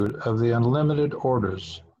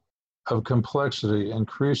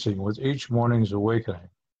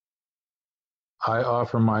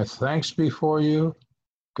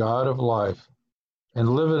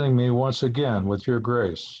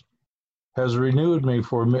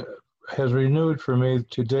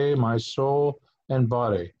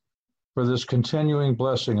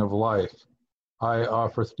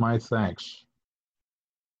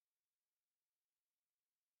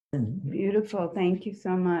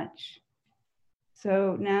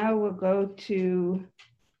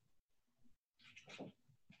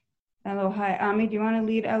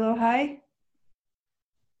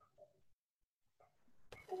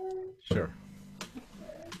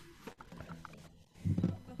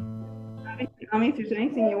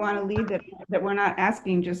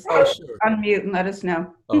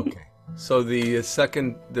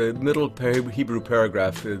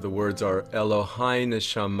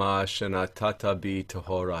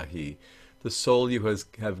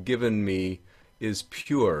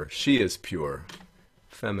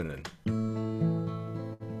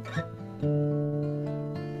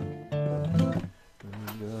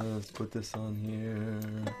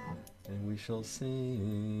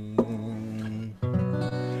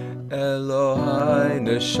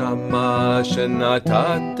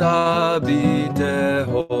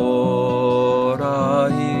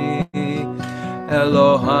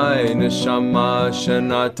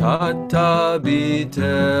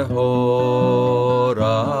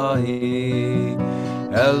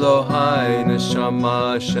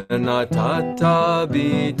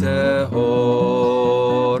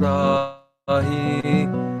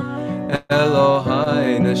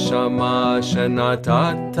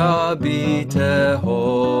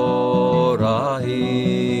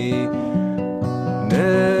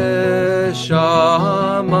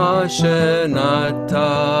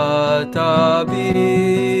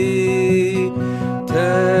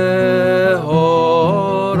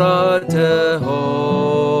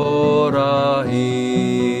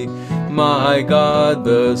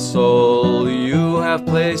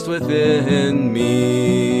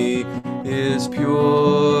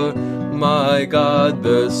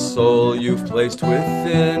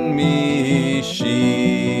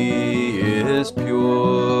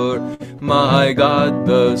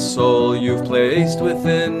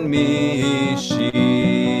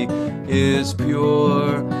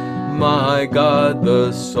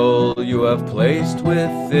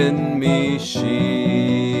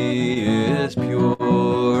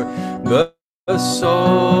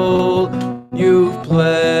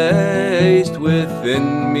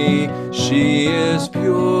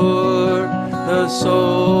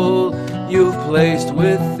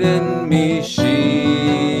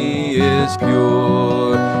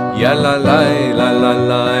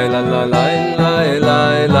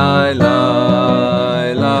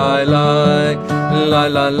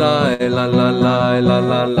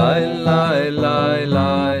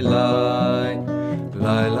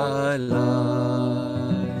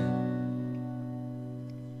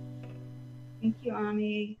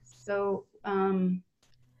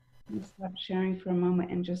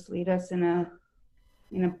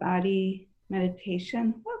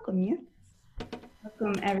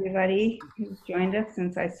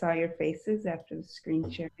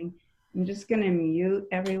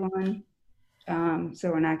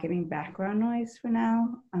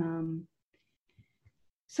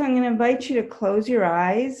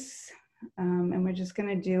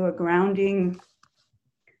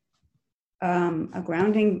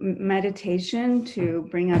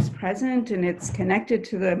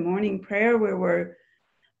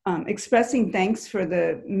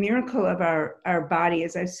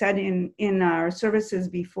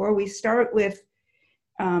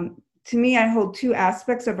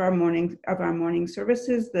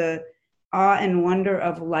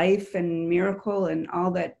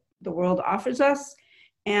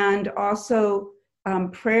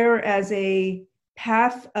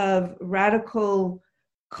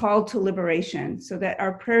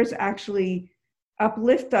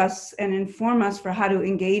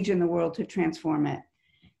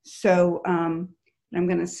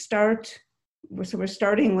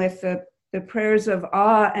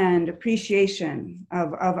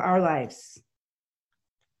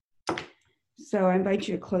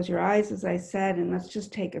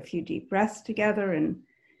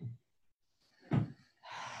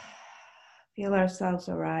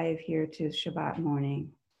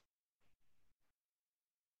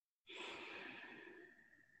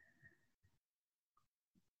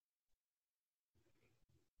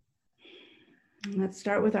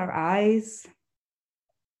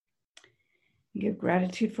Give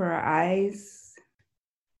gratitude for our eyes,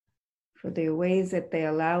 for the ways that they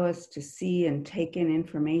allow us to see and take in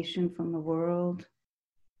information from the world,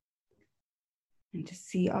 and to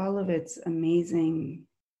see all of its amazing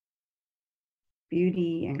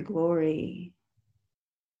beauty and glory.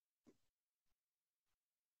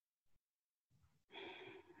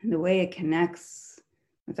 And the way it connects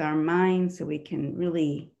with our minds so we can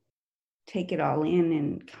really take it all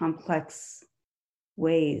in complex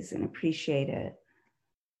ways and appreciate it.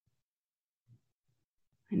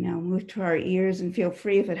 And now move to our ears and feel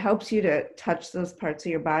free, if it helps you, to touch those parts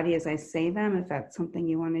of your body as I say them, if that's something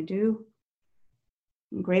you want to do.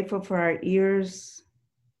 I'm grateful for our ears,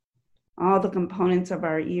 all the components of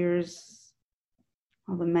our ears,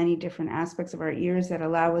 all the many different aspects of our ears that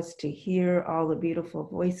allow us to hear all the beautiful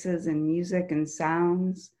voices and music and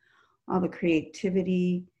sounds, all the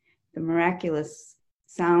creativity, the miraculous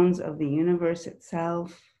sounds of the universe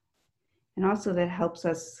itself, and also that helps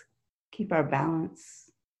us keep our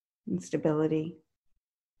balance and stability.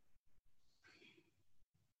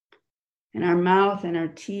 And our mouth and our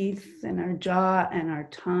teeth and our jaw and our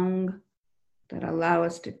tongue that allow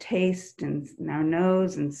us to taste, and our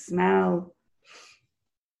nose and smell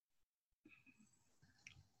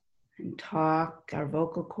and talk. Our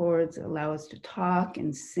vocal cords allow us to talk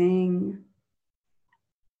and sing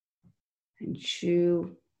and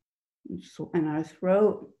chew, and our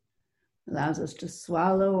throat allows us to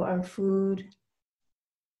swallow our food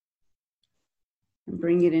and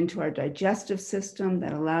bring it into our digestive system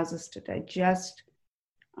that allows us to digest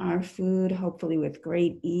our food, hopefully with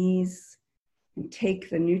great ease, and take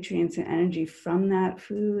the nutrients and energy from that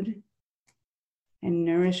food and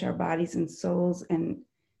nourish our bodies and souls, and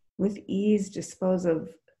with ease dispose of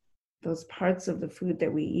those parts of the food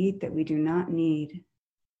that we eat that we do not need,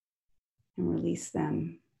 and release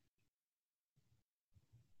them.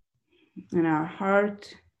 And our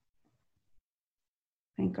heart,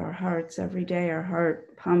 thank our hearts every day. Our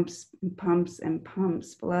heart pumps and pumps and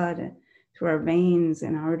pumps blood through our veins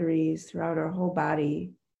and arteries throughout our whole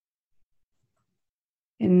body.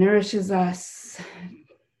 It nourishes us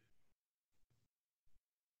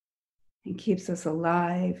and keeps us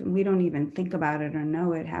alive. And we don't even think about it or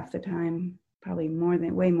know it half the time, probably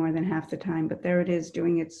way more than half the time, but there it is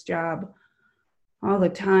doing its job all the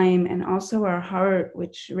time. And also our heart,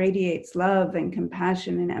 which radiates love and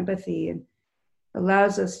compassion and empathy, and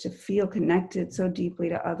allows us to feel connected so deeply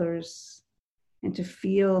to others, and to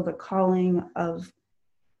feel the calling of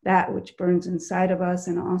that which burns inside of us,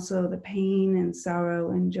 and also the pain and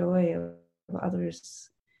sorrow and joy of others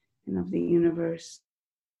and of the universe.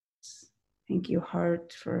 Thank you,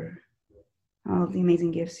 heart, for all of the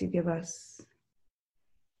amazing gifts you give us.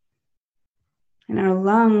 And our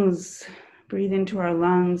lungs, breathe into our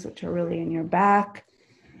lungs, which are really in your back.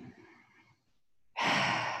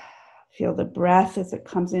 Feel the breath as it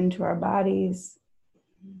comes into our bodies,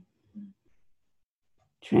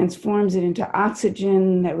 transforms it into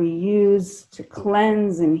oxygen that we use to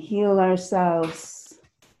cleanse and heal ourselves,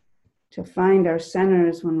 to find our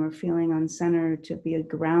centers when we're feeling uncentered, to be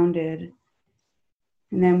grounded.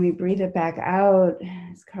 And then we breathe it back out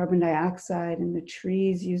as carbon dioxide, and the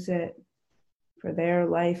trees use it for their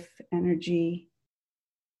life energy.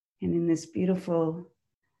 And in this beautiful,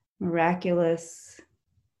 miraculous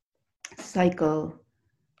cycle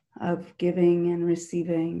of giving and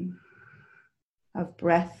receiving, of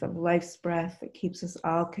breath, of life's breath that keeps us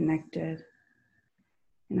all connected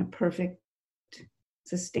in a perfect,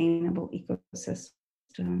 sustainable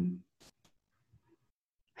ecosystem.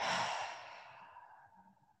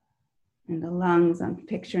 And the lungs, I'm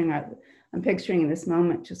picturing in this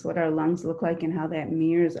moment just what our lungs look like and how that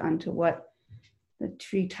mirrors onto what the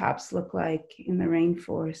treetops look like in the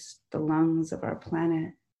rainforest, the lungs of our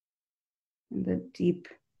planet, and the deep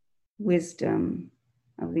wisdom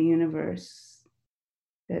of the universe,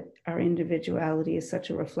 that our individuality is such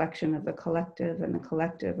a reflection of the collective, and the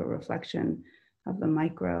collective a reflection of the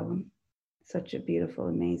micro. Such a beautiful,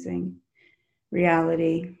 amazing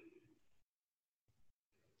reality.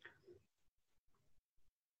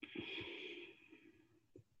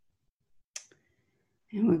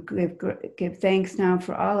 And we'll give thanks now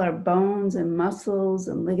for all our bones and muscles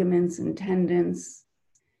and ligaments and tendons.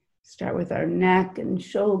 Start with our neck and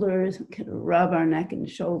shoulders. We could rub our neck and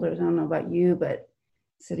shoulders. I don't know about you, but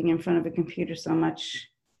sitting in front of a computer so much,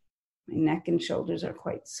 my neck and shoulders are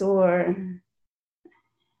quite sore. And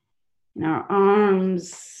our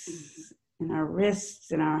arms and our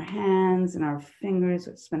wrists and our hands and our fingers,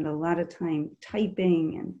 we spend a lot of time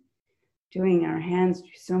typing and doing. Our hands do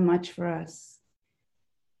so much for us.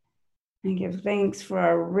 And give thanks for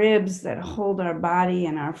our ribs that hold our body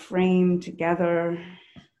and our frame together.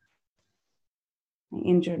 I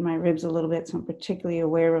injured my ribs a little bit, so I'm particularly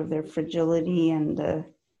aware of their fragility and the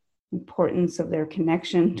importance of their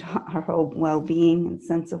connection to our whole well-being and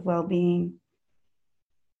sense of well-being.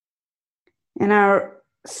 And our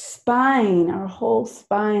spine, our whole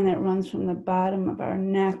spine that runs from the bottom of our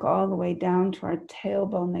neck all the way down to our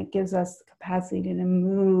tailbone, that gives us the capacity to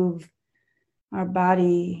move our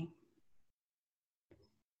body,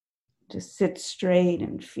 to sit straight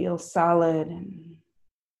and feel solid and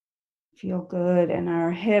feel good. And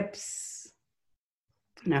our hips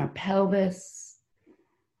and our pelvis,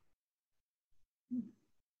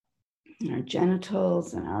 and our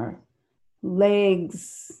genitals and our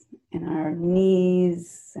legs and our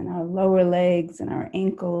knees and our lower legs and our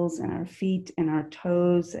ankles and our feet and our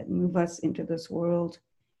toes that move us into this world,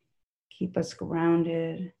 keep us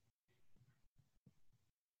grounded.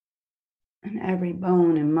 And every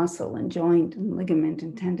bone and muscle and joint and ligament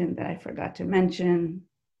and tendon that I forgot to mention.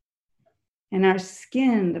 And our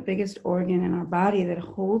skin, the biggest organ in our body that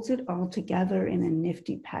holds it all together in a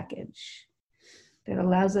nifty package that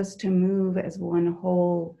allows us to move as one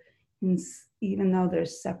whole. And even though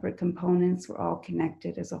there's separate components, we're all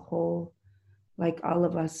connected as a whole, like all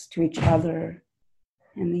of us to each other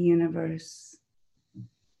and the universe.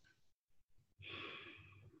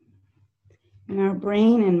 And our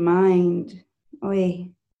brain and mind,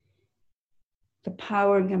 the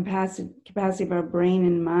power and capacity of our brain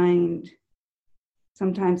and mind,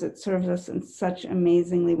 sometimes it serves us in such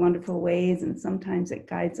amazingly wonderful ways, and sometimes it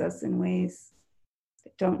guides us in ways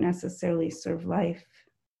that don't necessarily serve life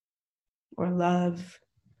or love.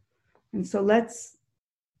 And so let's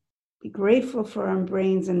be grateful for our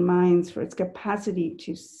brains and minds, for its capacity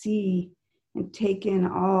to see and take in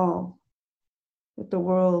all that the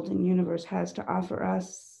world and universe has to offer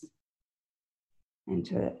us,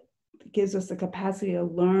 and gives us the capacity to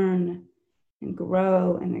learn and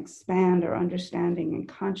grow and expand our understanding and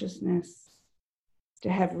consciousness, to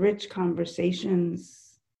have rich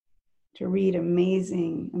conversations, to read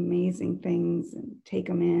amazing, amazing things and take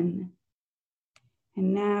them in.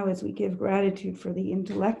 And now, as we give gratitude for the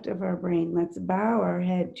intellect of our brain, let's bow our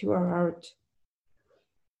head to our heart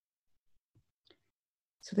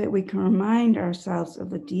so that we can remind ourselves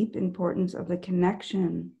of the deep importance of the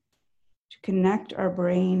connection, to connect our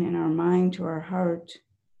brain and our mind to our heart,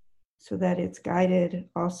 so that it's guided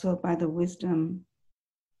also by the wisdom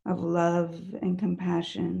of love and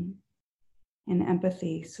compassion and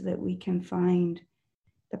empathy, so that we can find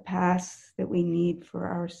the paths that we need for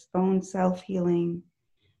our own self-healing,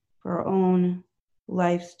 for our own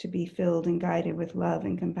lives to be filled and guided with love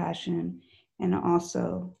and compassion, and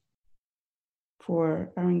also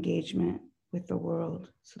for our engagement with the world,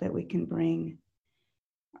 so that we can bring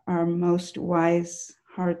our most wise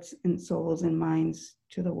hearts and souls and minds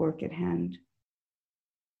to the work at hand.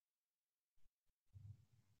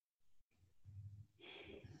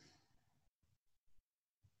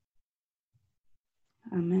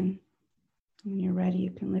 Amen. When you're ready, you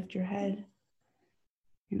can lift your head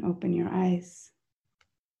and open your eyes.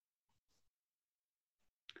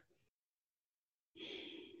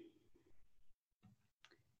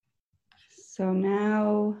 So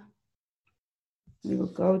now we will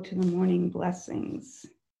go to the morning blessings,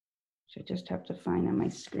 which I just have to find on my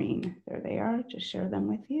screen. There they are, just share them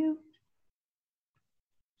with you.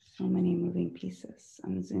 So many moving pieces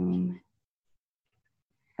on Zoom.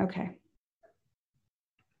 Okay,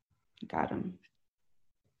 got them.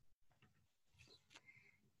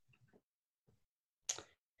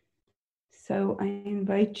 So I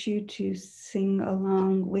invite you to sing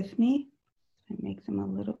along with me. I make them a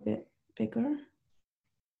little bit bigger.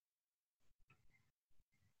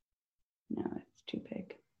 No, it's too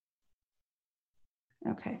big.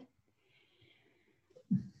 Okay.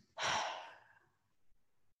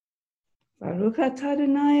 Baruch atah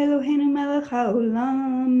Adonai Eloheinu melech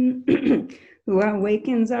haolam, who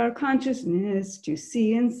awakens our consciousness to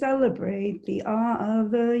see and celebrate the awe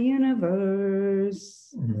of the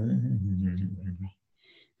universe.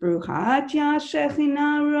 Baruch atah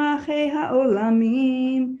Shechina Ruachei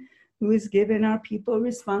haolamim, who has given our people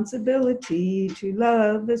responsibility to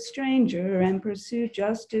love the stranger and pursue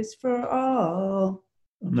justice for all.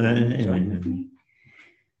 Amen. Join with me.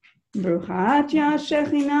 Baruch atah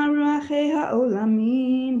Shechina Ruachei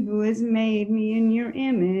haolamim, who has made me in your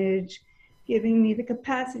image, giving me the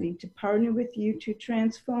capacity to partner with you to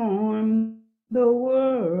transform the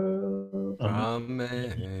world.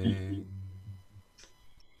 Amen.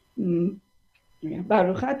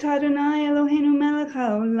 Baruch atah Adonai Eloheinu melech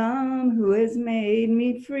haolam, who has made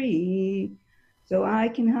me free, so I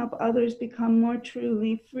can help others become more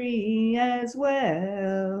truly free as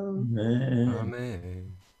well.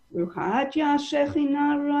 Amen. Ruchat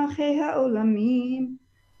Yashechina Ruachei Ha'olamim,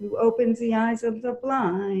 who opens the eyes of the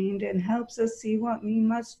blind and helps us see what we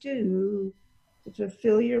must do to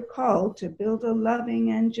fulfill your call to build a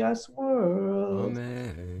loving and just world.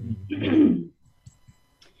 Amen.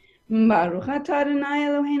 Baruch atah Adonai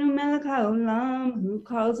Eloheinu melech haolam, who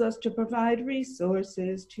calls us to provide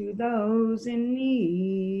resources to those in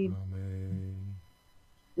need. Amen.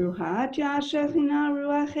 Ruchat Yashechina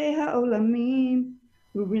Ruachei Ha'olamim,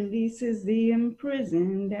 who releases the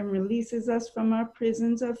imprisoned and releases us from our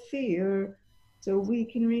prisons of fear, so we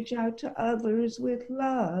can reach out to others with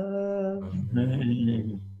love.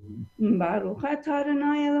 Amen. Baruch atah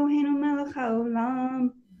Adonai Eloheinu melech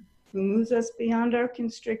haolam, who moves us beyond our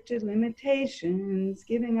constricted limitations,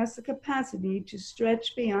 giving us the capacity to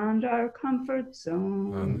stretch beyond our comfort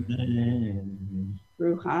zone. Amen.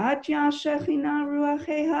 Ruchat Yashechina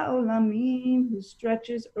Ruachei Ha'olamim, who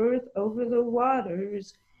stretches earth over the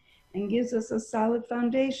waters and gives us a solid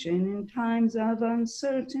foundation in times of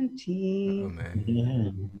uncertainty.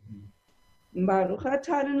 Amen. Baruch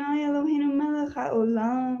atah Adonai Eloheinu melech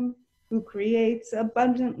haolam, who creates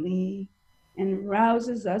abundantly and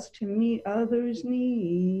rouses us to meet others'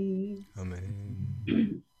 needs.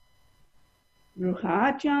 Amen.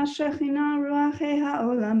 Ruchat Yashechina Ruachei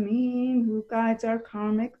Ha'olamim, who guides our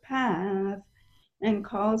karmic path and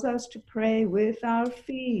calls us to pray with our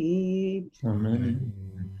feet. Amen.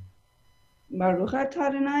 Baruch atah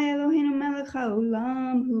Adonai Eloheinu melech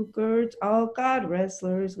haolam, who girds all God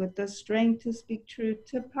wrestlers with the strength to speak truth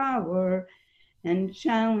to power and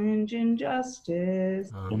challenge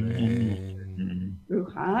injustice. Amen.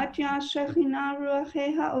 Ruchat Yashechina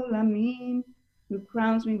Ruachei Ha'olamim, who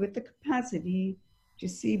crowns me with the capacity to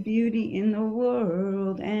see beauty in the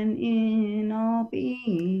world and in all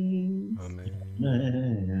beings.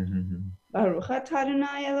 Amen. Baruch atah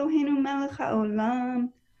Adonai Eloheinu melech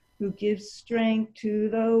haolam, who gives strength to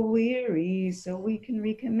the weary so we can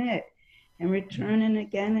recommit and return and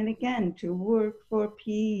again to work for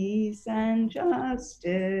peace and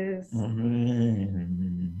justice.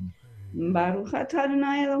 Baruch atah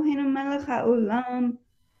Adonai Eloheinu melech haolam,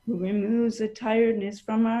 who removes the tiredness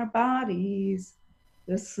from our bodies,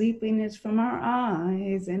 the sleepiness from our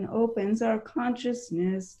eyes, and opens our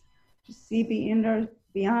consciousness to see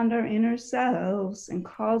beyond our inner selves, and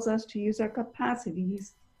calls us to use our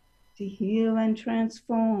capacities to heal and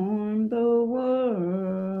transform the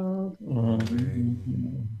world.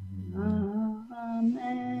 Amen.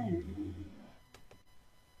 Amen.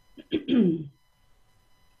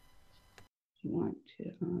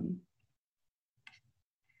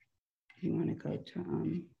 You want to go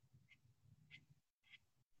to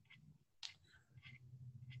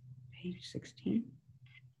page 16?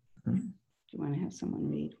 Do you want to have someone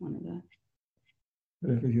read one of the?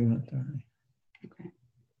 Whatever you want, darling. Okay.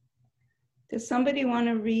 Does somebody want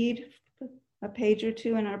to read a page or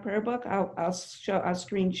two in our prayer book? I'll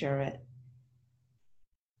screen share it.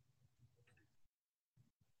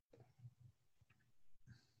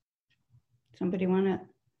 Somebody want to?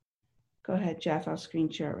 Go ahead, Jeff. I'll screen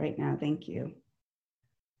share it right now. Thank you.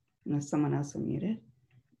 Unless someone else will mute it.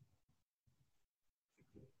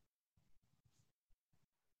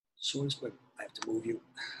 Source, but I have to move you.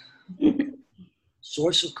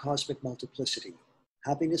 Source of cosmic multiplicity.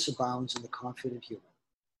 Happiness abounds in the confident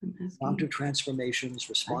human. Founder transformations,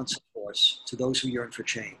 responsive force to those who yearn for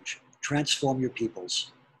change. Transform your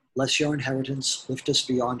peoples. Bless your inheritance. Lift us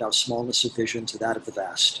beyond our smallness of vision to that of the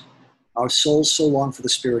vast. Our souls so long for the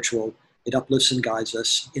spiritual. It uplifts and guides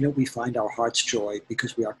us. In it we find our heart's joy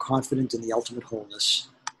because we are confident in the ultimate wholeness.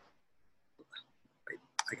 Wait,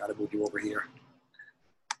 I got to move you over here.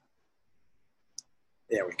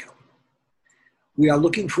 There we go. We are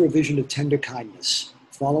looking for a vision of tender kindness,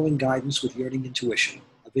 following guidance with yearning intuition,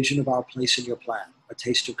 a vision of our place in your plan, a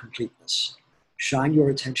taste of completeness. Shine your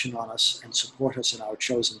attention on us and support us in our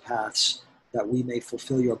chosen paths that we may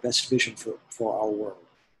fulfill your best vision for our world.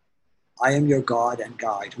 I am your God and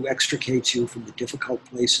guide who extricates you from the difficult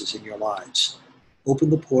places in your lives. Open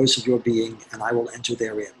the pores of your being and I will enter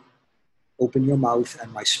therein. Open your mouth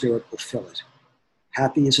and my spirit will fill it.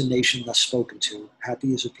 Happy is a nation thus spoken to.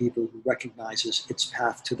 Happy is a people who recognizes its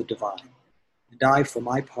path to the divine. And I, for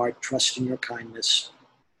my part, trust in your kindness.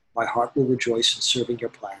 My heart will rejoice in serving your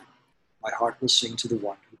plan. My heart will sing to the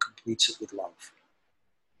one who completes it with love.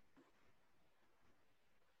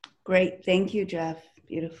 Great. Thank you, Jeff.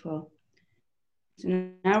 Beautiful. So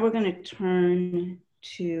now we're going to turn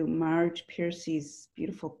to Marge Piercy's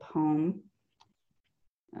beautiful poem.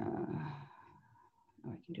 I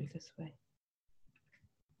can do it this way.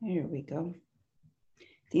 Here we go.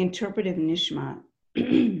 The interpretive Nishmat.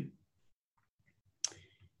 And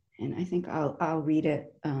I think I'll read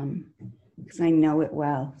it because I know it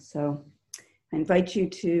well. So I invite you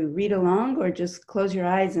to read along or just close your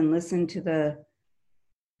eyes and listen to the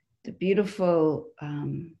beautiful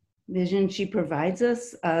vision she provides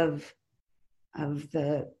us of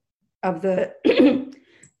the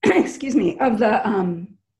excuse me, of the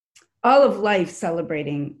all of life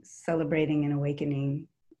celebrating and awakening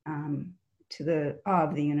to the awe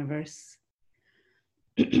of the universe.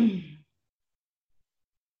 I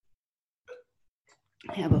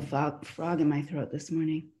have a frog in my throat this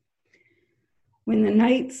morning. When the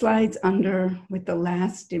night slides under with the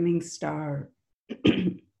last dimming star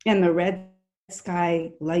and the red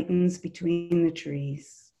sky lightens between the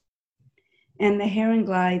trees, and the heron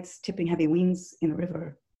glides tipping heavy wings in the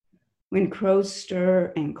river, when crows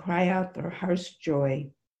stir and cry out their harsh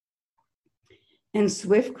joy, and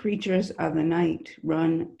swift creatures of the night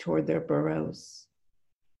run toward their burrows,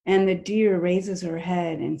 and the deer raises her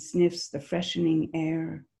head and sniffs the freshening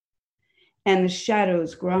air, and the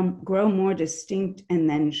shadows grow more distinct and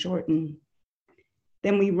then shorten.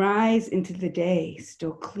 Then we rise into the day,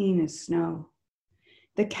 still clean as snow.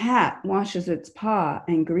 The cat washes its paw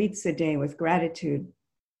and greets the day with gratitude.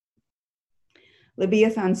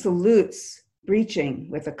 Leviathan salutes, breaching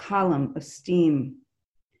with a column of steam.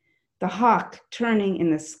 The hawk, turning in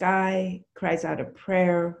the sky, cries out a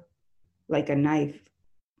prayer like a knife.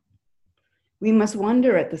 We must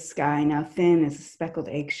wonder at the sky, now thin as a speckled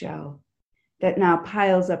eggshell, that now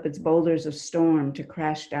piles up its boulders of storm to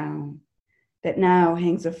crash down, that now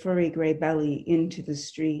hangs a furry gray belly into the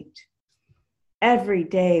street. Every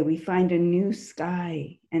day we find a new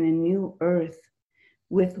sky and a new earth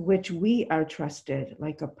with which we are trusted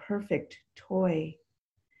like a perfect toy.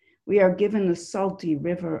 We are given the salty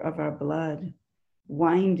river of our blood,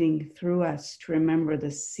 winding through us to remember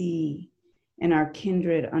the sea and our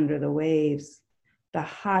kindred under the waves, the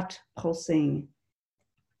hot pulsing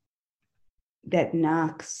that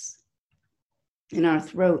knocks in our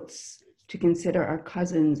throats to consider our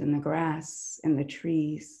cousins in the grass and the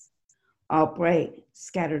trees, all bright,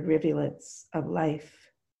 scattered rivulets of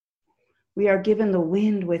life. We are given the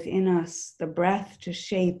wind within us, the breath to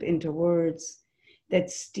shape into words that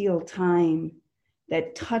steal time,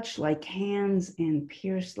 that touch like hands and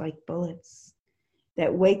pierce like bullets,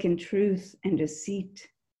 that waken truth and deceit,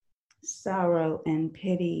 sorrow and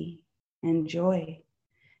pity and joy,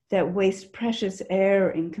 that waste precious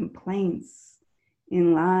air in complaints,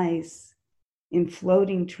 in lies, in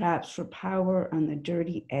floating traps for power on the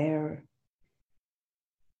dirty air.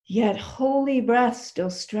 Yet holy breath still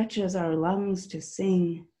stretches our lungs to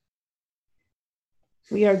sing.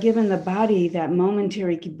 We are given the body, that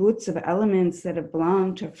momentary kibbutz of elements that have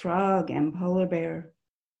belonged to frog and polar bear,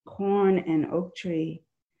 corn and oak tree,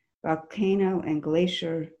 volcano and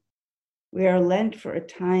glacier. We are lent for a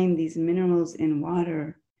time these minerals in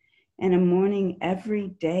water, and a morning every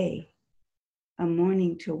day, a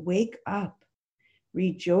morning to wake up,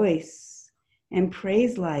 rejoice, and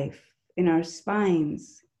praise life in our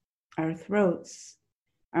spines, our throats,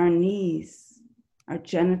 our knees, our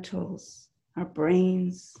genitals, our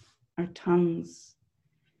brains, our tongues.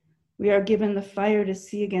 We are given the fire to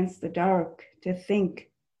see against the dark, to think,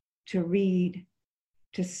 to read,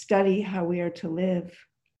 to study how we are to live,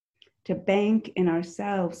 to bank in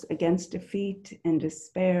ourselves against defeat and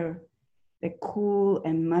despair that cool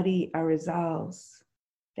and muddy our resolves,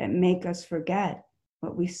 that make us forget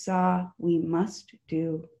what we saw we must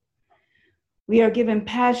do. We are given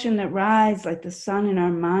passion that rise like the sun in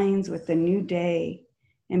our minds with the new day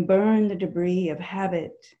and burn the debris of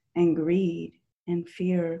habit and greed and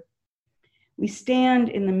fear. We stand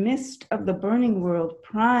in the midst of the burning world,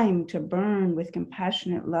 primed to burn with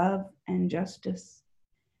compassionate love and justice,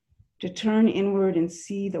 to turn inward and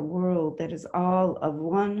see the world that is all of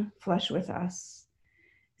one flesh with us,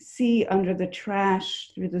 see under the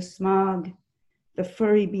trash, through the smog, the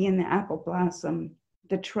furry bee in the apple blossom,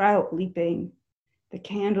 the trout leaping, the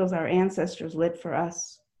candles our ancestors lit for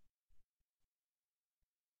us.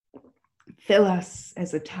 Fill us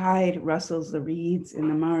as a tide rustles the reeds in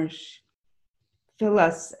the marsh. Fill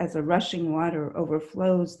us as a rushing water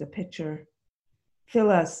overflows the pitcher. Fill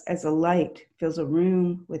us as a light fills a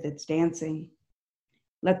room with its dancing.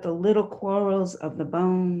 Let the little quarrels of the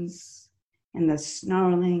bones and the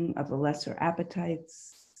snarling of the lesser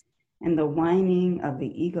appetites and the whining of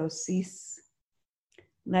the ego cease.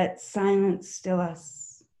 Let silence still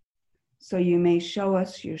us, so you may show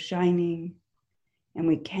us your shining, and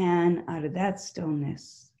we can, out of that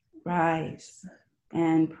stillness, rise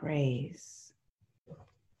and praise.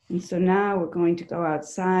 And so now we're going to go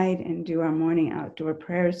outside and do our morning outdoor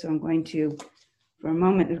prayer. So I'm going to, for a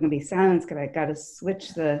moment, there's going to be silence because I got to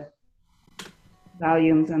switch the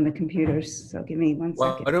volumes on the computers. So give me 1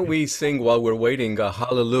 second. Why don't we sing while we're waiting?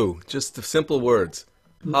 Hallelujah, just the simple words.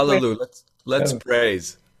 Hallelujah. Let's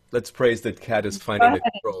praise. Let's praise that Kat is finding the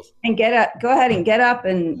controls. And get up. Go ahead and get up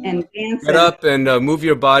and dance. Get up and move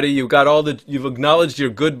your body. You've got you've acknowledged your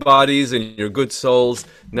good bodies and your good souls.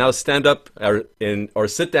 Now stand up or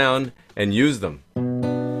sit down and use them.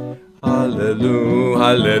 Hallelujah,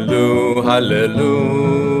 hallelujah,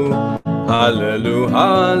 hallelujah. Hallelujah,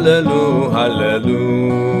 hallelujah,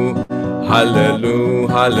 hallelujah. Hallelujah,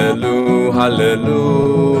 hallelujah,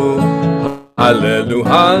 hallelujah. Hallelujah,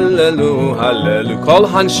 hallelujah, hallelujah. Kol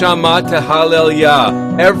hanshama tehalel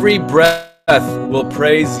Yah. Every breath will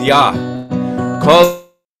praise Yah. Kol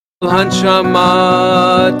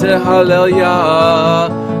hanshama tehalel Yah.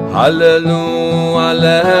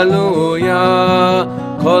 Hallelujah, hallelujah.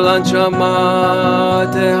 Kol hanshama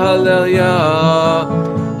tehalel Yah.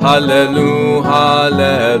 Hallelujah,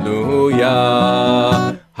 hallelujah.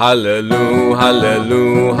 Hallelujah,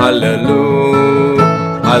 hallelujah, hallelujah.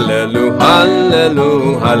 Hallelujah,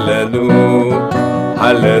 hallelujah, hallelujah.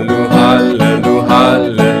 Hallelujah, hallelujah,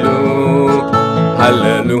 hallelujah.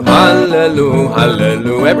 Hallelujah, hallelujah,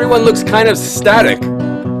 hallelujah. Everyone looks kind of static.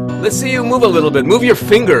 Let's see you move a little bit. Move your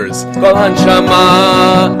fingers. Kol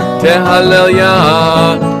hanshama tehalel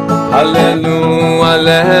Yah.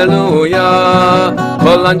 Hallelujah, hallelujah.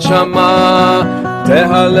 Kol hanshama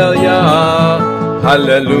tehalel Yah.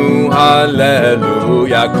 Hallelujah,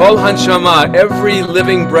 hallelujah. Kol hanshama, every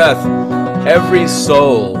living breath, every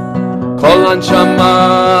soul. Kol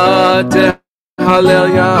hanshama tehalel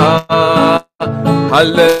Yah.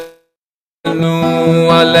 Hallelujah,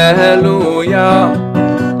 hallelujah.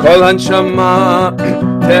 Kol hanshama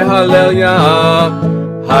tehalel Yah.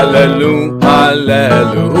 Hallelujah,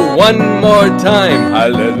 hallelujah. One more time.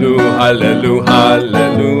 Hallelujah, hallelujah,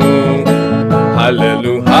 hallelujah.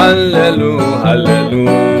 Hallelujah, hallelujah,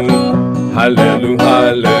 hallelujah. Hallelujah,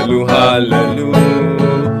 hallelujah, hallelujah.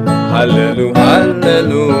 Hallelujah,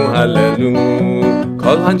 hallelujah, hallelujah.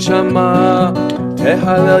 Kol hanshama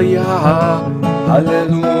tehalel Yah.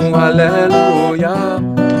 Hallelujah, hallelujah.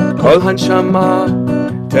 Kol hanshama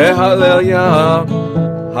tehalel Yah.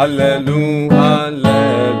 Hallelujah,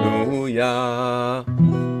 hallelujah.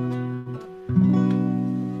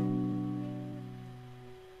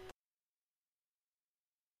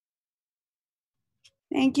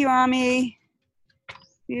 Thank you, Ami.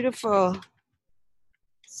 Beautiful.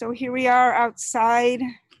 So here we are outside,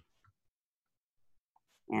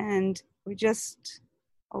 and we just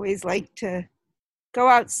always like to go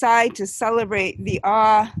outside to celebrate the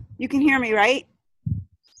awe. You can hear me, right?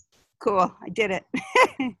 Cool, I did it.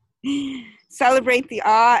 Celebrate the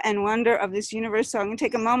awe and wonder of this universe. So I'm going to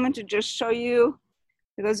take a moment to just show you,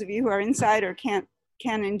 for those of you who are inside or can't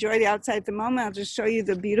enjoy the outside at the moment, I'll just show you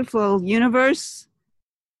the beautiful universe.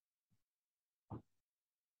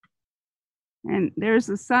 And there's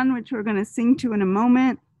the sun, which we're going to sing to in a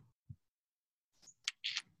moment.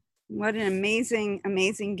 What an amazing,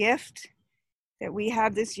 amazing gift that we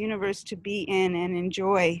have this universe to be in and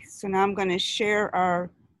enjoy. So now I'm going to share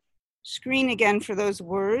our screen again for those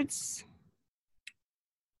words.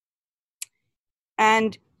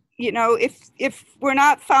 And, you know, if we're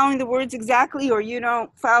not following the words exactly, or you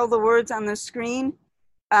don't follow the words on the screen,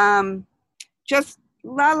 just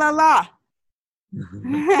la, la, la.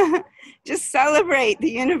 Just celebrate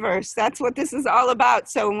the universe. That's what this is all about.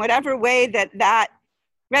 So in whatever way that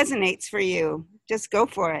resonates for you, just go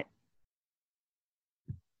for it.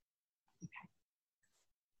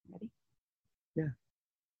 Okay. Ready? Yeah.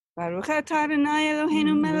 Baruch atah Adonai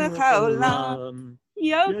Eloheinu melech haolam,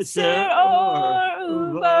 yotzer or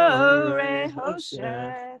uborei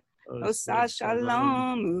hosher, osa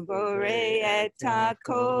shalom uborei et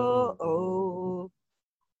hakol.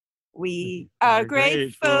 We are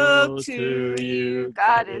grateful to you,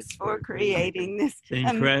 Goddess, for creating this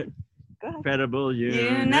incredible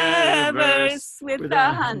universe with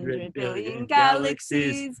 100 billion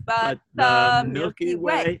galaxies, but the Milky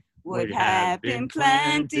Way would have been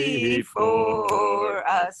plenty for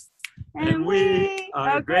us. And we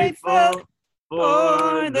are grateful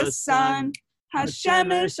for the sun,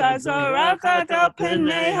 Hashemesh hazorachat al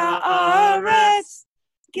pnei haaretz,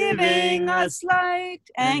 giving us light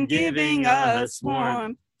and giving us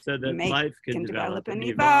warmth, so that life can develop and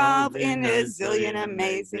evolve in a zillion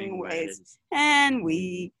amazing ways. And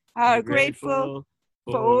we are grateful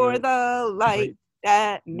for the light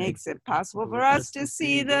that makes it possible for us to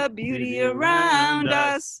see the beauty around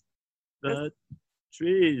us. The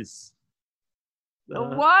trees The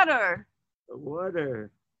water. The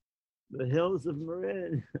water. The hills of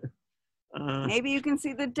Marin. Maybe you can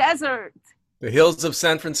see the desert. The hills of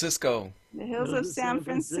San Francisco. The hills of San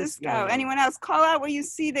Francisco. Anyone else? Call out what you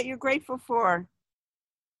see that you're grateful for.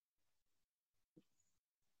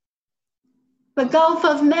 The Gulf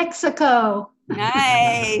of Mexico.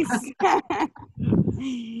 Nice.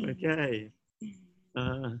 Okay.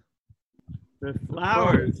 The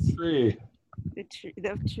flowers. The tree.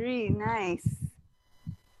 The tree, nice.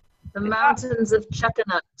 The mountains of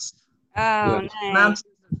Chuckanuts. Oh, Yes. nice. Mountains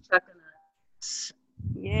of Chuckanuts.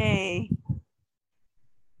 Yay.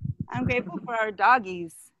 I'm grateful for our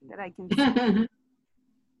doggies that I can see.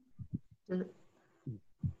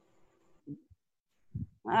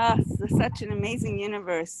 It's such an amazing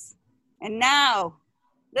universe. And now,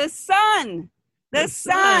 the sun. The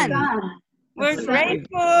sun. We're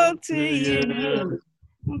grateful to you.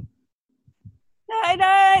 Die,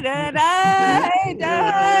 die, die, die,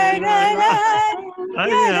 die, die,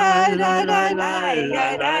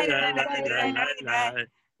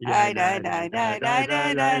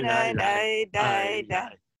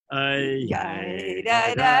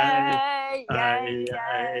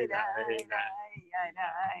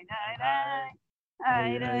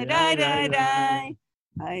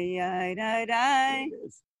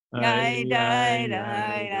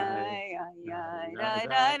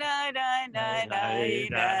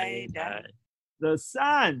 The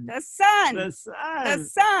sun. The sun. The sun. The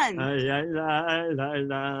sun. Ay, ay, la, la,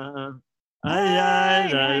 la. Ay, ay,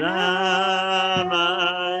 la, la.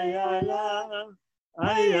 Ay, ay, la.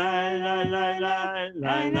 Ay, ay, la, la, la.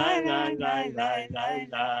 La, la, la, la, la, la,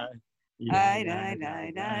 la. Ay, die,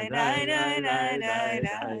 die, die, die, die, die, die,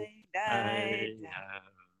 die, die.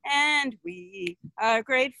 And we are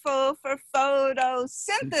grateful for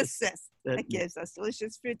photosynthesis that gives us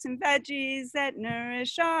delicious fruits and veggies that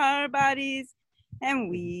nourish our bodies. And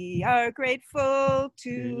we are grateful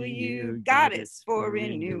to you, Goddess, for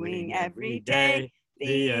renewing every day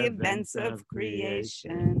the events of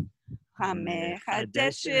creation.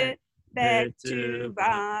 Hamechadeshet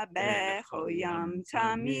betuva bechoyam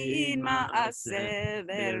tamid ma'aseh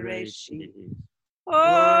v'reshit.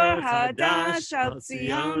 Or hadash al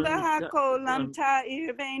tzion v'hakolam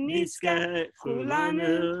ta'ir v'nitzke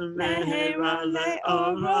kulanu mehera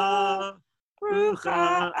le'ora.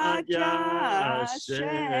 Brucha adya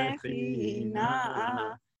shechina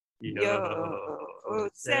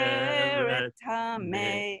yotzeret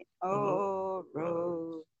hame'orot.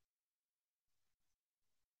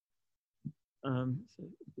 So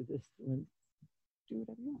this one.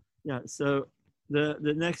 Yeah, so the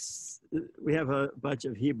next, we have a bunch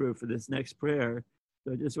of Hebrew for this next prayer.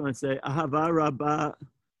 So I just want to say, Ahava Rabbah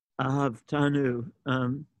Ahavtanu.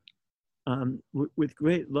 With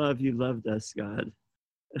great love, you loved us, God.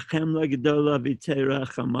 And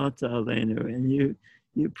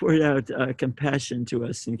you poured out compassion to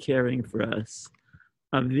us and caring for us.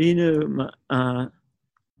 Avinu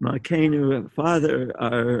Malkeinu, Father,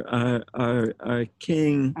 our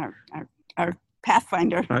King, our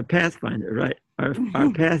Pathfinder. Our Pathfinder, right? Our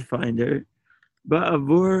Pathfinder.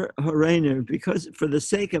 Ba'avur Horenu, because for the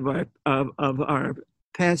sake of our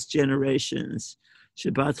past generations,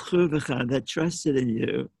 Shabbatchu v'cha, that trusted in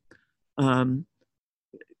you,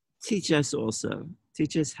 teach us also.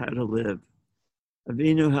 Teach us how to live.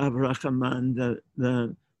 Avinu Havrachaman,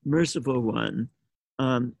 the merciful one,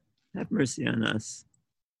 have mercy on us.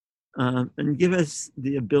 And give us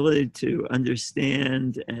the ability to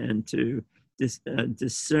understand and to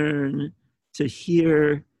discern, to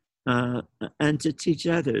hear, and to teach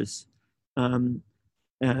others, and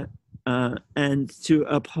to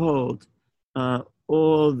uphold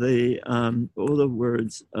all the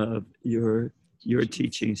words of your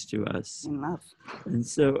teachings to us. In love. And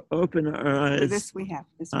so open our eyes. This we have.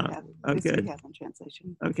 This we have. This we have in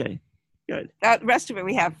translation. Okay, good. The rest of it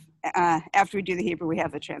we have, after we do the Hebrew, we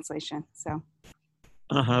have the translation. So.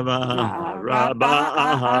 Ahava Rabbah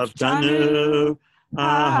Ahavtanu,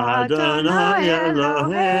 Adonai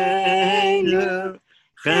Eloheinu,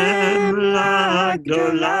 Chemla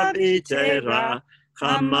Gdola B'Teira,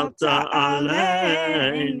 Chamalta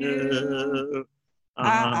Aleinu.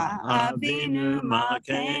 Avinu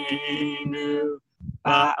Malkeinu,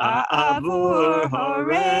 Ba'avur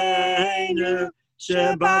Horeinu,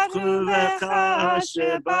 Shebatchu V'cha,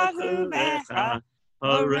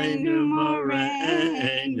 Horeinu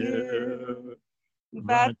Moreinu.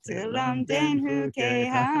 V'tilamdenu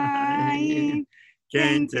kehayim,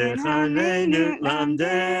 Ken techanenu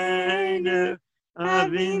lamdenu,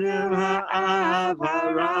 Avinu ha'av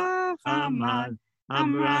ha'rachamad,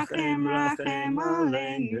 Amrachem rachem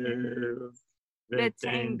aleinu.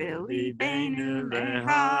 v'tein b'libeinu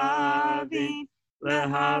lehavin,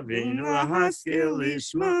 lehaskil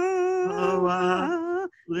lishmoa,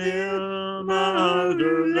 lilmod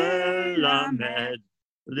u'lelamed,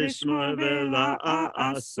 lishmor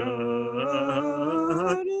ve'la'asod,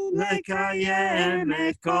 lekayem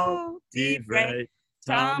et kol divrei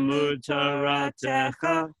Talmud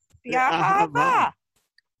Toratecha b'ahava,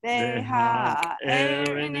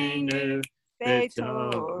 v'ha'er einenu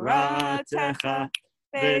b'toratecha,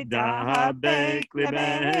 v'dahabek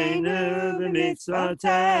libeinu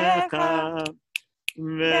b'mitzvotecha,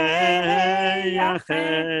 v'yached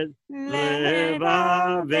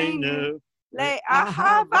levaveinu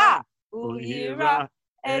le'ahava u'yira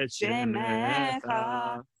et shemecha,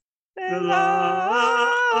 v'lo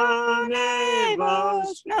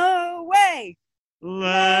nevosh, no way,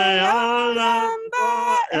 le'olam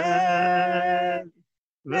ba'ed,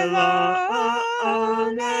 v'lo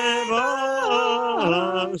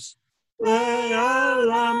nevosh,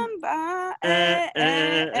 le'olam ba'ed.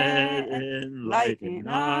 Enlighten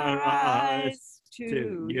our eyes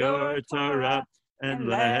to your Torah, and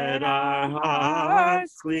let our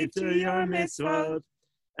hearts cleave to your mitzvot,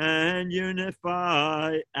 and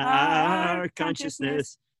unify our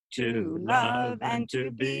consciousness to love and to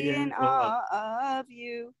be in awe of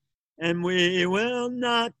you. And we will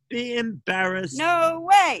not be embarrassed, no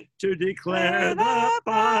way, to declare the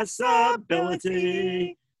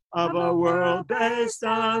possibility of a world based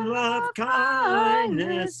on love,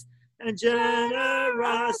 kindness, and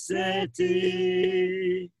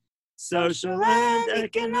generosity, social and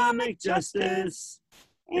economic justice,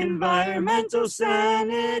 environmental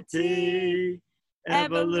sanity,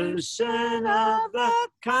 evolution of the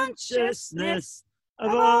consciousness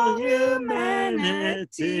of all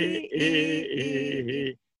humanity.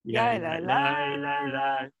 Ya la la la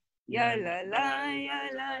la, ya la la ya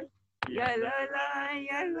la, ya la la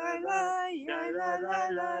ya la la, ya la la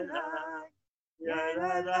la la, ya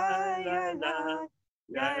la la ya la,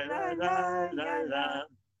 ya la la la la.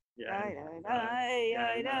 Ya la la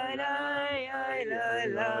ya la la ya la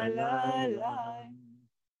la la la.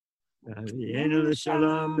 Bring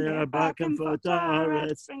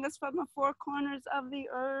us from the four corners of the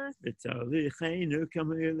earth. Let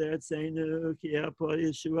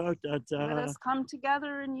us come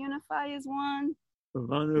together and unify as one.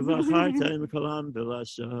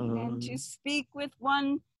 And to speak with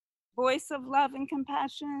one voice of love and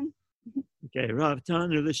compassion. Okay, Rav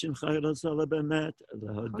Tanu l'shimcha l'sala b'emet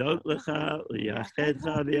l'hodot lecha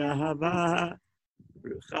l'yachedcha v'ahava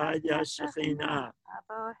brucha yashachina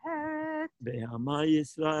b'yama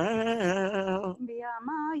Yisrael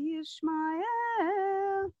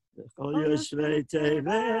v'chol yoshvei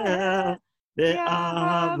tevel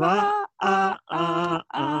b'ahava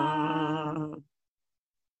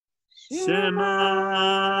Shema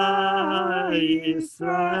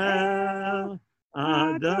Yisrael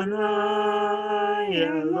Adonai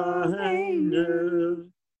Eloheinu,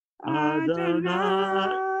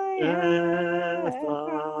 Adonai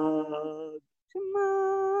Echad. Shema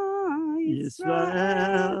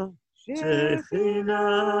Yisrael, Shechina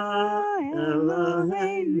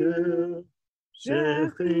Eloheinu,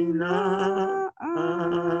 Shechina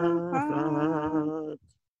Echad.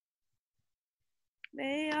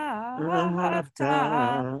 Ve'ahavta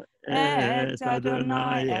et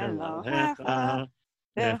Adonai Elohecha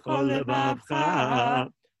bechol levavcha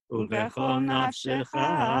ubechol nafshecha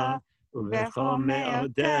ubechol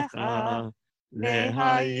meodecha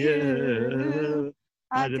vehayu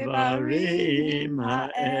advarim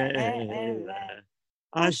ha'ele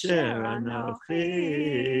asher anochi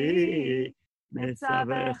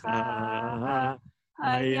mitzavecha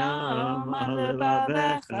hayom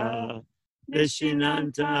alevavecha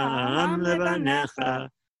v'shinantam levanecha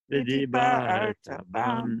v'dibarta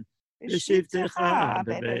bam v'shivtecha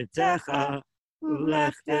bebetecha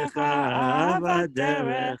u'lechtecha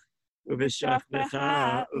v'derech u'v'shachbecha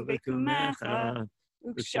u'v'kumecha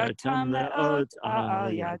u'kshartam le'ot al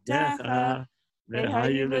yadecha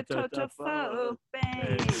v'hayu l'totafot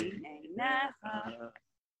b'neinecha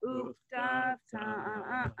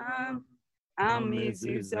u'chtavtam al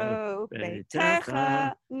mezuzot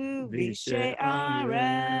beitecha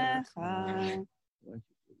u'v'she'arecha.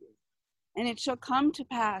 And it shall come to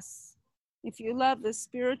pass, if you love the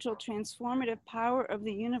spiritual transformative power of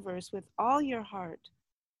the universe with all your heart,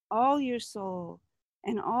 all your soul,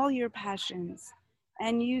 and all your passions,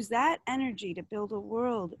 and use that energy to build a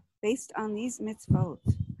world based on these mitzvot,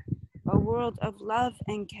 a world of love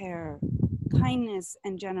and care, kindness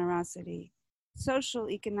and generosity, social,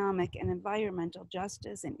 economic, and environmental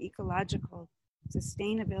justice, and ecological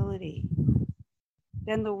sustainability,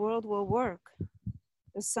 then the world will work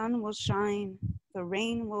The sun will shine, the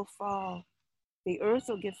rain will fall, the earth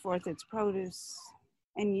will give forth its produce,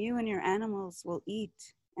 and you and your animals will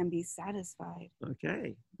eat and be satisfied.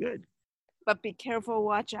 Okay, good. But be careful,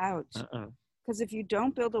 watch out. Uh-oh. Because if you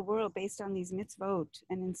don't build a world based on these mitzvot,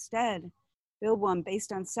 and instead build one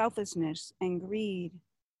based on selfishness and greed,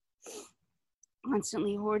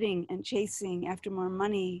 constantly hoarding and chasing after more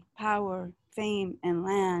money, power, fame, and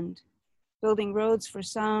land, building roads for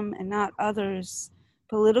some and not others,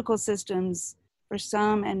 political systems for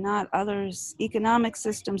some and not others, economic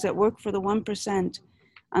systems that work for the 1%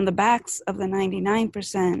 on the backs of the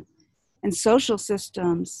 99%, and social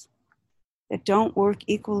systems that don't work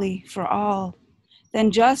equally for all,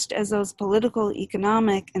 then just as those political,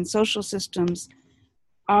 economic, and social systems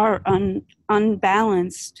are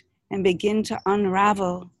unbalanced and begin to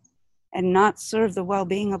unravel and not serve the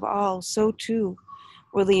well-being of all, so too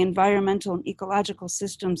will the environmental and ecological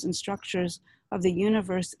systems and structures of the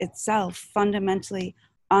universe itself fundamentally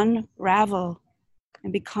unravel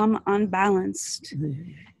and become unbalanced.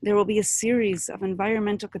 There will be a series of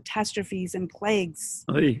environmental catastrophes and plagues,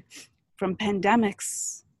 Oy, from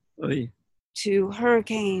pandemics oy, to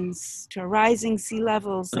hurricanes, to rising sea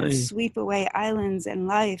levels that Aye. sweep away islands and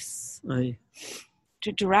lives, oy,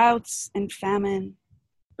 to droughts and famine.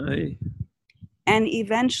 oy. And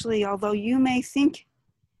eventually, although you may think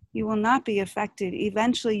you will not be affected,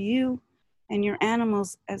 eventually you and your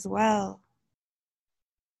animals as well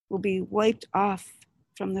will be wiped off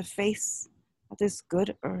from the face of this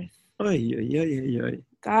good earth. Oy, oy, oy, oy, oy.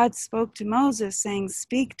 God spoke to Moses, saying,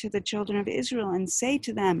 "Speak to the children of Israel and say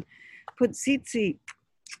to them, put tzitzit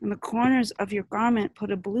in the corners of your garment,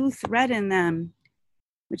 put a blue thread in them,"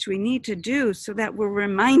 which we need to do so that we're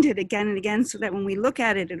reminded again and again, so that when we look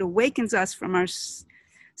at it, it awakens us from our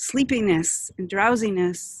sleepiness and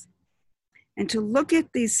drowsiness. And to look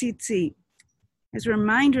at these tzitzit as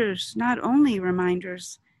reminders, not only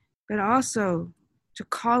reminders, but also to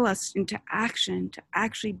call us into action, to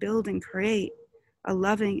actually build and create a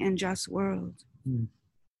loving and just world. Mm.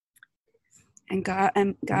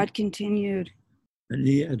 And God continued,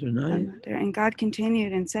 Ani Adonai. and God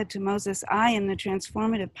continued and said to Moses, "I am the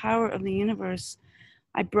transformative power of the universe.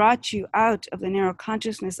 I brought you out of the narrow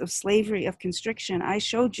consciousness of slavery, of constriction. I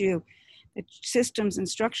showed you that systems and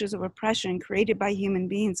structures of oppression created by human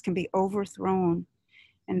beings can be overthrown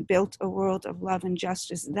and built a world of love and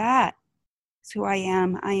justice. That is who I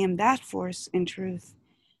am. I am that force in truth.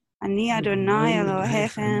 Ani Adonai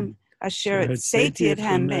Elohechem, asher tzeti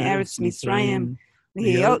etchem be'eretz Mitzrayim,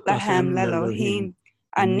 lihiyot lahem le'Elohim.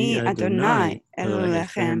 Ani Adonai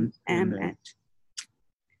Elohechem emet."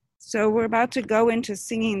 So we're about to go into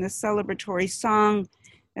singing the celebratory song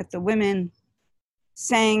that the women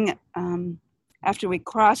sang after we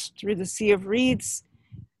crossed through the Sea of Reeds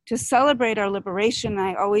to celebrate our liberation.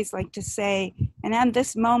 I always like to say, and at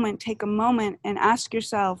this moment, take a moment and ask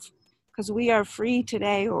yourself, because we are free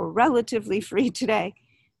today, or relatively free today,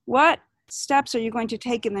 what steps are you going to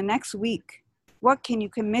take in the next week? What can you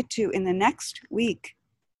commit to in the next week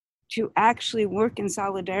to actually work in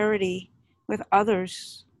solidarity with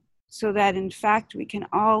others so that in fact we can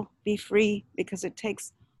all be free, because it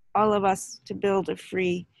takes all of us to build a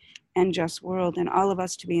free and just world, and all of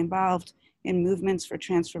us to be involved in movements for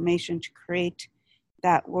transformation to create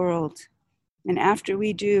that world. And after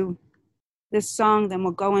we do this song, then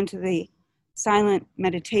we'll go into the silent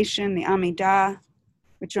meditation, the Amidah,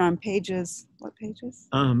 which are on pages, what pages?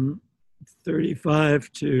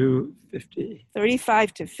 35 to 50.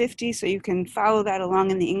 35 to 50, so you can follow that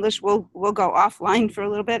along in the English. We'll go offline for a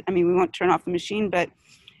little bit. I mean, we won't turn off the machine, but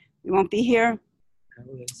we won't be here. How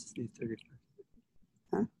is the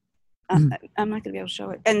 35? I'm not going to be able to show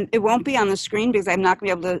it. And it won't be on the screen because I'm not going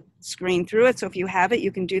to be able to screen through it. So if you have it,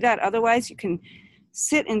 you can do that. Otherwise, you can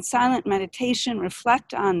sit in silent meditation,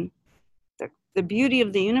 reflect on the beauty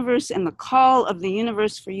of the universe and the call of the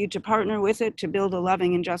universe for you to partner with it to build a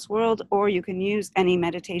loving and just world. Or you can use any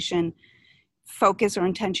meditation focus or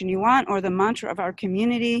intention you want, or the mantra of our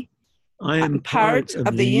community. I am part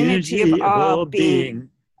of the unity of all being,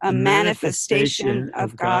 a manifestation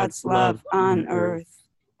of God's love on earth.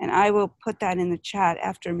 And I will put that in the chat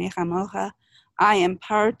after Mecha Mocha. I am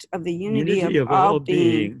part of the unity of all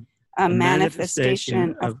being, a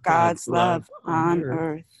manifestation of God's love on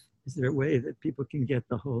earth. Is there a way that people can get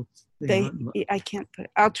the whole thing? I can't put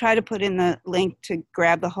it. I'll try to put in the link to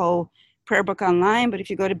grab the whole prayer book online, but if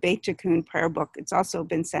you go to Beit Tikkun prayer book, it's also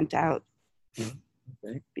been sent out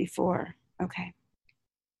before. Okay.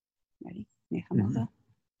 Ready? Mecha Mocha.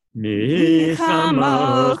 Mi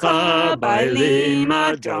chamocha bailim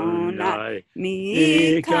Adonai,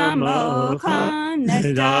 mi kamocha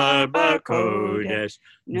nedar bakodesh,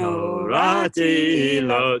 norati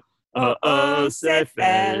ilot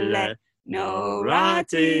osefele,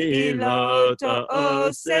 norati ilot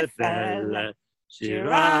osefele,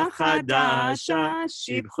 shira chadasha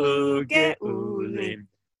shibchu geulim,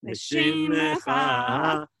 לשמך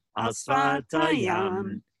על שפת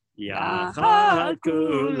הים, יחד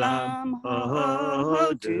כולם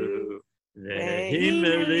הודו,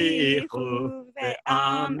 והמליכו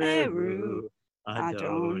ואמרו,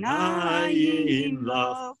 אדוני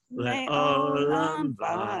ימלוך לעולם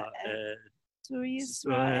ועד. צור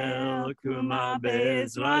ישראל קומה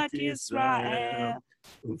בעזרת ישראל,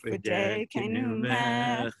 ופדקנו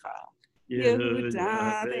ממך,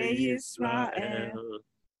 יהודה וישראל.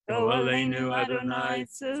 Olenu Adonai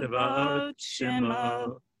Tzavot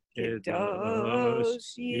Shemo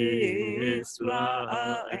Kedosh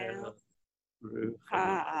Yisrael Rucha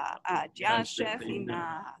Ad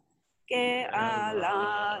Yashechina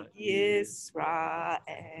Ge'ala Yisrael.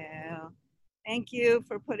 Thank you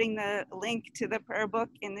for putting the link to the prayer book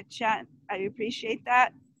in the chat. I appreciate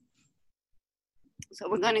that. So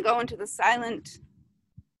we're going to go into the silent.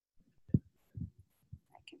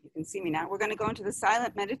 You can see me now. We're going to go into the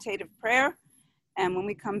silent meditative prayer. And when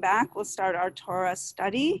we come back, we'll start our Torah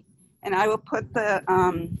study. And I will put the,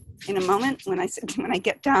 in a moment, when I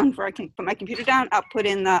get down, before I can put my computer down, I'll put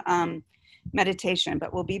in the meditation.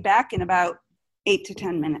 But we'll be back in about 8 to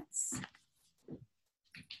 10 minutes.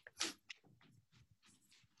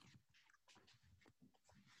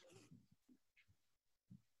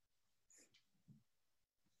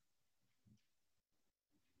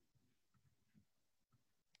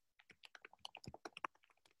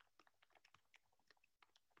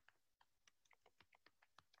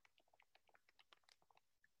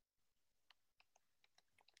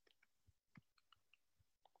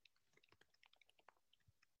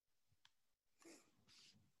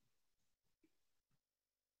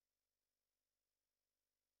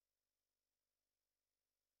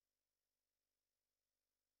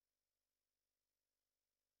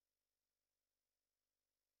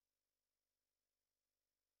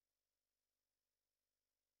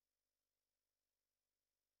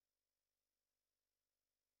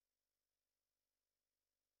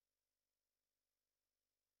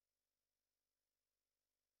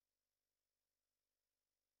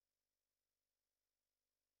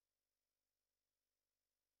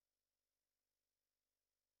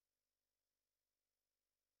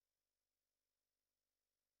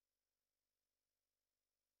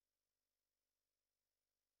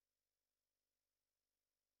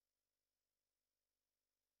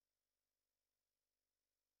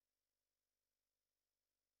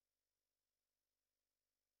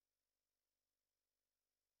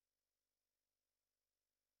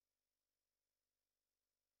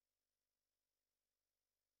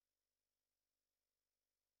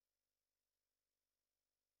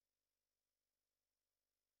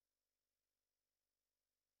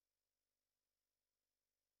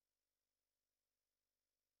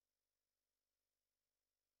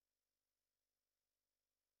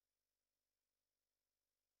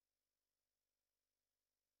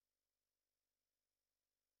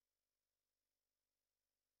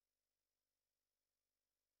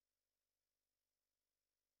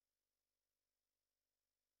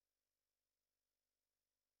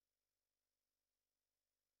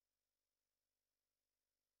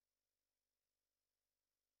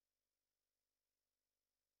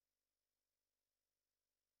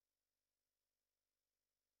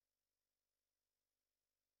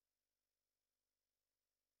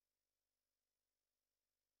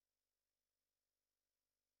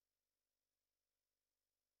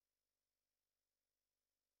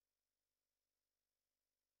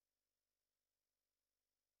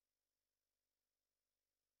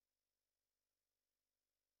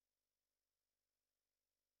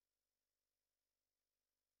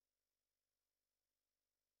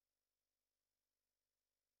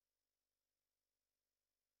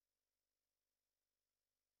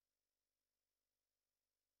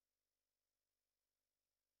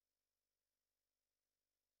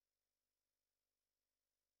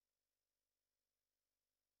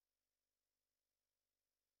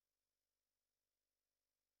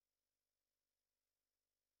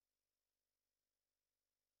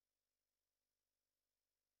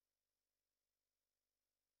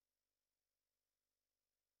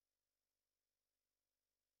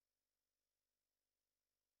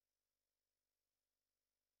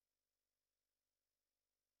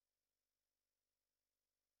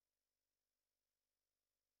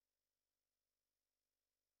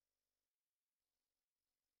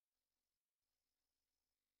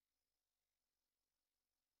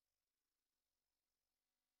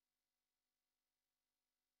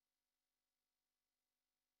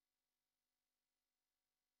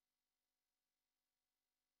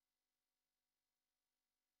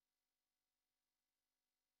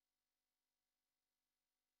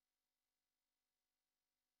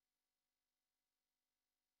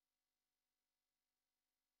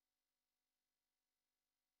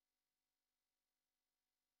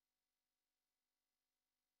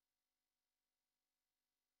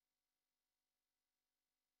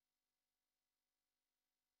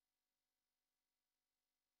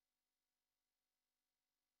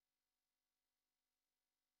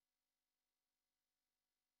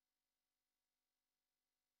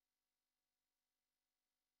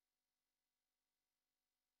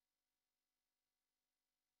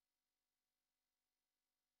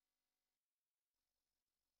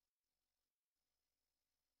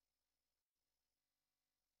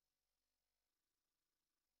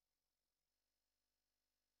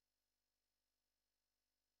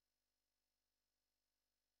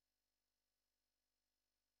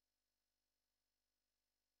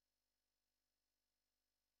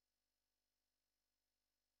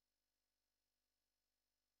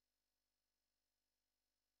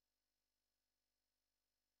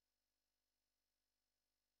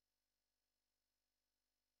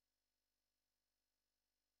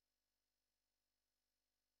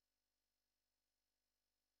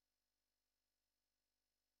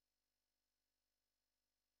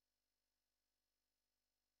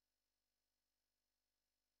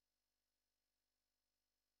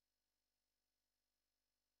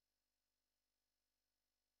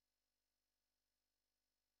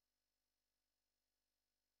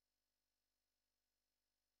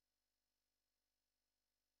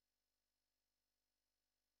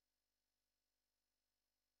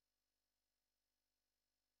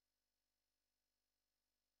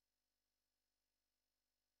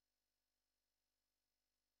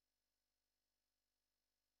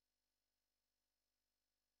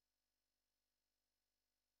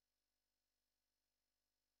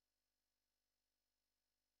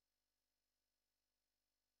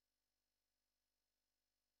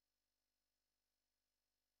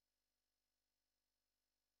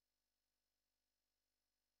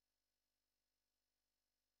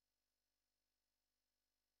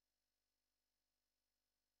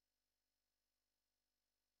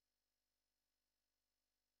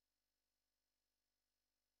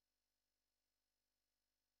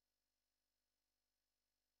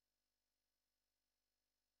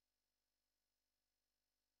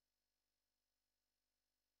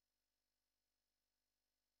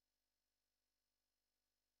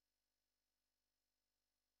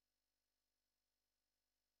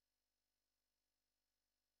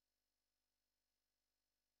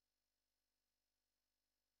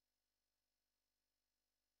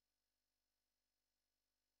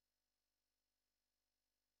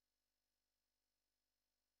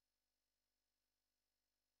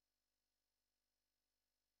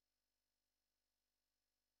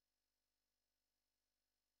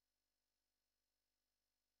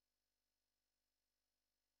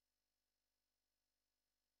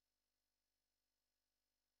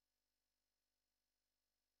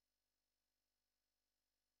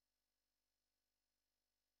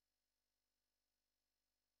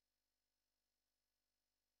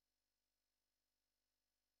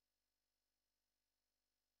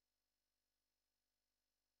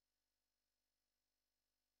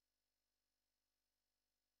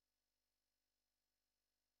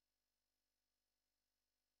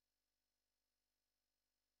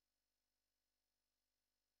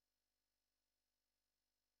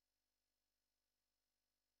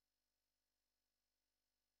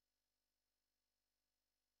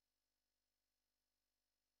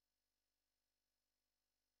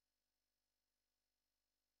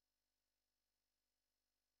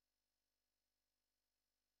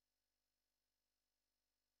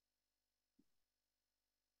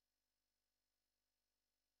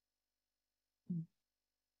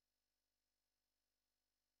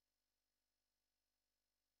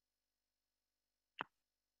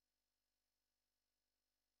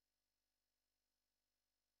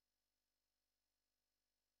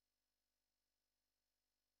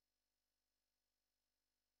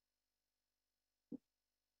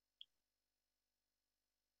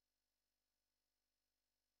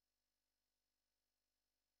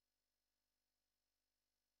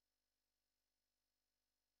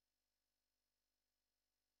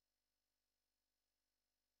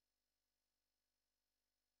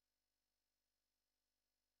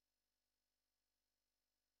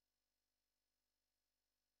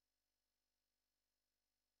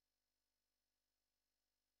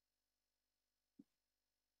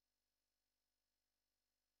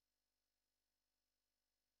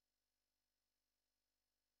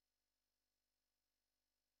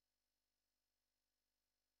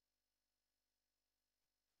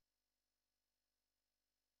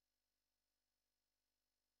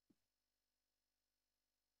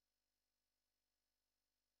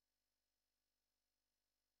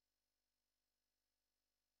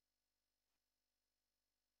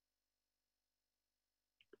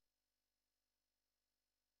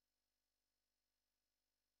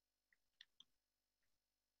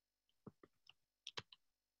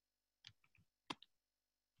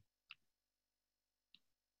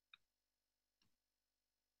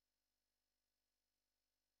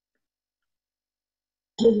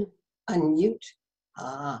 Unmute.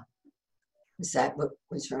 Ah, was that what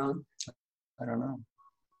was wrong? I don't know.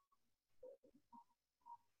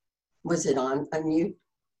 Was it on unmute?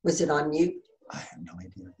 Was it on mute? I have no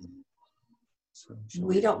idea. So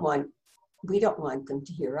We don't want them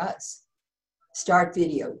to hear us. Start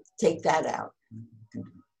video. Take that out.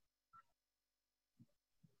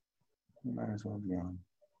 you might as well be on.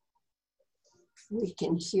 We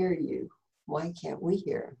can hear you. Why can't we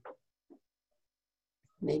hear him?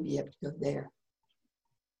 Maybe you have to go there.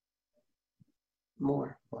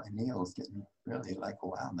 More. Boy, Neil's getting really like,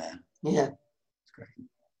 wow, man. Yeah, It's great.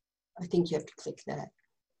 I think you have to click that.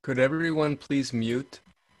 Could everyone please mute?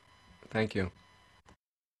 Thank you.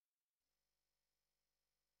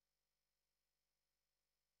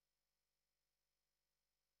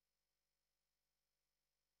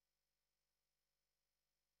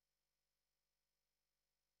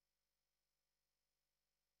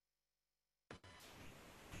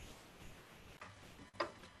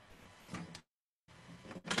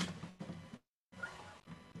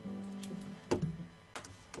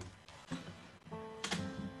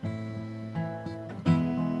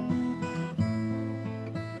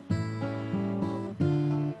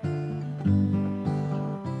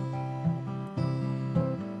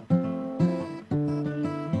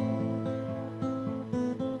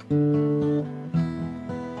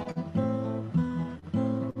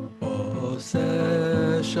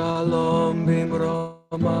 עושה שלום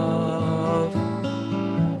במרומיו,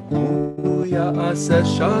 הוא יעשה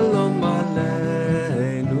שלום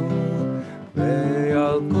עלינו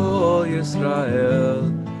ועל כל ישראל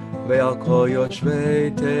ועל כל יושבי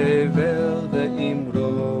תבל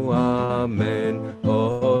ואמרו אמן.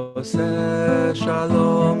 עושה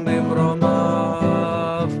שלום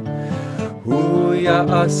במרומיו, הוא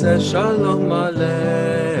יעשה שלום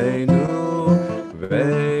עלינו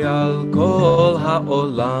ועל כל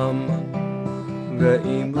העולם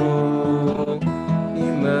ואמרו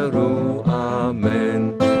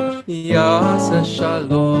אמן. יעשה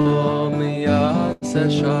שלום, יעשה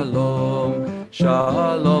שלום,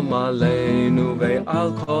 שלום עלינו ועל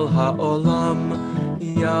כל העולם.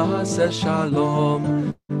 יעשה שלום,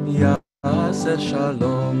 יעשה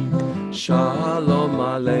שלום, שלום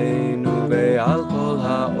עלינו ועל כל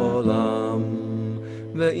העולם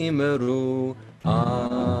ואמרו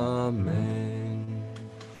amen.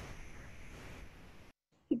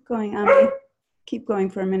 Keep going, Ami. Keep going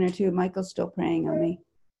for a minute or two. Michael's still praying on me.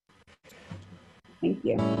 Thank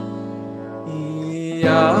you.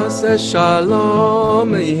 יעשה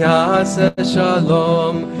שלום, יעשה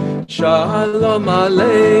שלום, שלום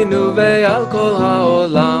עלינו ועל כל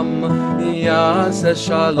העולם. יעשה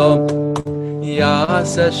שלום,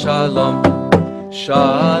 יעשה שלום,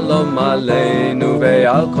 שלום עלינו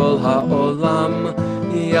ועל כל העולם.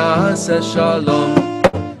 יעשה שלום,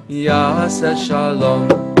 יעשה שלום,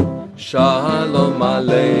 שלום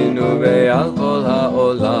עלינו ועל כל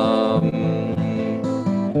העולם.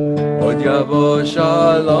 עוד יבוא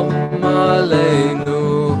שלום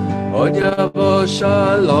עלינו, עוד יבוא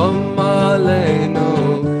שלום עלינו,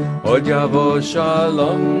 עוד יבוא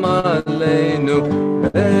שלום עלינו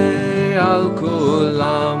ועל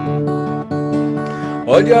כולם.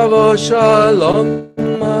 עוד יבוא שלום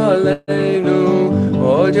עלינו,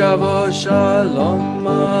 עוד יבוא שלום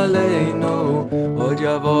עלינו, עוד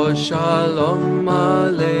יבוא שלום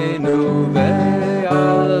עלינו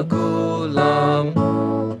ועל כולם.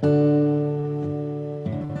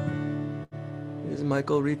 Is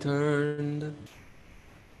Michael returned?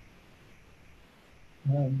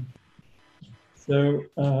 We're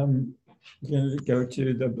going to go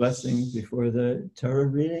to the blessing before the Torah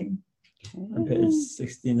reading on page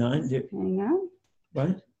 69. Hang on.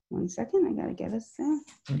 What? 1 second. I got to get us there.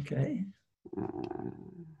 Okay.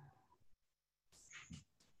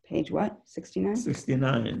 Page what? 69?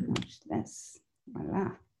 69. Watch this. Voila.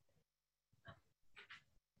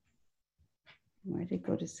 Why did it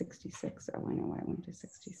go to 66? Oh, I know why I went to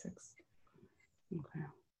 66. Okay.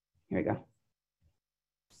 Here we go.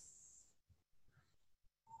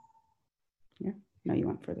 Yeah. No, you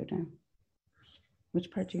want further down. Which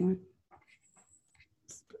part do you want?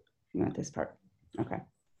 You want this part? Okay.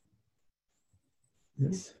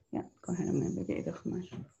 Yes. Yeah, go ahead. I'm going to get you the chumash.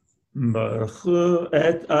 Baruch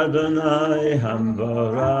et Adonai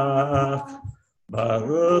Hamvarach.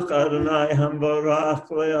 Baruch Adonai Hamvarach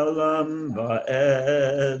le'olam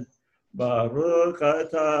va'ed. Baruch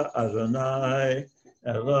atah Adonai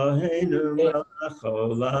Eloheinu melech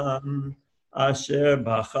olam. Asher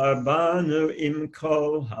bachar banu im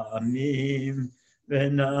kol ha'amim.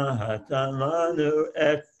 V'natan lanu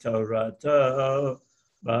et Torato.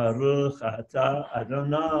 Baruch atah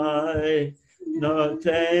Adonai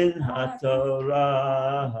Noten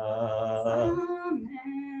HaTorah.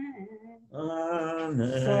 Amen. Amen.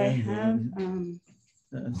 So I have,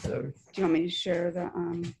 So, do you want me to share the,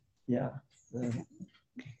 yeah.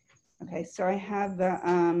 okay, so I have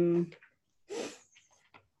the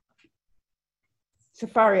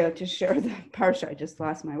Safario to share the Parsha. I just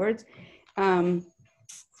lost my words.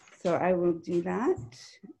 So I will do that.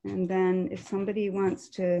 And then if somebody wants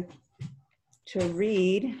to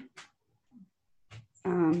read,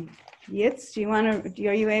 Yitz,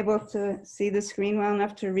 are you able to see the screen well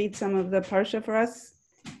enough to read some of the Parsha for us?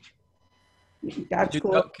 That's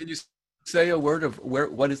cool. Can you say a word of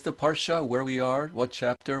what is the Parsha, where we are, what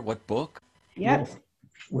chapter, what book? Yep. Yes.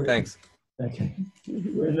 Thanks. Okay.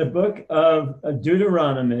 We're in the book of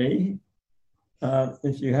Deuteronomy.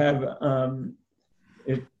 If you have,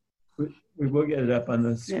 we will get it up on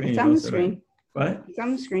the screen. It's on the also, screen. right? What? It's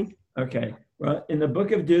on the screen. Okay. Well, in the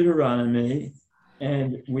book of Deuteronomy,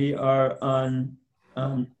 and we are on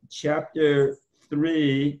chapter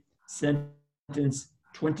 3, sentence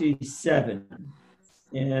 27.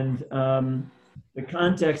 And the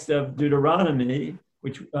context of Deuteronomy,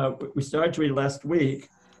 which we started to read last week,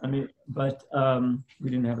 but we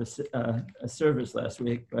didn't have a service last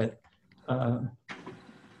week, but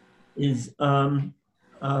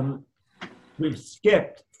we've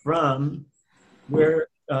skipped from where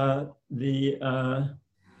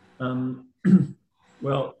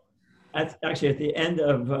actually at the end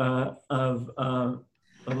of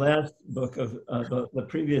the last book of the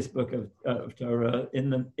previous book of Torah in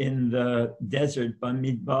the desert by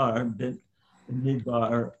Midbar,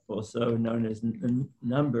 also known as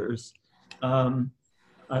Numbers,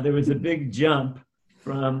 there was a big jump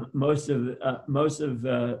from most of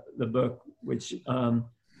the book, which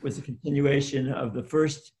was a continuation of the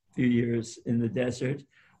first few years in the desert,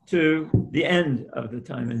 to the end of the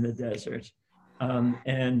time in the desert.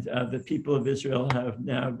 And the people of Israel have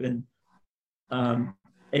now been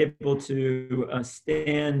able to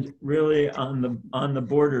stand really on the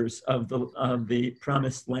borders of the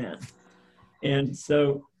promised land. And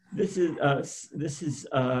so this is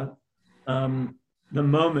the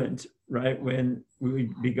moment, right, when we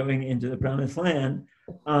would be going into the promised land.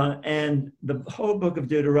 And the whole book of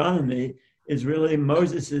Deuteronomy is really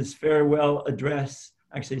Moses's farewell address,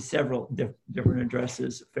 actually several different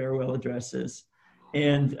addresses, farewell addresses.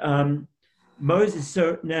 And Moses,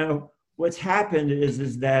 so now what's happened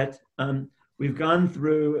is that we've gone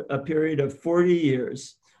through a period of 40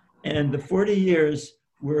 years, and the 40 years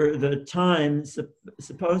were the time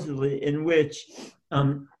supposedly in which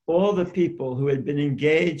all the people who had been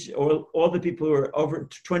engaged, or all the people who were over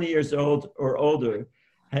 20 years old or older,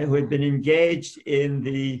 who had been engaged in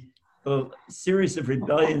the series of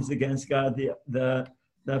rebellions against God, the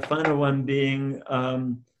final one being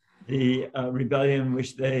the rebellion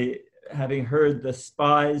which they, having heard the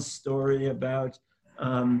spies' story about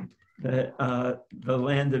the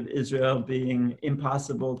land of Israel being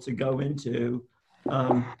impossible to go into,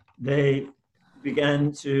 they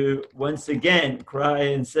began to once again cry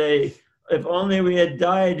and say, if only we had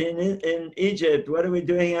died in Egypt, what are we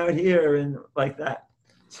doing out here? And like that.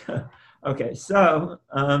 Okay, so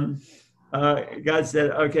God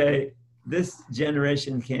said, okay, this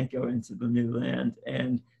generation can't go into the new land,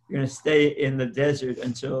 and you're going to stay in the desert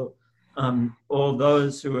until all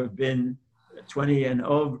those who have been 20 and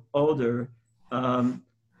older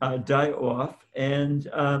die off, and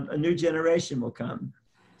a new generation will come.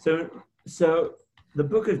 So the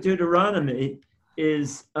book of Deuteronomy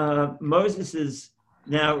is Moses's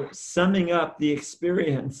now summing up the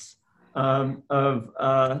experience of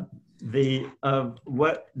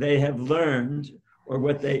what they have learned, or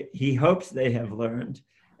what he hopes they have learned.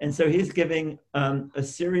 And so he's giving a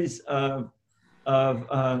series of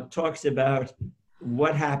talks about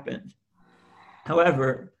what happened.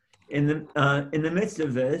 However, in the midst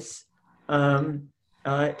of this, one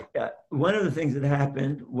of the things that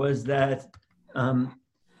happened was that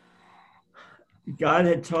God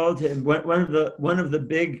had told him, one of the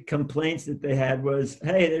big complaints that they had was,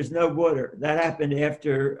 hey, there's no water. That happened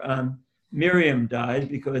after Miriam died,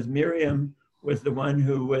 because Miriam was the one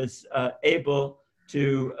who was able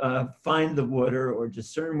to find the water, or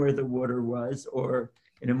discern where the water was, or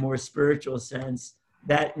in a more spiritual sense,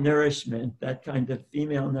 that nourishment, that kind of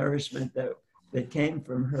female nourishment that came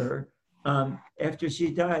from her. After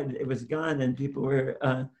she died, it was gone, and people were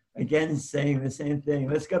again saying the same thing.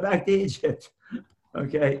 Let's go back to Egypt.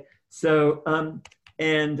 Okay, so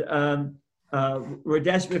we're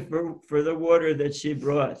desperate for the water that she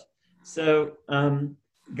brought. So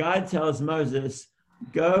God tells Moses,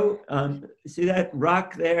 go, see that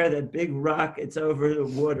rock there, that big rock, it's over the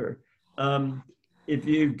water. if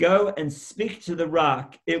you go and speak to the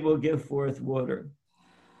rock, it will give forth water.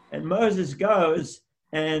 And Moses goes,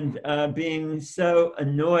 and being so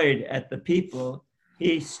annoyed at the people,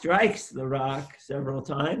 he strikes the rock several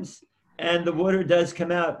times, and the water does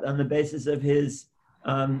come out on the basis of his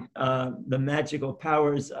the magical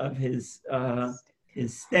powers of his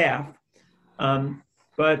staff.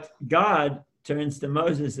 But God turns to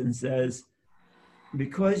Moses and says,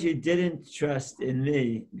 because you didn't trust in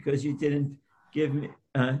me, because you didn't give me,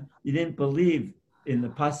 you didn't believe in the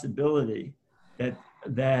possibility that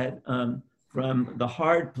from the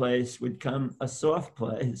hard place would come a soft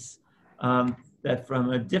place, that from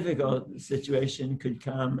a difficult situation could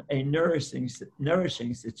come a nourishing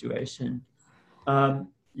situation.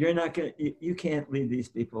 You're not going. You can't lead these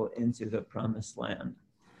people into the promised land.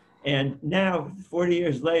 And now, 40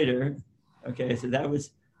 years later, okay, so that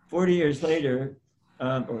was 40 years later,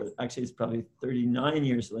 or actually it's probably 39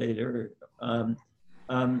 years later.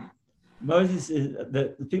 Moses is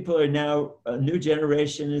the people are now, a new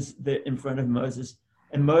generation is in front of Moses,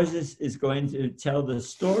 and Moses is going to tell the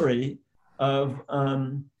story of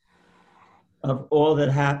all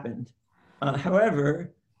that happened.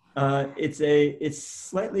 However, it's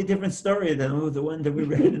slightly different story than the one that we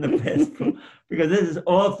read in the past, because this is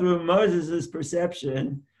all through Moses's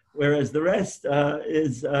perception, whereas the rest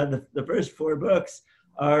is the first 4 books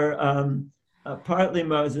are partly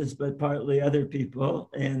Moses, but partly other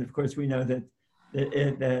people. And of course, we know that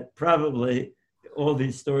probably all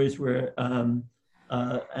these stories were and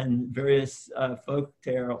various folk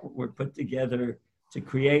tale were put together to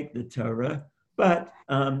create the Torah. But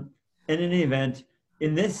in any event,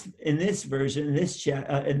 in this version, in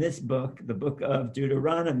this book, the book of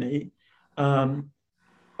Deuteronomy, or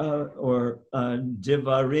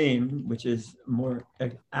Devarim, which is more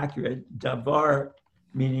accurate, Davar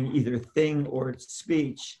meaning either thing or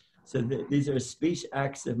speech. So these are speech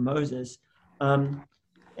acts of Moses. And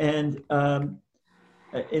in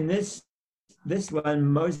this one,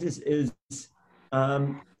 Moses is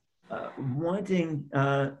wanting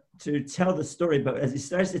to tell the story, but as he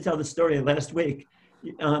starts to tell the story last week,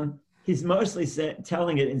 he's mostly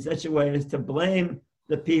telling it in such a way as to blame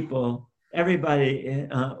the people, everybody,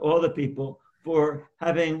 all the people, for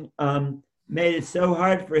having made it so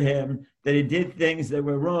hard for him that he did things that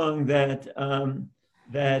were wrong, that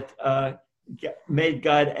made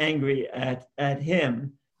God angry at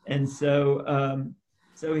him. And so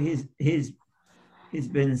he's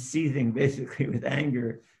been seething basically with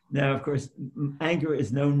anger. Now, of course, anger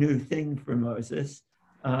is no new thing for Moses,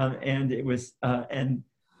 and it was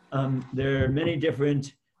there are many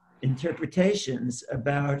different interpretations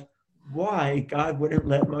about why God wouldn't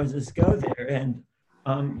let Moses go there. And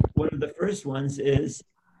one of the first ones is,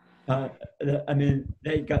 you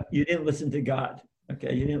didn't listen to God.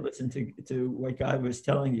 Okay, you didn't listen to what God was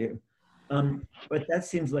telling you. But that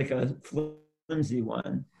seems like a flimsy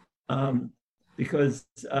one, because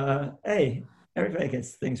hey, everybody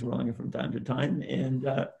gets things wrong from time to time, and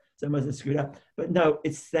some of us screwed up. But no,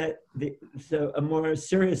 it's that so a more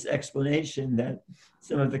serious explanation that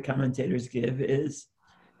some of the commentators give is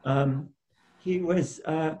he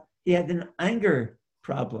had an anger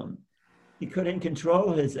problem. He couldn't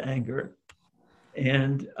control his anger,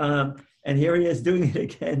 and here he is doing it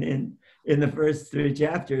again in the first 3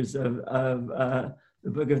 chapters of the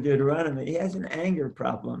book of Deuteronomy. He has an anger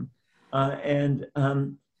problem, and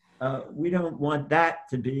we don't want that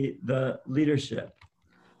to be the leadership.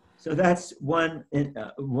 So that's one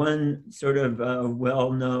sort of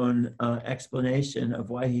well-known explanation of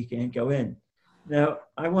why he can't go in. Now,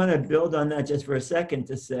 I want to build on that just for a second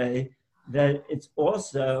to say that it's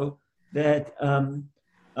also that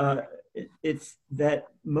it's that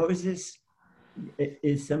Moses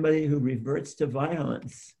is somebody who reverts to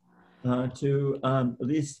violence,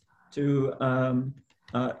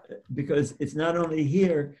 because it's not only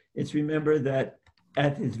here, it's remember that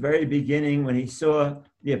at his very beginning, when he saw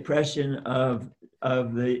the oppression of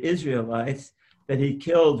the Israelites, that he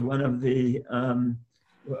killed one of the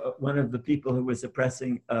people who was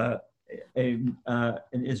oppressing an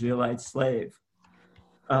Israelite slave.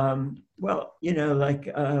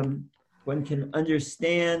 One can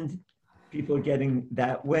understand people getting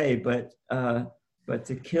that way, but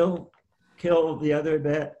to kill the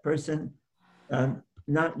other person,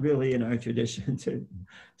 not really in our tradition.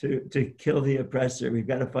 To kill the oppressor, we've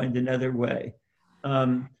got to find another way,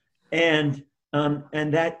 and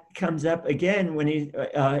that comes up again when he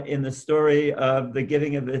in the story of the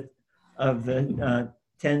giving of the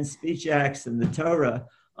 10 speech acts and the Torah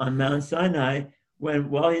on Mount Sinai.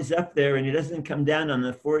 While he's up there and he doesn't come down on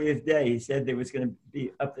the 40th day, he said they was going to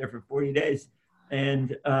be up there for 40 days.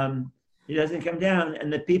 And He doesn't come down,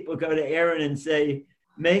 and the people go to Aaron and say,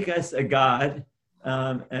 "Make us a god,"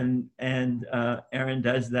 and Aaron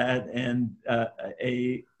does that, and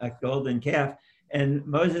a golden calf. And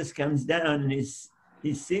Moses comes down, and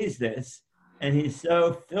he sees this, and he's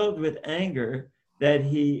so filled with anger that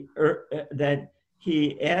he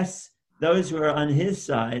asks those who are on his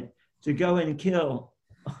side to go and kill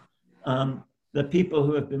the people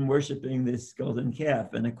who have been worshiping this golden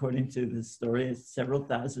calf. And according to the story, it's several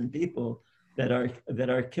thousand people that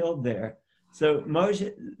are killed there. So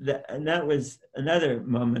Moses, and that was another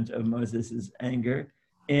moment of Moses's anger.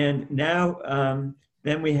 And now,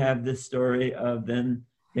 then we have this story of then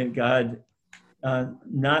God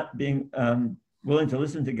not being willing to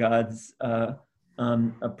listen to God's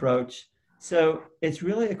approach. So it's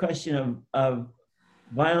really a question of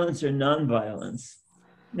violence or nonviolence.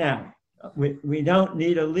 Now, we don't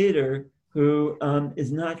need a leader who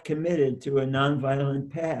is not committed to a nonviolent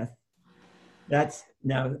path.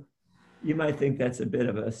 Now, you might think that's a bit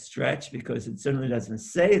of a stretch because it certainly doesn't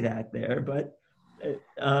say that there, but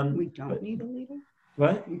we don't need a leader?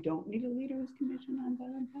 What? We don't need a leader who's committed to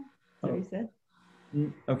nonviolent path? Is that what he said?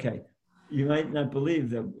 Okay. You might not believe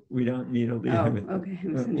that we don't need a leader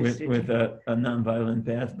with a nonviolent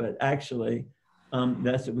path, but actually,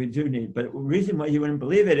 that's what we do need. But the reason why you wouldn't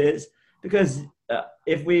believe it is because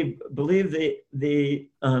if we believe the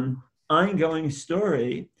ongoing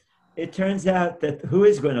story, it turns out that who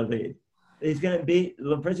is going to lead? The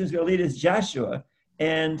person who's going to lead is Joshua,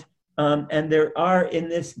 and there are in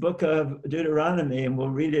this book of Deuteronomy, and we'll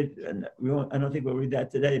read it. And I don't think we'll read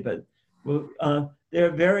that today, but there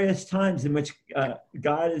are various times in which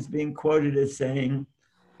God is being quoted as saying,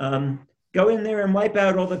 "Go in there and wipe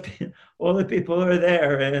out all the people who are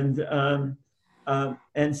there."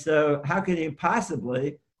 And so, how could you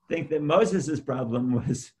possibly think that Moses's problem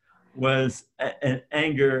was an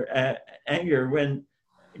anger when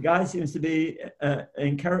God seems to be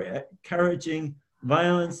encouraging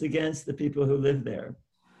violence against the people who live there?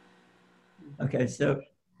 Okay, so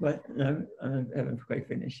what? No, I haven't quite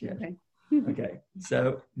finished yet. Okay. Okay,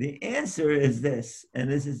 so the answer is this, and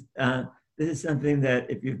this is something that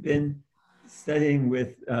if you've been studying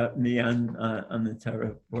with me on the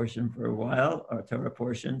Torah portion for a while, or Torah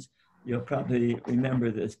portions, you'll probably remember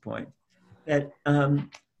this point, that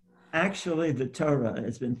actually the Torah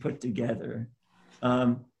has been put together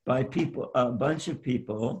by people, a bunch of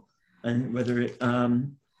people, and whether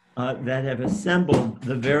that have assembled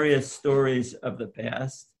the various stories of the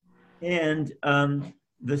past, and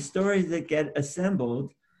the stories that get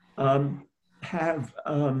assembled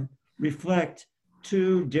reflect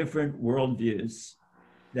two different worldviews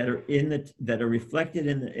that are reflected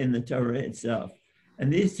in the Torah itself.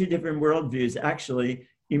 And these two different worldviews actually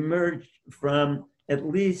emerged from at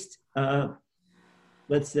least,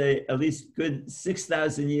 let's say, at least good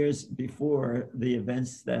 6,000 years before the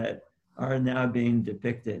events that are now being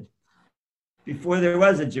depicted. Before there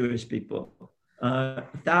was a Jewish people,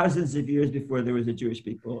 thousands of years before there was a Jewish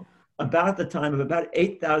people, about the time of about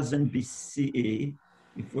 8,000 BCE,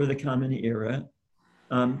 before the Common Era,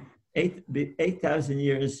 8,000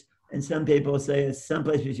 years, and some people say it's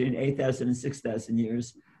someplace between 8,000 and 6,000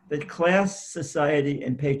 years, that class, society,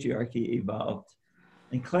 and patriarchy evolved.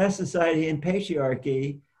 And class, society, and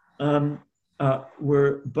patriarchy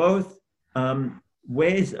were both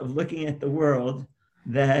ways of looking at the world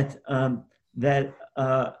that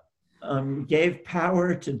gave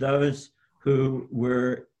power to those who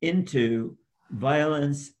were into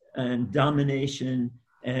violence and domination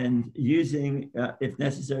and using, if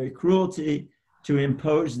necessary, cruelty to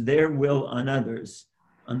impose their will on others.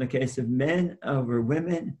 On the case of men over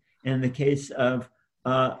women, and in the case of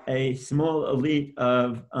a small elite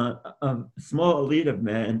of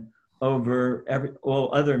men over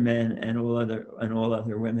all other men and all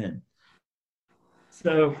other women.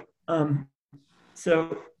 So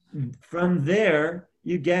from there,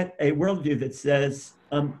 you get a worldview that says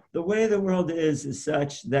the way the world is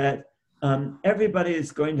such that everybody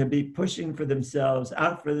is going to be pushing for themselves,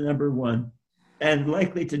 out for the number one, and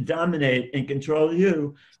likely to dominate and control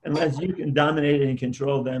you unless you can dominate and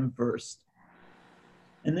control them first.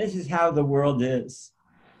 And this is how the world is.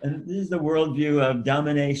 And this is the worldview of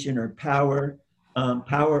domination or power,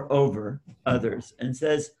 power over others, and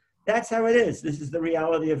says, that's how it is. This is the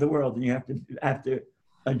reality of the world, and you have to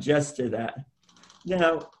adjust to that.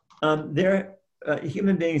 Now,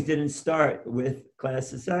 human beings didn't start with class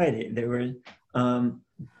society. There were,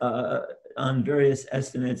 on various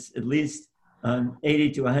estimates, at least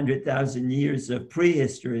 80 to 100,000 years of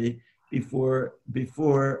prehistory before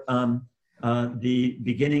the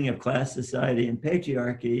beginning of class society and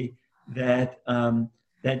patriarchy that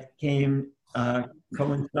that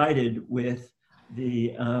coincided with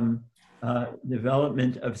the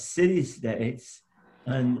development of city-states,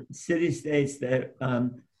 and city-states that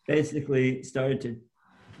basically started to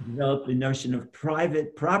develop the notion of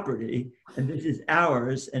private property, and this is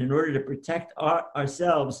ours, and in order to protect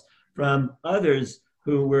ourselves from others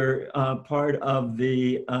who were part of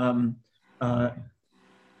the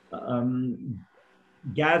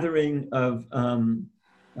gathering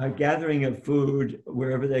of food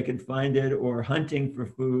wherever they could find it, or hunting for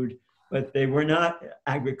food, but they were not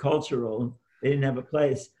agricultural. They didn't have a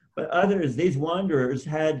place. But others, these wanderers,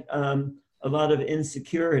 had a lot of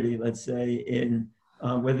insecurity, let's say, in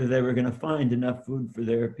whether they were going to find enough food for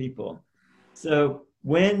their people. So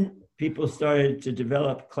when people started to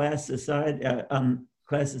develop class societies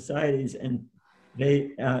and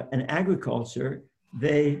agriculture,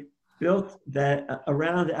 they built that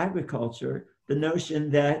around agriculture, the notion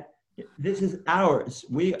that this is ours,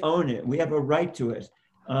 we own it, we have a right to it,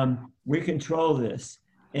 we control this.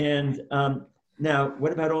 And now,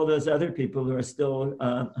 what about all those other people who are still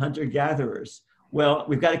hunter-gatherers? Well,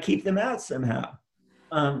 we've got to keep them out somehow.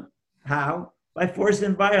 How? By force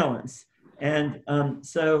and violence. And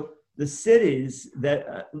so the cities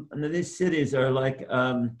these cities are like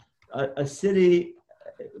a city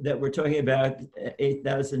that we're talking about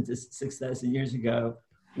 8,000 to 6,000 years ago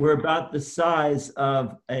were about the size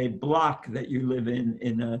of a block that you live in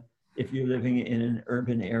if you're living in an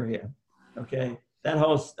urban area. Okay, the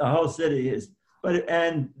whole city is,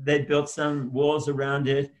 and they built some walls around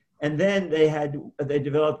it, and then they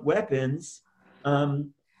developed weapons to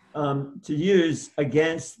use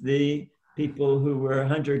against the people who were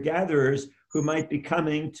hunter-gatherers who might be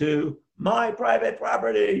coming to my private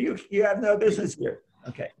property. You have no business here.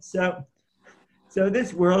 Okay, so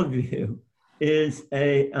this worldview is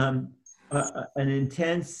an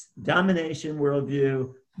intense domination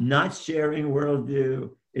worldview, not sharing worldview.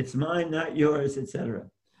 It's mine, not yours, etc.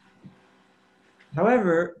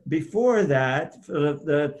 However, before that, for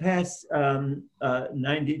the past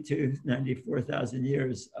 92, 94,000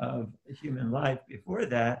 years of human life, before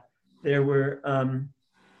that, there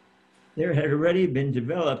had already been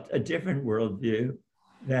developed a different worldview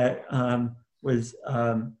that was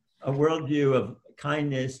a worldview of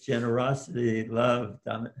kindness, generosity, love.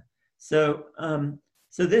 So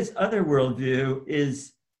this other worldview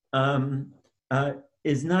is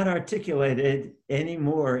not articulated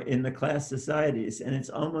anymore in the class societies, and it's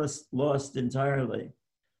almost lost entirely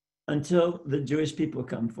until the Jewish people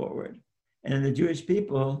come forward. And the Jewish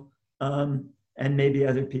people, and maybe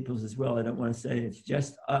other peoples as well, I don't want to say it's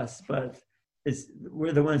just us, but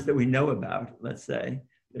we're the ones that we know about, let's say,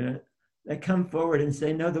 that come forward and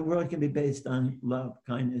say, no, the world can be based on love,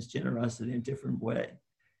 kindness, generosity in a different way.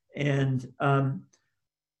 And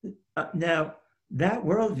now that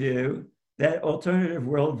worldview, that alternative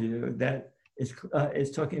worldview that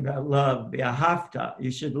is talking about love, bi'ahavta,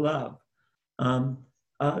 you should love.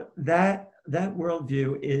 That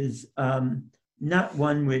worldview is not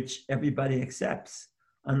one which everybody accepts.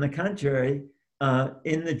 On the contrary,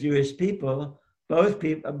 in the Jewish people, both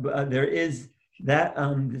people, there is that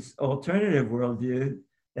this alternative worldview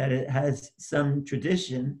that it has some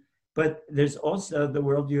tradition, but there's also the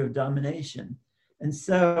worldview of domination. And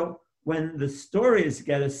so when the stories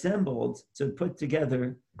get assembled to put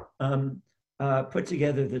together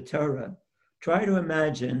the Torah, try to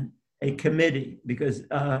imagine a committee, because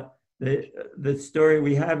the story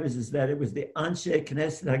we have is that it was the Anshe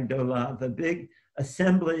Knesset Hagdolah, the big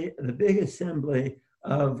assembly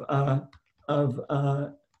of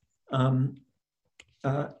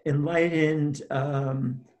enlightened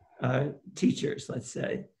teachers, let's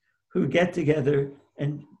say, who get together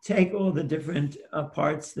and take all the different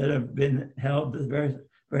parts that have been held, the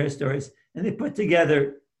various stories, and they put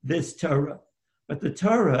together this Torah. But the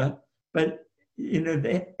Torah,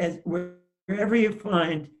 wherever you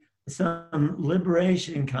find some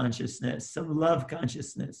liberation consciousness, some love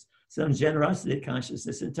consciousness, some generosity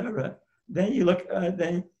consciousness in Torah, then you look,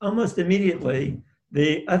 then almost immediately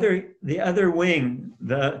the other wing,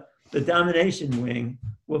 the domination wing,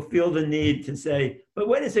 will feel the need to say, but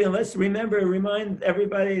wait a second, let's remind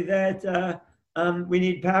everybody that we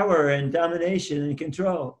need power and domination and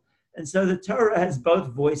control. And so the Torah has both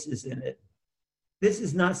voices in it. This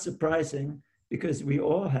is not surprising because we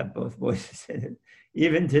all have both voices in it.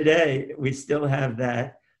 Even today, we still have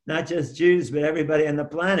that. Not just Jews, but everybody on the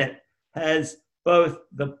planet has both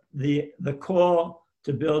the call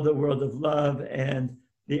to build a world of love and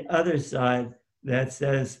the other side that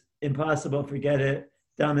says, impossible, forget it,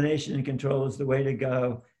 domination and control is the way to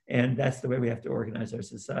go, and that's the way we have to organize our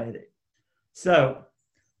society. So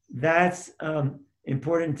that's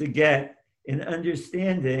important to get in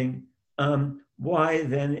understanding why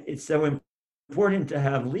then it's so important to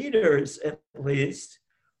have leaders, at least,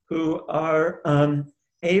 who are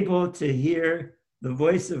able to hear the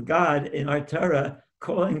voice of God in our Torah,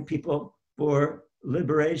 calling people for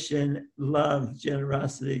liberation, love,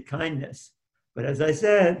 generosity, kindness. But as I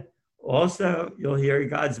said, also you'll hear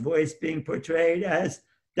God's voice being portrayed as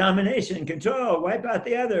domination, control, wipe out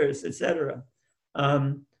the others, etc.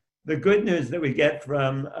 The good news that we get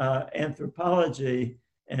from anthropology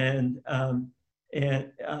is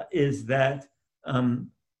that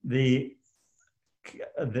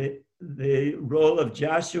the role of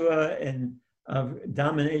Joshua and of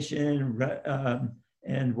domination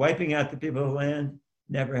and wiping out the people of the land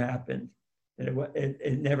never happened.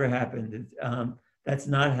 It never happened. That's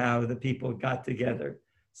not how the people got together.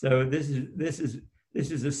 So this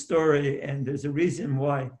is a story, and there's a reason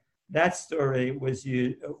why that story was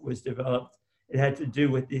developed. It had to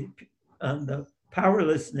do with the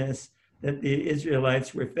powerlessness that the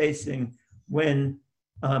Israelites were facing when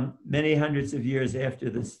many hundreds of years after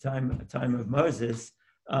this time of Moses,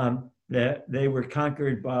 that they were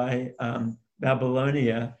conquered by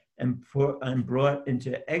Babylonia and brought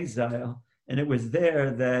into exile. And it was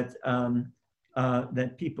there that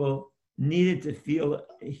that people needed to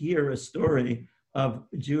hear a story of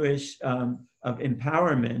Jewish of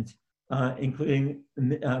empowerment, including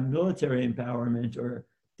military empowerment or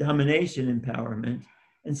domination empowerment.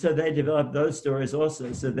 And so they developed those stories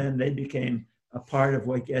also. So then they became a part of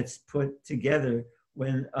what gets put together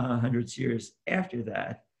when hundreds of years after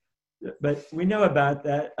that. But we know about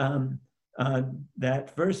that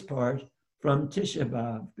that first part from Tisha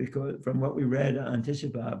B'Av, because from what we read on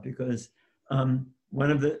Tisha B'Av,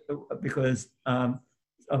 because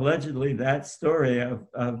allegedly that story of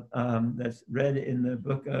that's read in the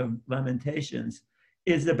book of Lamentations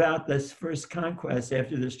is about this first conquest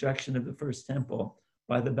after the destruction of the first temple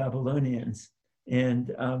by the Babylonians.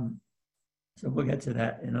 And so we'll get to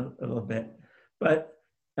that in a little bit. But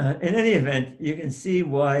in any event, you can see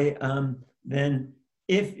why then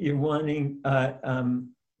if you're wanting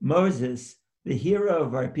Moses, the hero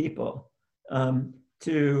of our people,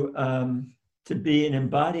 to be an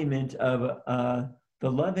embodiment of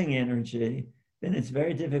the loving energy, then it's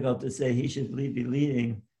very difficult to say he should be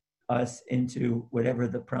leading us into whatever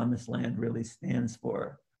the promised land really stands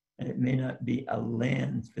for. And it may not be a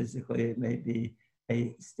land physically, it may be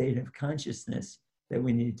a state of consciousness that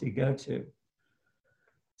we need to go to.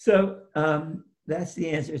 So that's the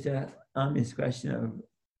answer to Ami's question of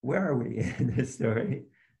where are we in this story?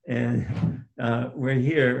 And we're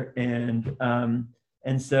here, and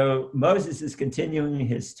so Moses is continuing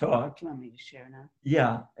his talk. Do you want me to share now?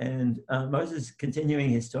 Yeah, and Moses is continuing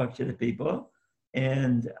his talk to the people,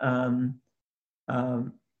 and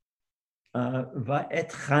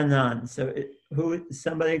Va'et Hanan. So who is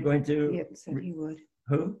somebody going to? Yep, said he would.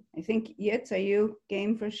 Who? I think Yitz, are you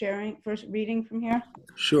game for sharing, for reading from here?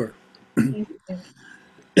 Sure.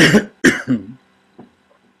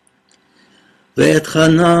 ואת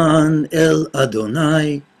חנן אל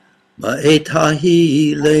אדוני בעת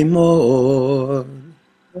ההיא לאמור,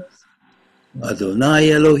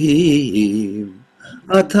 אדוני אלוהים,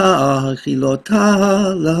 אתה חילותך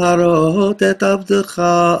להראות את עבדך,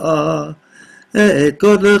 את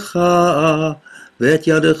גודלך ואת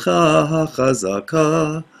ידך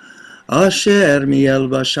החזקה, אשר מיל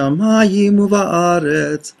בשמיים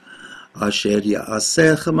ובארץ, אשר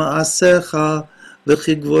יעשך מעשיך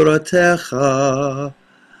וכי גבורתך.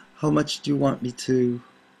 How much do you want me to?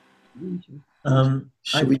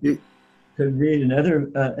 Should we do? Could read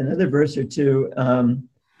another verse or two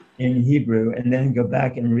in Hebrew, and then go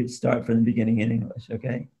back and start from the beginning in English.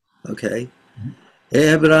 Okay. Okay.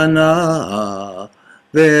 אברנה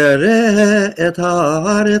וראה את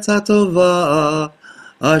הארץ הטובה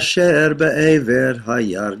אשר בעבר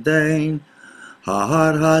הירדן,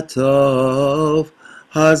 ההר הטוב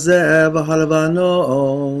הזה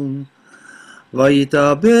והלבנון,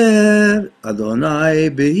 וידבר אדוני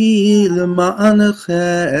בי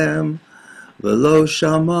למענכם, ולא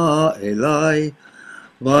שמע אלי,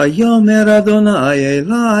 ויאמר אדוני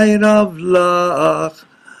אלי רב לך,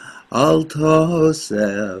 אל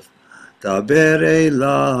תוסף, דבר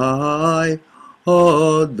אלי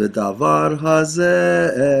עוד בדבר הזה.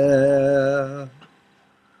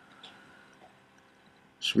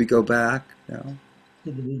 Should we go back now?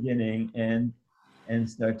 To the beginning and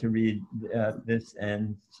start to read this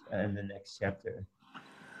and the next chapter.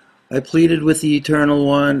 I pleaded with the Eternal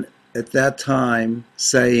One at that time,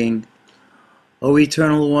 saying, O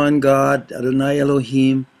Eternal One, God, Adonai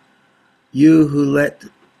Elohim, you who let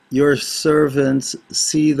your servants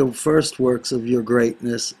see the first works of your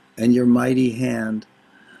greatness and your mighty hand.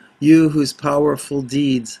 You whose powerful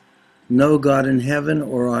deeds no God in heaven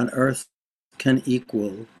or on earth can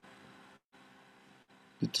equal. You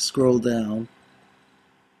have to scroll down.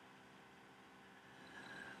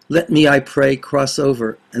 Let me, I pray, cross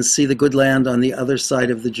over and see the good land on the other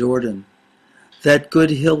side of the Jordan, that good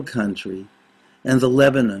hill country, and the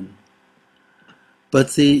Lebanon.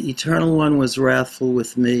 But the Eternal One was wrathful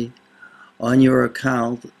with me on your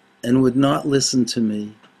account and would not listen to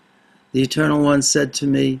me. The Eternal One said to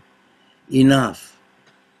me, enough,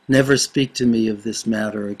 never speak to me of this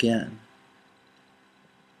matter again.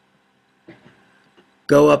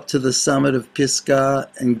 Go up to the summit of Pisgah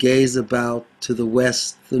and gaze about to the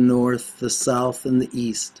west, the north, the south, and the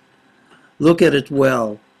east. Look at it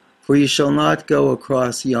well, for you shall not go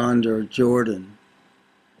across yonder Jordan.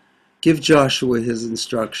 Give Joshua his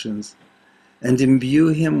instructions, and imbue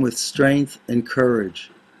him with strength and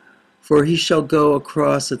courage, for he shall go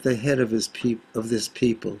across at the head of this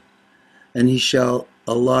people, and he shall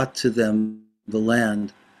allot to them the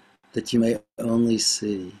land that you may only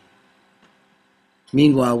see.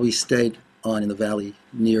 Meanwhile, we stayed on in the valley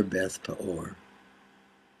near Beth Peor.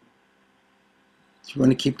 Do you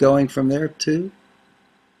want to keep going from there too?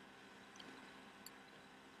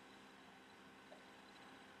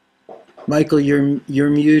 Michael, you're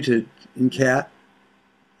muted. And Kat?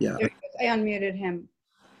 Yeah. I unmuted him.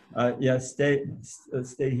 Yeah, stay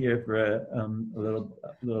here for a little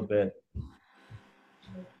bit.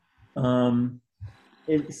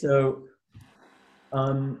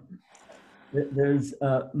 There's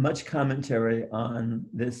much commentary on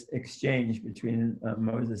this exchange between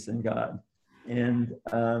Moses and God, and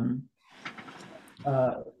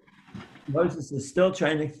Moses is still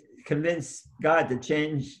trying to convince God to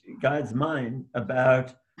change God's mind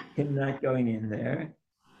about him not going in there,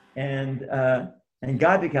 and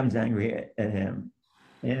God becomes angry at him,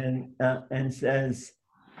 and says,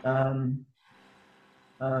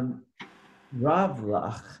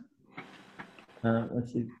 Ravlach.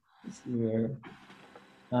 Let's see where.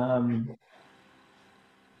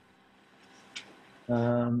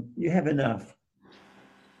 You have enough.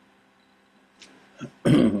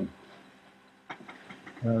 Let's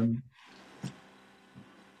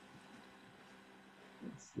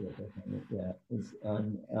see if I can. Yeah, it's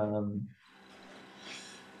on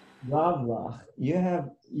Ravlach. You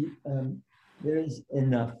have. There's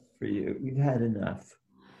enough for you. You've had enough.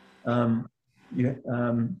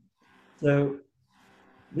 So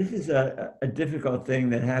this is a difficult thing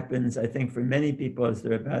that happens, I think, for many people as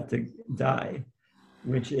they're about to die,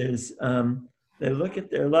 which is they look at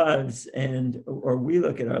their lives or we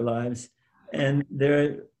look at our lives, and there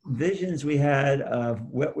are visions we had of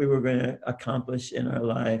what we were going to accomplish in our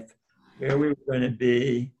life, where we were going to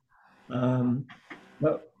be,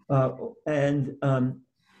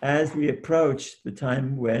 as we approach the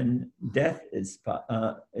time when death is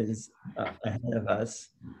ahead of us,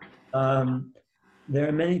 there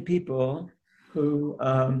are many people who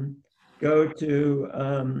go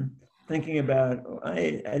to thinking about,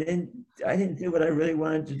 I didn't do what I really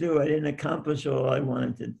wanted to do. I didn't accomplish all I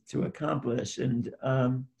wanted to accomplish, and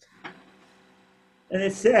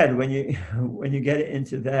it's sad when you get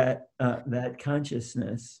into that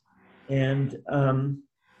consciousness, and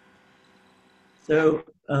so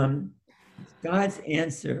God's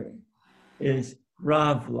answer is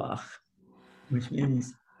Ravlach, which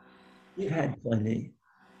means you've had plenty.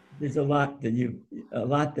 There's a lot that you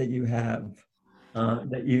have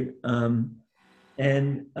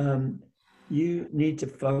you need to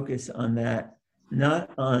focus on that, not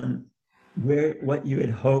on what you had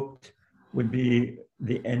hoped would be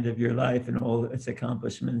the end of your life and all its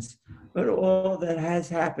accomplishments, but all that has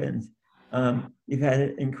happened. You've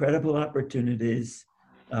had incredible opportunities.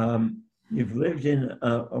 You've lived in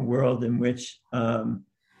a world in which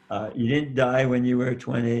you didn't die when you were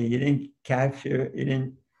 20. You didn't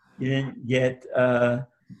get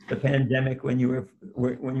the pandemic when you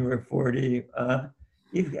were 40.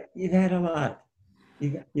 You've had a lot.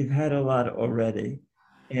 You've had a lot already,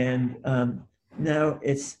 and now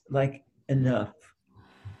it's like enough.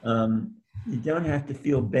 You don't have to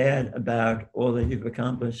feel bad about all that you've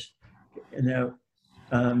accomplished. Now,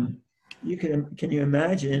 can you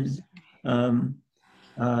imagine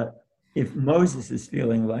if Moses is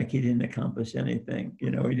feeling like he didn't accomplish anything? He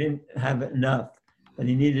didn't have enough, and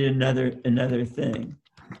he needed another thing.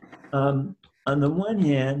 On the one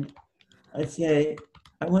hand, I'd say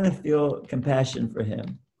I want to feel compassion for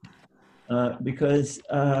him because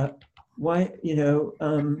why?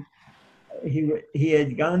 He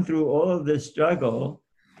had gone through all of this struggle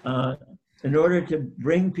in order to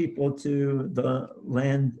bring people to the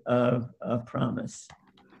land of promise.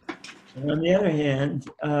 And on the other hand,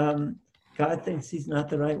 God thinks he's not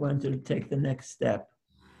the right one to take the next step.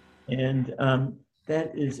 And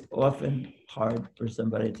that is often hard for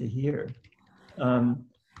somebody to hear.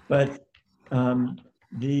 But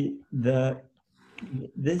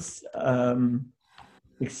this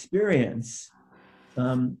experience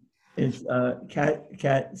is,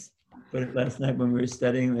 Kat put it last night when we were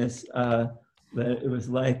studying this, that it was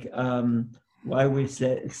like why we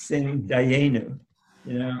sing Dayenu.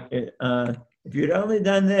 You know, if you'd only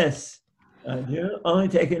done this, you'd only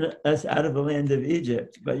taken us out of the land of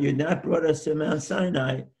Egypt, but you'd not brought us to Mount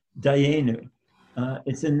Sinai, Dayenu.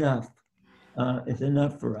 It's enough. It's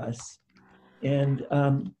enough for us. And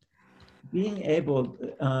being able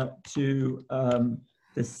to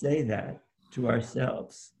say that to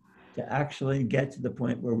ourselves, to actually get to the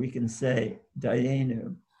point where we can say,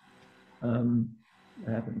 Dayenu. What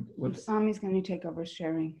happened? Whoops. Ami's going to take over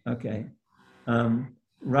sharing. Okay.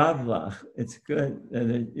 Ravlach, it's good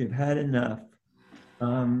that you've had enough.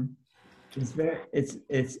 It's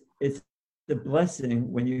the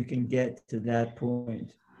blessing when you can get to that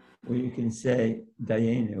point where you can say,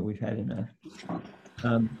 Dayenu, we've had enough.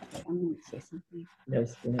 I'm going to say something.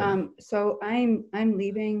 Yes. Go ahead. So I'm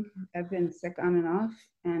leaving. I've been sick on and off,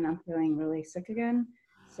 and I'm feeling really sick again.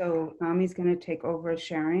 So Ami's going to take over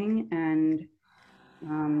sharing and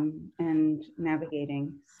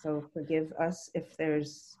navigating. So forgive us if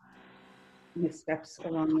there's missteps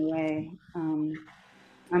along the way.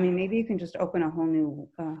 I mean, maybe you can just open a whole new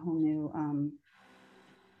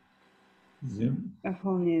Zoom.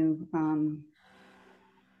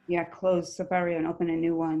 Close Safari and open a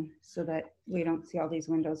new one so that we don't see all these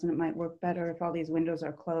windows, and it might work better if all these windows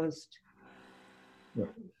are closed.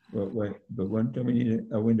 Wait, but don't we need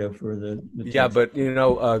a window for the Yeah, text? but you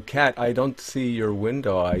know, Kat, I don't see your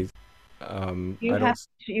window.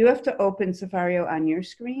 You have to open Safari on your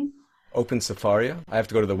screen. Open Safari. I have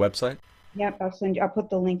to go to the website. Yep, I'll put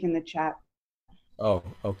the link in the chat. Oh,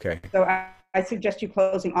 okay. So I suggest you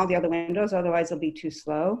closing all the other windows, otherwise it'll be too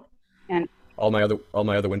slow. And All my other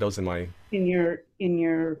windows in my. in your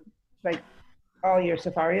like all your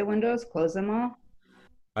Safari windows, close them all.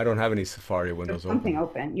 I don't have any Safari There's windows something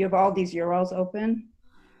open. open. You have all these URLs open.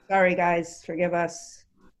 Sorry, guys, forgive us.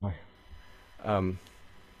 Um,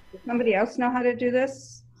 Does somebody else know how to do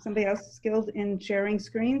this? Somebody else skilled in sharing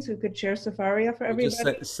screens who could share Safari for everybody?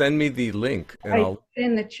 just send me the link, and I I'll. put it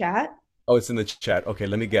in the chat. Oh, it's in the chat. Okay,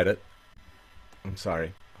 let me get it. I'm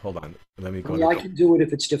sorry. Hold on. Let me go. I can do it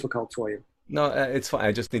if it's difficult for you. No, it's fine.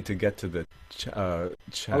 I just need to get to the chat.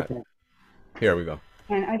 Okay. Here we go.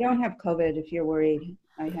 And I don't have COVID if you're worried.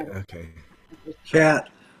 I have. Okay. Kat,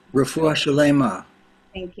 Refuah Shalema.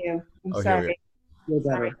 Thank you. I'm Oh, here we sorry. Feel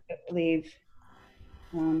better. Sorry to leave.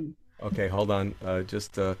 Okay, hold on.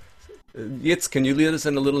 Yitz, can you lead us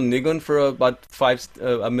in a little nigun for about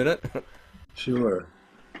a minute? Sure.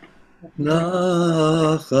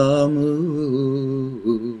 Nachamu,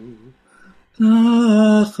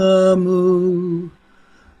 Nachamu,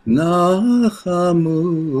 Nachamu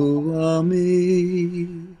Ami,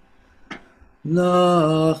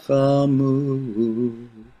 Nachamu,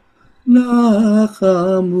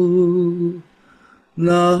 Nachamu,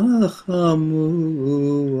 Nachamu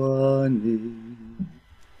Ani.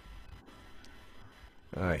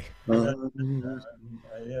 Aye.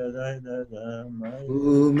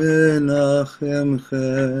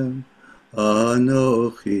 Umenachemchem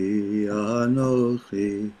Anochi,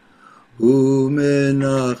 Anochi,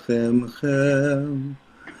 Umenachemchem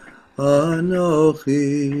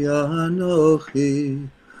Anochi, Anochi,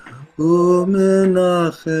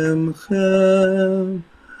 Umenachemchem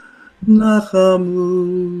Nachamu,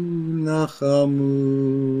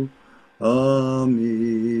 Nachamu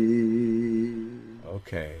Ami.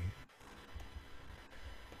 Okay.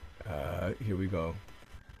 Here we go.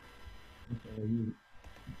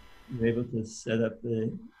 You're able to set up so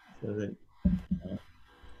that.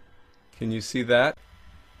 Can you see that?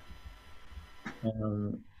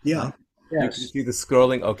 Yeah. You can see the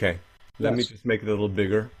scrolling? Okay. Let me Yes. just make it a little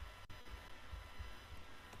bigger.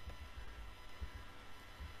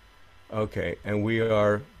 Okay, and we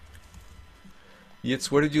are. Yitz,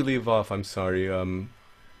 where did you leave off? I'm sorry.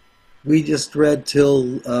 We just read till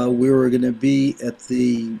we were going to be at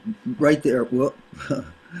the right there. Well,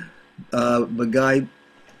 the guy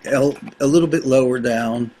a little bit lower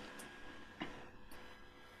down.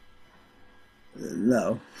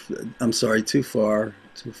 No, I'm sorry. Too far.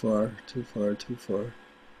 Too far. Too far. Too far. A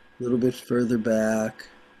little bit further back.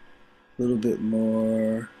 A little bit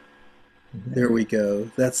more. There we go.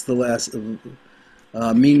 That's the last.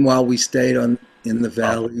 Meanwhile, we stayed in the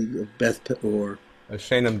valley of Beth Peor.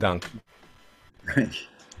 Shenam Dank.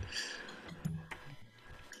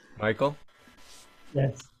 Michael?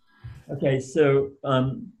 Yes. Okay, so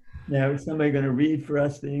now is somebody going to read for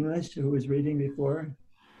us the English who was reading before?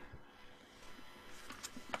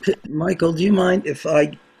 Michael, do you mind if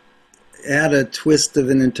I add a twist of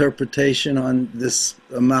an interpretation on this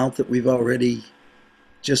amount that we've already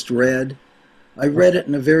just read? I read it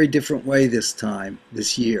in a very different way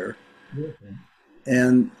this year. Okay.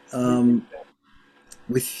 And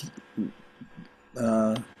with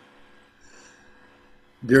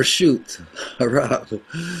Birshut, Harav.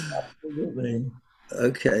 Absolutely.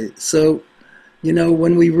 Okay, so,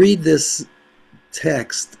 when we read this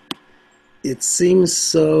text, it seems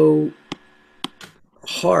so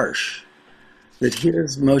harsh that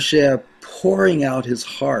here's Moshe pouring out his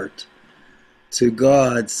heart to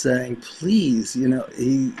God, saying, please,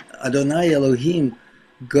 Adonai Elohim,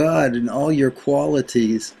 God, in all your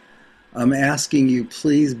qualities, I'm asking you,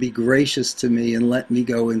 please be gracious to me and let me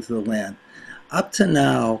go into the land. Up to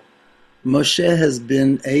now, Moshe has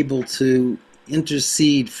been able to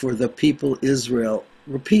intercede for the people Israel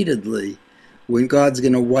repeatedly. When God's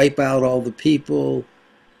going to wipe out all the people,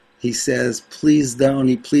 he says, please don't.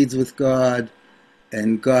 He pleads with God,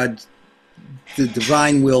 and God, the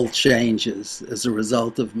divine will changes as a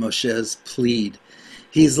result of Moshe's plead.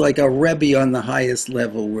 He's like a Rebbe on the highest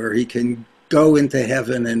level where he can go into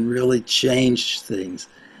heaven and really change things.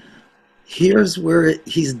 Here's where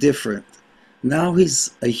he's different. Now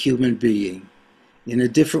he's a human being in a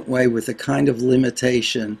different way with a kind of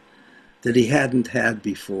limitation that he hadn't had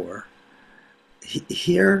before.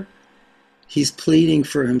 Here he's pleading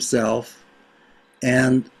for himself,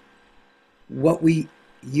 and what we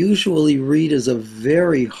usually read as a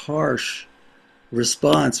very harsh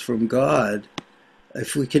response from God,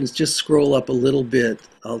 if we can just scroll up a little bit,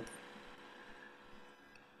 I'll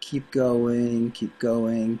keep going.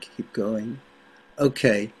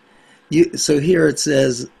 Okay. So here it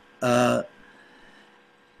says,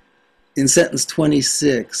 in sentence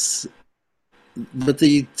 26, but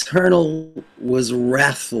the Eternal was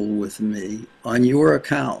wrathful with me on your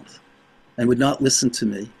account and would not listen to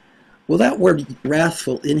me. Well, that word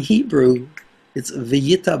wrathful, in Hebrew, it's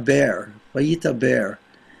vayitaber,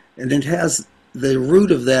 and it has, the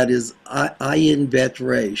root of that is ayin bet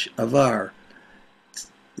resh, avar,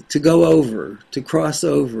 to go over, to cross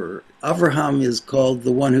over. Avraham is called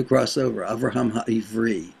the one who crossed over, Avraham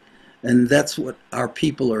ha'ivri, and that's what our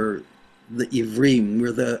people are, the Ivrim.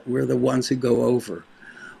 We're the ones who go over.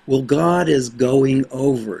 Well, God is going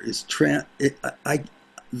over.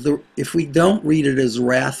 If we don't read it as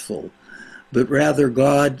wrathful, but rather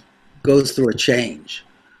God goes through a change.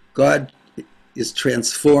 God is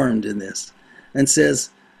transformed in this, and says,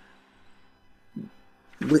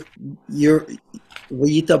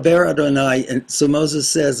 V'yitaber Adonai, and so Moses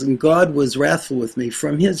says, and God was wrathful with me.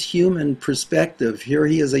 From his human perspective, here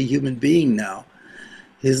he is a human being now.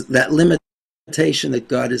 That limitation that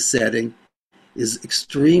God is setting is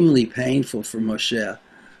extremely painful for Moshe.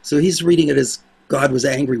 So he's reading it as, God was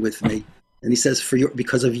angry with me, and he says,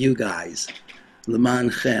 because of you guys, L'man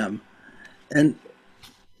Chem. And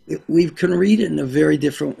we can read it in a very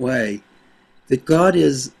different way, that God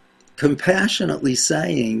is compassionately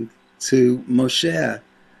saying to Moshe,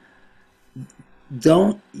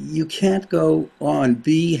 you can't go on,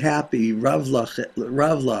 be happy,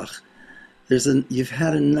 Ravlach. You've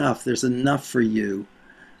had enough, there's enough for you.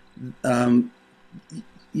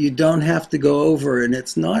 You don't have to go over, and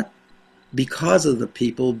it's not because of the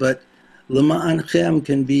people, but L'ma'an Chem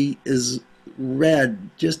is read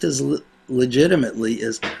just as legitimately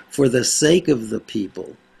as for the sake of the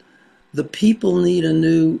people. The people need a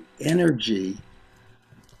new energy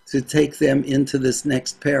to take them into this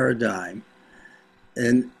next paradigm.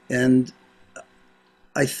 And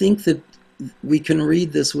I think that we can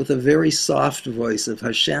read this with a very soft voice of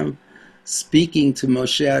Hashem speaking to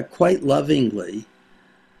Moshe quite lovingly,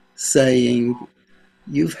 saying,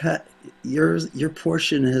 you've had your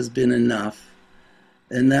portion has been enough,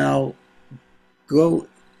 and now go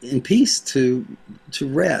in peace to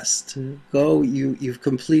rest. Go, you've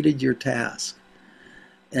completed your task.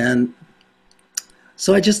 And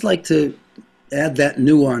so I just like to add that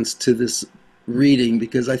nuance to this reading,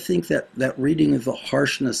 because I think that reading of the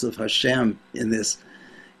harshness of Hashem in this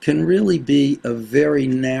can really be a very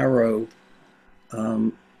narrow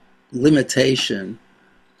limitation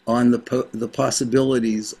on the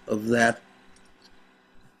possibilities of that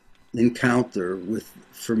encounter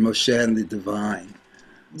for Moshe and the divine.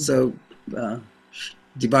 So,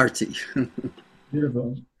 Dibarti.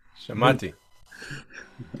 Beautiful. Shamati.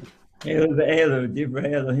 Elu ve'elu,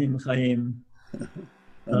 divrei Elohim chaim.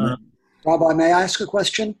 Rabbi, may I ask a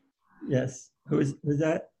question? Yes. Who's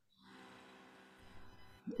that?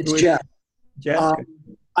 It's Jeff. Jeff.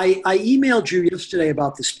 I emailed you yesterday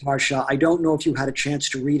about this parsha. I don't know if you had a chance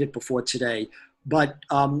to read it before today, but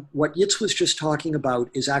what Yitz was just talking about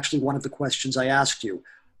is actually one of the questions I asked you.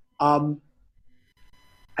 What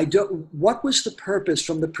was the purpose,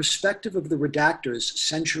 from the perspective of the redactors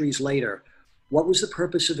centuries later, what was the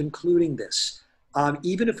purpose of including this?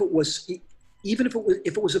 Even if it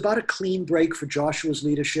was about a clean break for Joshua's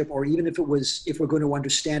leadership, or even if we're going to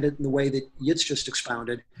understand it in the way that Yitz just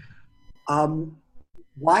expounded,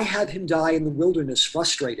 why have him die in the wilderness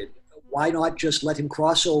frustrated? Why not just let him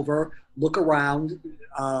cross over, look around,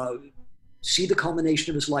 see the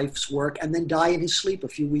culmination of his life's work, and then die in his sleep a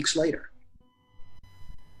few weeks later?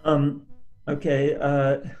 Okay.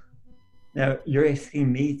 Now you're asking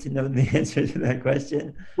me to know the answer to that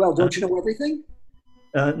question. Well, don't you know everything?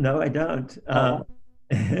 No, I don't.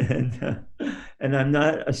 And I'm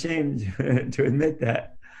not ashamed to admit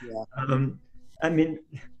that. Yeah. I mean,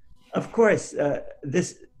 of course,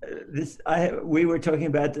 we were talking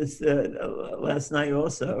about this last night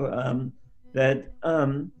also, that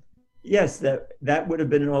yes, that would have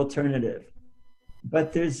been an alternative.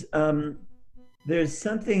 But there's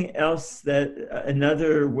something else, that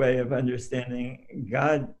another way of understanding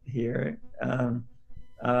God here.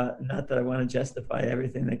 Not that I want to justify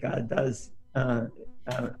everything that God does.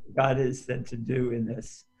 God is said to do in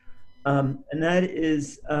this, and that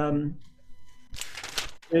is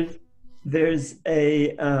there's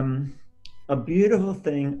a beautiful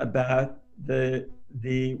thing about the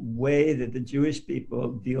way that the Jewish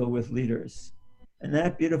people deal with leaders, and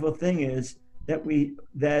that beautiful thing is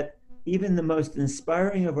that even the most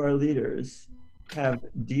inspiring of our leaders have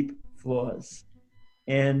deep flaws,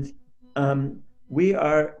 and we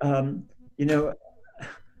are,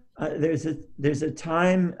 there's a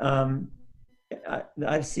time,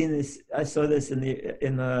 I've seen this, I saw this in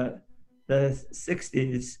the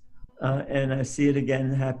 60s, and I see it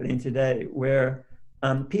again happening today, where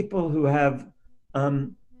people who have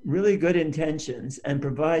really good intentions and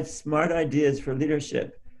provide smart ideas for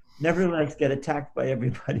leadership nevertheless get attacked by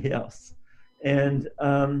everybody else. And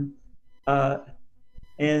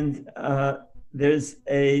there's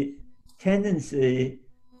a tendency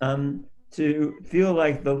to feel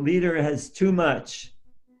like the leader has too much,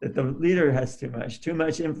 that the leader has too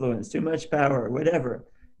much influence, too much power, whatever.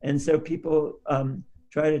 And so people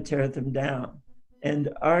try to tear them down. And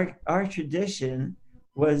our tradition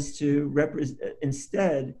was to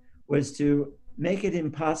make it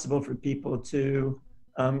impossible for people to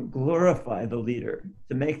glorify the leader,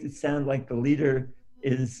 to make it sound like the leader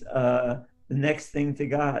is the next thing to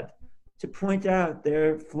God, to point out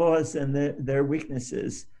their flaws and their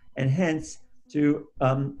weaknesses, and hence to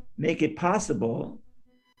make it possible,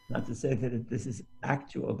 not to say that this is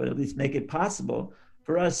actual, but at least make it possible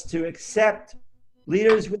for us to accept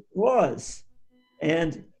leaders with flaws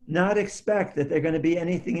and not expect that they're going to be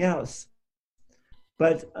anything else.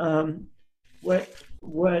 But what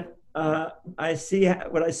I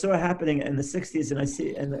saw happening in the 60s, and I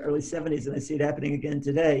see in the early 70s, and I see it happening again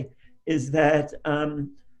today, is that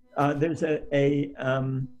there's a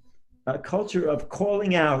culture of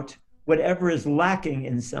calling out whatever is lacking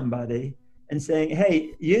in somebody and saying,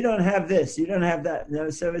 hey, you don't have this, you don't have that. No,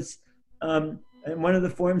 so it's, and one of the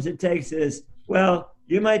forms it takes is, well,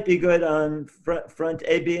 you might be good on front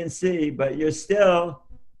A, B, and C, but you're still,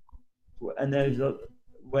 and there's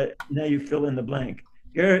now you fill in the blank.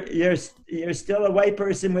 You're still a white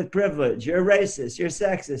person with privilege. You're racist. You're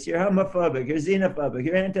sexist. You're homophobic. You're xenophobic.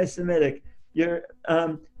 You're anti-Semitic. You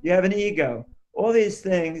have an ego. All these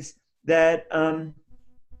things that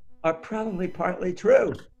are probably partly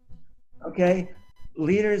true. Okay,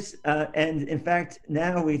 leaders, and in fact,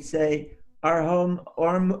 now we'd say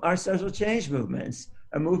our social change movements,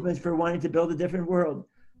 our movements for wanting to build a different world,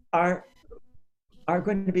 are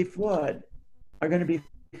going to be flawed. Are going to be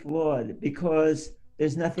flawed because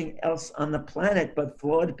there's nothing else on the planet but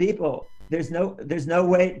flawed people. There's no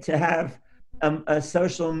way to have a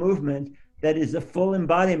social movement that is a full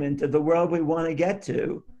embodiment of the world we want to get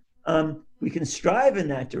to. We can strive in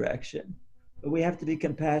that direction, but we have to be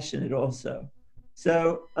compassionate also.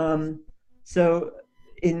 So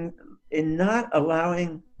in not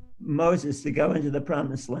allowing Moses to go into the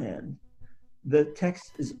promised land, the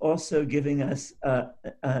text is also giving us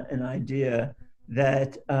an idea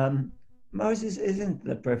that Moses isn't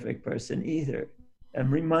the perfect person either, and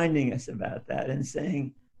reminding us about that and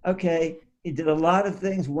saying, okay, he did a lot of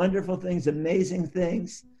things, wonderful things, amazing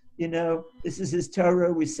things. You know, this is his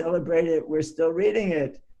Torah, we celebrate it, we're still reading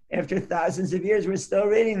it. after thousands of years, we're still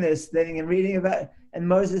reading this thing and reading about, and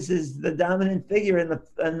Moses is the dominant figure in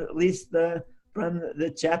at least from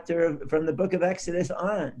the chapter from the book of Exodus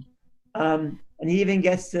on. And he even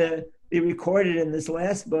gets to be recorded in this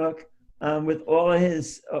last book with all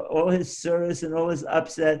his surahs and all his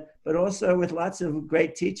upset, but also with lots of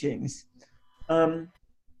great teachings.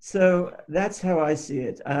 So that's how I see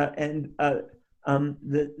it.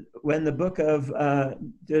 When the book of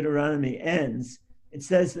Deuteronomy ends, it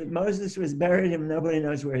says that Moses was buried and nobody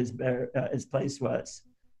knows where his place was.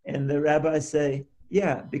 And the rabbis say,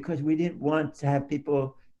 yeah, because we didn't want to have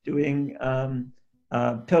people doing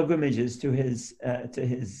pilgrimages to his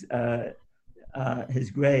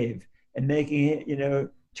grave and making it,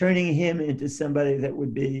 turning him into somebody that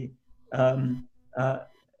would be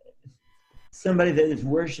somebody that is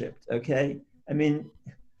worshipped. Okay, I mean,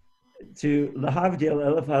 to lahavdil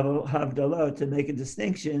elef havdalo, to make a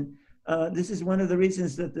distinction. This is one of the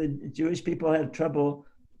reasons that the Jewish people had trouble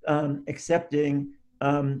accepting,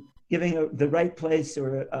 giving the right place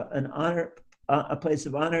or a place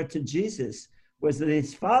of honor to Jesus, was that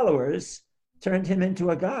his followers turned him into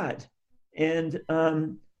a god, and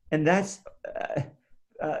that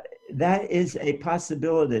is a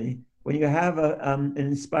possibility when you have an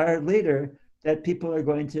inspired leader, that people are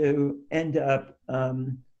going to end up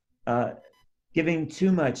giving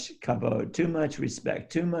too much kavod, too much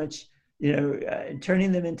respect, too much,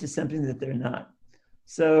 turning them into something that they're not.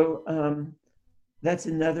 So that's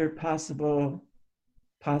another possible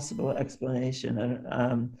explanation.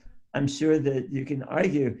 I'm sure that you can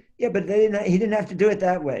argue, yeah, but he didn't have to do it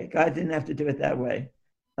that way. God didn't have to do it that way.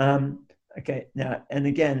 Okay, now, and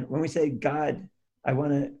again, when we say God, I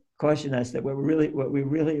want to caution us that what we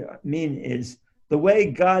really mean is the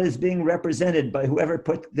way God is being represented by whoever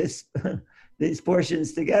put these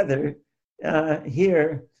portions together.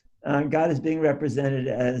 Here, God is being represented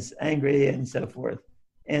as angry and so forth.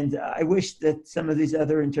 And I wish that some of these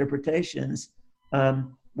other interpretations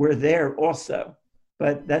were there also.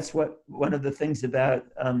 But that's one of the things about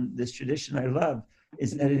this tradition I love,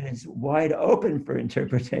 is that it is wide open for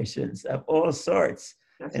interpretations of all sorts.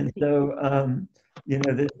 And so,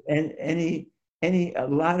 a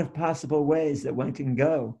lot of possible ways that one can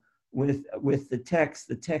go with the text.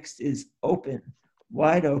 The text is open,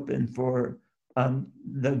 wide open for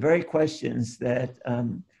the very questions that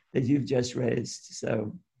you've just raised.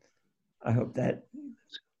 So I hope that.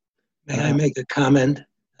 May I make a comment?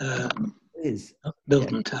 Please.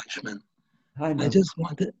 Milton Touchman. Hi, Milton.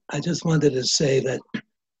 I just wanted to say that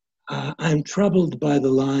I'm troubled by the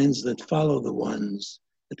lines that follow the ones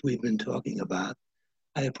that we've been talking about.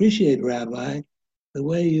 I appreciate, Rabbi, the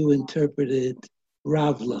way you interpreted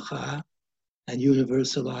Rav Lecha and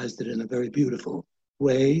universalized it in a very beautiful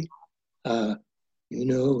way. A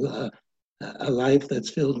life that's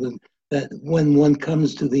filled with that. When one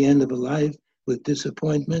comes to the end of a life with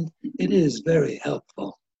disappointment, it is very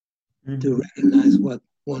helpful to recognize what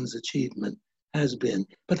one's achievement has been.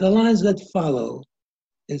 But the lines that follow,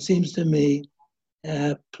 it seems to me,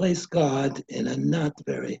 place God in a not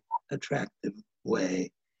very attractive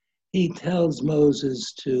way. He tells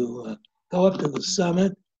Moses to go up to the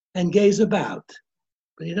summit and gaze about,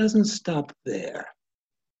 but he doesn't stop there.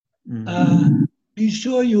 Be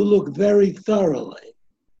sure you look very thoroughly.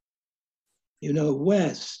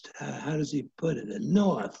 West, how does he put it? And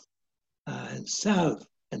north, and south,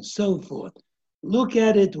 and so forth. Look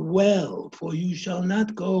at it well, for you shall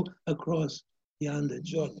not go across yonder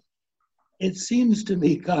Jordan. It seems to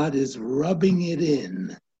me God is rubbing it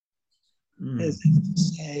in, as if to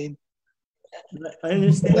say, I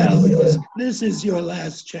understand. well, this is your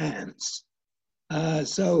last chance.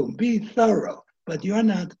 So be thorough, but you're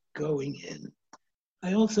not going in.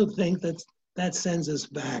 I also think that sends us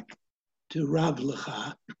back to Rav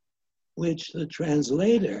Lecha, which the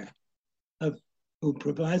translator who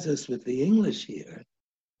provides us with the English here,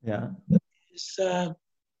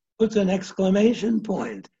 puts an exclamation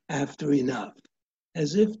point after enough,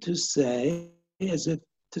 as if to say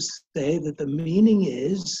that the meaning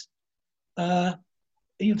is,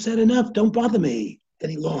 you've said enough, don't bother me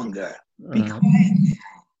any longer. Be quiet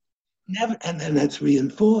now. Never, and then that's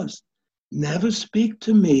reinforced. Never speak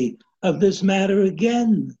to me of this matter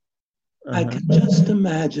again. I can just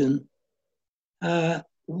imagine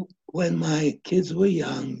when my kids were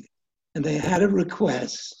young and they had a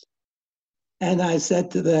request, and I said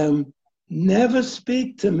to them, never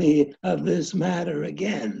speak to me of this matter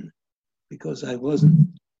again, because I wasn't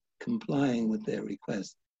complying with their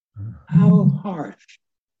request. How harsh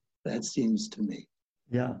that seems to me.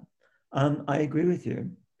 Yeah, I agree with you.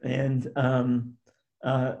 And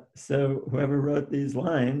so whoever wrote these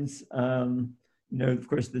lines, of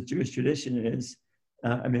course, the Jewish tradition is,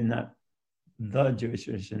 not the Jewish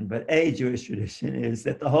tradition, but a Jewish tradition is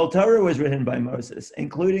that the whole Torah was written by Moses,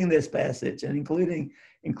 including this passage, and including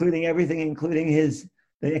everything, including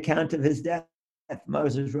the account of his death.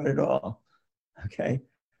 Moses wrote it all. Okay,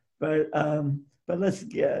 but that's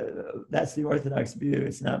the Orthodox view.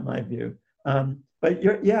 It's not my view. But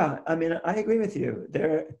I agree with you.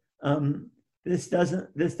 This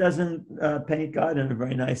doesn't paint God in a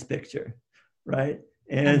very nice picture, right?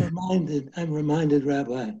 And I'm reminded,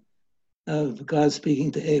 Rabbi, of God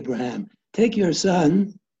speaking to Abraham. Take your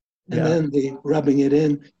son, and then the rubbing it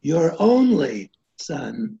in, your only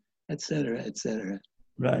son, etc., etc.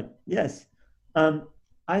 Right. Yes. I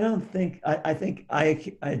don't think. I think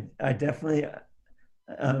I definitely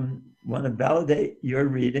want to validate your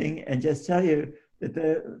reading and just tell you that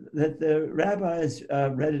the rabbis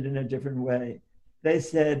read it in a different way. They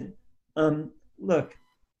said, "Look,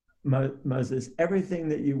 Moses, everything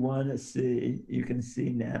that you want to see, you can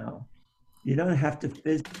see now. You don't have to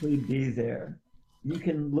physically be there. You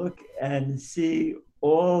can look and see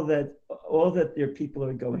all that your people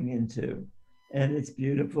are going into, and it's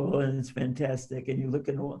beautiful and it's fantastic. And you look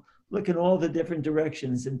in all the different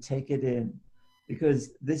directions and take it in, because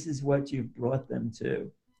this is what you've brought them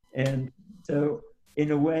to. And so, in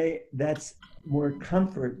a way, that's more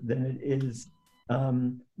comfort than it is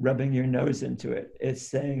rubbing your nose into it. It's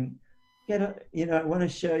saying, I want to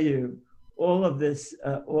show you all of this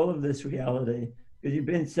reality, because you've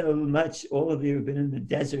been so much. All of you have been in the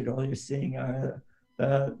desert. All you're seeing are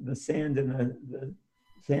the sand and the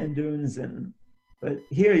sand dunes, but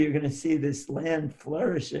here you're going to see this land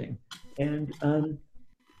flourishing, and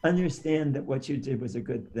understand that what you did was a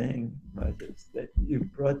good thing, Moses. That you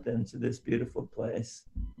brought them to this beautiful place.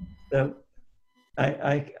 So,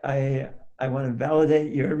 I want to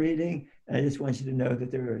validate your reading. And I just want you to know that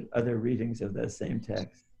there are other readings of that same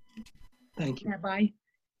text. Thank you. Rabbi?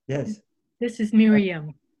 Yes. This is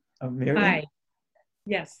Miriam. Oh, Miriam? Hi.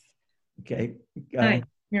 Yes. Okay. Hi,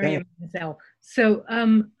 Miriam Mazel. So,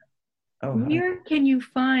 where can you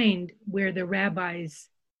find where the rabbis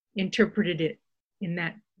interpreted it in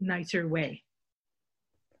that nicer way?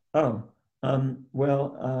 Oh,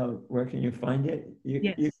 where can you find it? You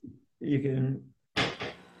can.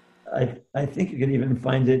 I think you can even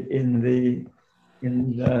find it in the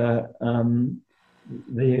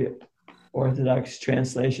Orthodox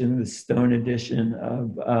translation, the Stone edition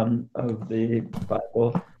of the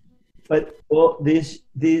Bible. But all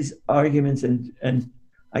these arguments, and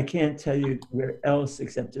I can't tell you where else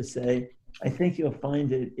except to say, I think you'll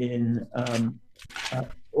find it in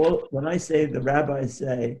when I say the rabbis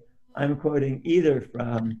say, I'm quoting either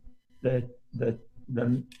from the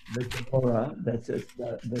Torah, that's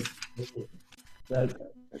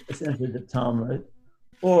essentially the Talmud,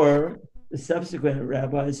 or the subsequent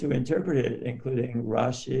rabbis who interpreted it, including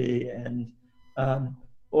Rashi and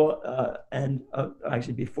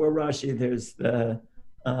actually before Rashi, there's the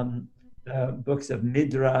books of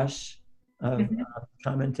Midrash,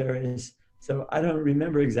 commentaries. So I don't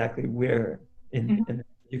remember exactly where you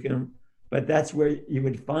can, but that's where you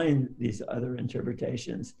would find these other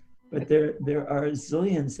interpretations. But there are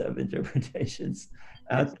zillions of interpretations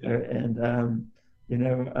out there, and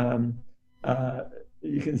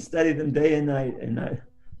you can study them day and night.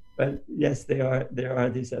 But yes, there are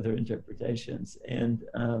these other interpretations, and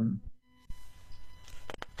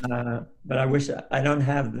but I wish I don't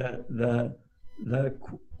have the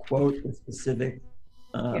quote, the specific.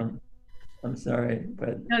 I'm sorry,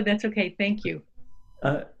 but no, that's okay. Thank you.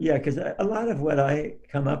 Because a lot of what I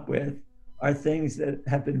come up with are things that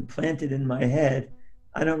have been planted in my head.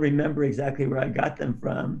 I don't remember exactly where I got them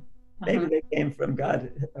from. Maybe they came from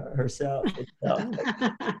God herself,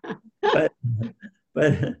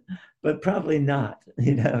 but probably not.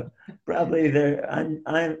 Probably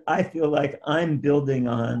I feel like I'm building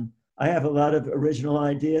on. I have a lot of original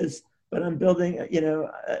ideas, but I'm building.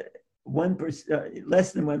 1%,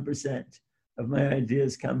 less than 1% of my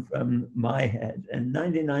ideas come from my head, and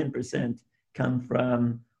 99% come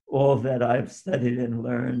from all that I've studied and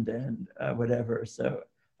learned and whatever. So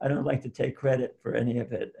I don't like to take credit for any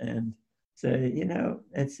of it, and say,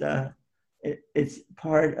 it's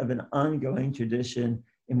part of an ongoing tradition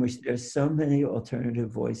in which there's so many alternative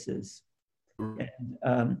voices.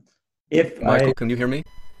 And Michael, can you hear me?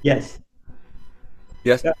 Yes.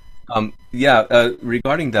 Yes.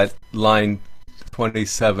 Regarding that line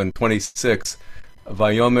 26,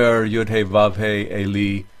 Vayomer Yud-He Vav-He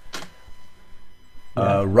Eli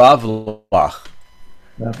Ravlach,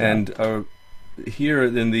 and here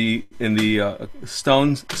in the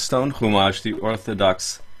stone Chumash, the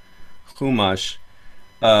Orthodox Chumash,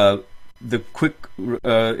 the quick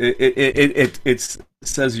it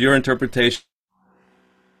says your interpretation,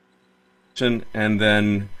 and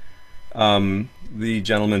then the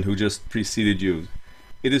gentleman who just preceded you.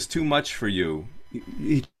 It is too much for you.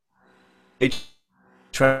 He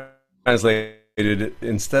translated it,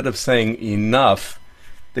 instead of saying enough,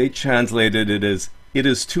 they translated it as it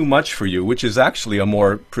is too much for you, which is actually a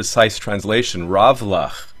more precise translation.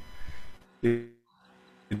 Ravlach. It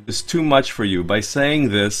is too much for you. By saying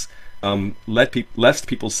this, lest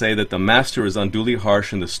people say that the master is unduly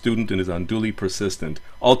harsh and the student is unduly persistent.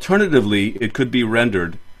 Alternatively, it could be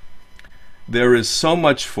rendered, there is so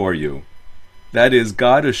much for you. That is,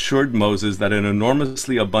 God assured Moses that an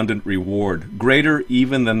enormously abundant reward, greater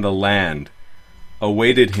even than the land,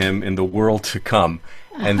 awaited him in the world to come.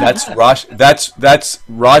 And that's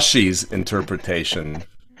Rashi's interpretation.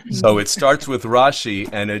 So it starts with Rashi,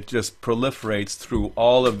 and it just proliferates through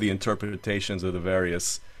all of the interpretations of the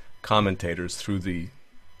various commentators through the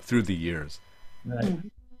years. Right.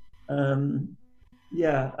 I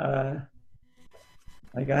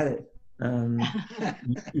got it.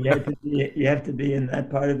 You have to be in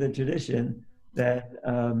that part of the tradition that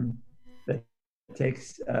that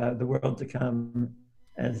takes the world to come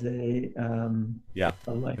as a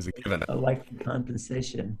like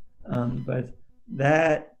compensation. But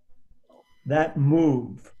that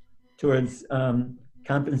move towards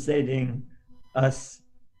compensating us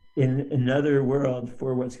in another world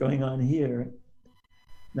for what's going on here,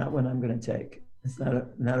 not one I'm going to take. It's not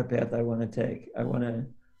a path I want to take. I want to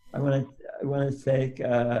take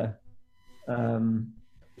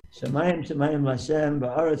Shemayim Lashem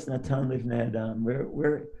Ba'aretz Natan Livnei Adam.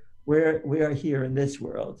 We are here in this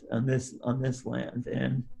world, on this land,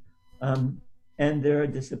 and there are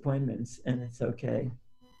disappointments, and it's okay.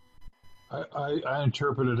 I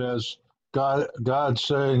interpret it as God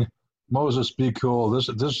saying, Moses, be cool. This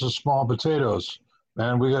is small potatoes,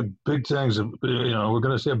 man. We got big things. We're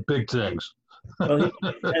going to see big things. Well,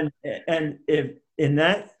 and if in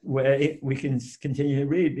that way we can continue to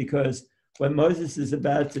read, because what Moses is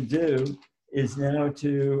about to do is now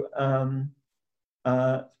to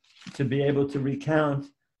be able to recount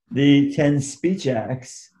the 10 speech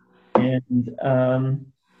acts, and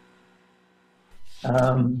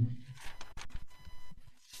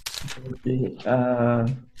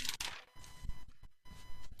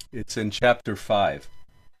it's in chapter 5.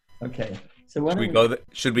 Okay, so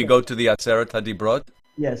should we go to the Aseret HaDibrot?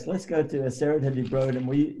 Yes, let's go to Aseret HaDibrot,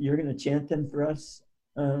 and you're going to chant them for us.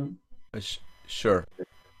 Sure.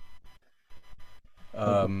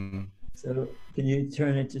 So can you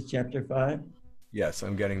turn it to chapter 5? Yes,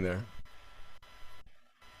 I'm getting there.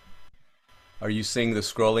 Are you seeing the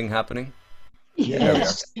scrolling happening?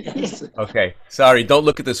 Yes. Okay. Sorry, don't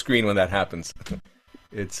look at the screen when that happens.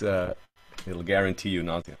 It'll guarantee you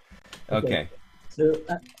nausea. Okay. So,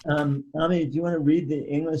 Ami, do you want to read the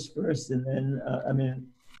English first, and then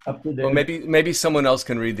up to there? Well, maybe someone else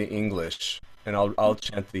can read the English, and I'll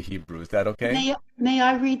chant the Hebrew. Is that okay? May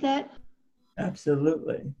I read that?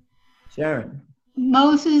 Absolutely. Sharon.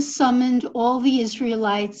 Moses summoned all the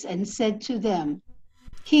Israelites and said to them,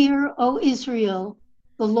 "Hear, O Israel,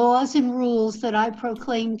 the laws and rules that I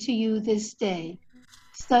proclaim to you this day.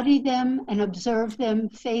 Study them and observe them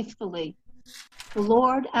faithfully. The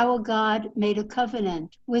Lord our God made a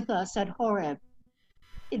covenant with us at Horeb.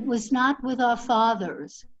 It was not with our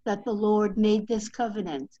fathers that the Lord made this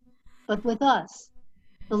covenant, but with us,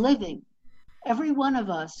 the living, every one of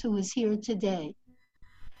us who is here today.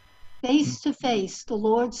 Face to face, the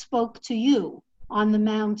Lord spoke to you on the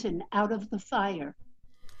mountain out of the fire.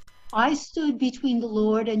 I stood between the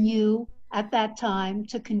Lord and you at that time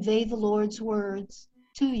to convey the Lord's words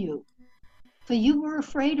to you. For you were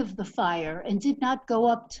afraid of the fire and did not go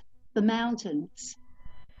up the mountains,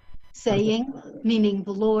 saying," meaning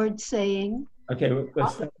the Lord saying. Okay,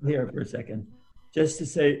 let's stop here for a second. Just to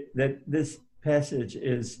say that this passage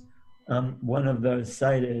is one of those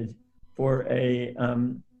cited for a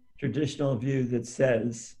traditional view that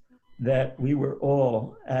says that we were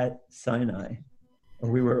all at Sinai,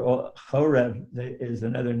 or we were all, Horeb is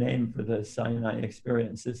another name for the Sinai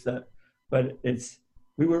experience.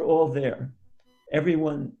 We were all there.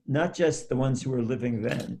 Everyone, not just the ones who were living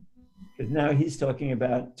then, because now he's talking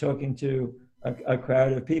to a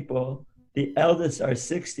crowd of people. The eldest are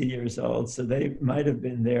 60 years old, so they might have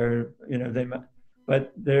been there,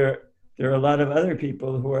 but there are a lot of other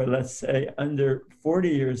people who are, let's say, under 40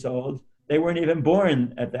 years old. They weren't even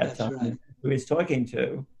born at that time. Right. Who he's talking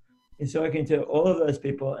to. He's talking to all of those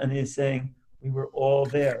people, and he's saying, we were all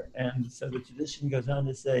there. And so the tradition goes on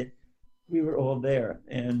to say, we were all there.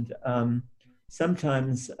 And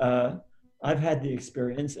sometimes I've had the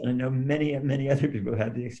experience, and I know many, many other people have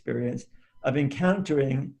had the experience of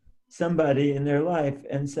encountering somebody in their life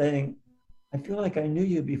and saying, I feel like I knew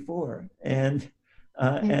you before. And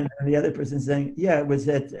the other person saying, yeah, it was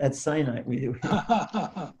at Sinai.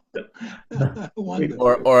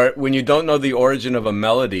 Or when you don't know the origin of a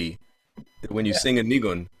melody, when you sing a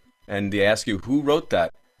nigun, and they ask you, who wrote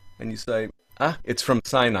that? And you say, it's from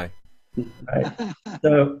Sinai. Right.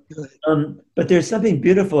 So, but there's something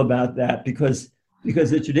beautiful about that because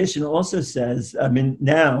the tradition also says, I mean,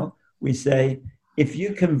 now we say, if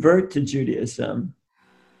you convert to Judaism,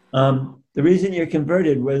 the reason you're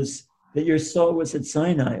converted was that your soul was at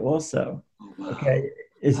Sinai also. Oh, wow. Okay.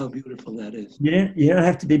 How beautiful that is. You don't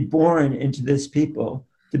have to be born into this people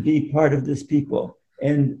to be part of this people.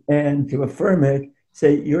 And to affirm it,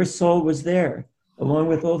 say your soul was there along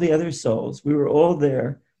with all the other souls. We were all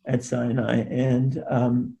there at Sinai. And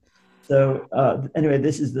anyway,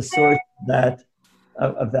 this is the source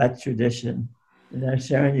of that tradition. And now,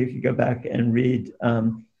 Sharon, you could go back and read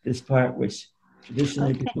this part, which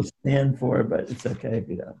traditionally people stand for, but it's okay if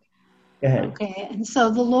you don't. Go ahead. Okay, and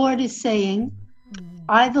so the Lord is saying,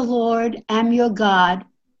 I, the Lord, am your God,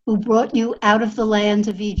 who brought you out of the land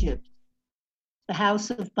of Egypt, the house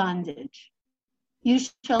of bondage. You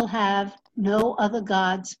shall have no other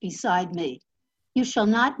gods beside me. You shall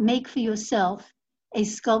not make for yourself a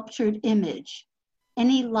sculptured image,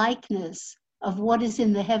 any likeness of what is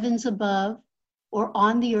in the heavens above, or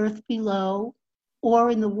on the earth below,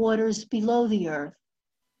 or in the waters below the earth.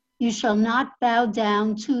 You shall not bow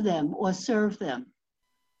down to them or serve them.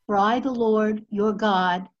 For I, the Lord, your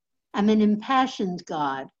God, am an impassioned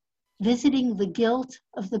God, visiting the guilt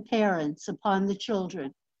of the parents upon the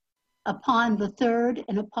children, upon the third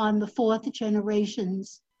and upon the fourth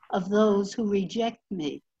generations of those who reject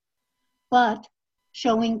me, but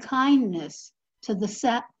showing kindness to the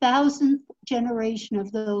 1,000th generation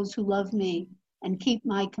of those who love me and keep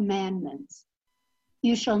my commandments.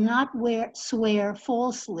 You shall not swear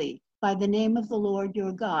falsely by the name of the Lord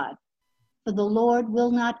your God, for the Lord will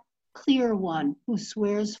not clear one who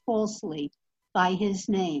swears falsely by his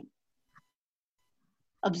name.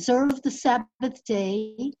 Observe the Sabbath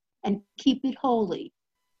day and keep it holy,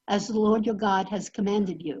 as the Lord your God has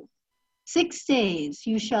commanded you. 6 days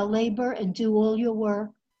you shall labor and do all your work,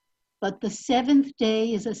 but the 7th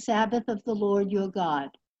day is a Sabbath of the Lord your God.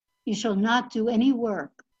 You shall not do any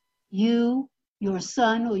work, you, your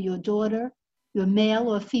son or your daughter, your male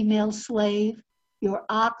or female slave, your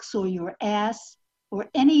ox or your ass, or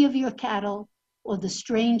any of your cattle, or the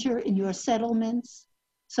stranger in your settlements,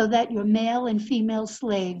 so that your male and female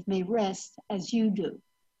slave may rest as you do.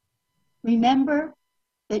 Remember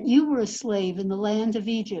that you were a slave in the land of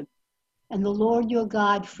Egypt, and the Lord your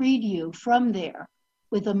God freed you from there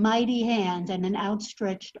with a mighty hand and an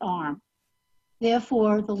outstretched arm.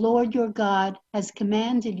 Therefore, the Lord your God has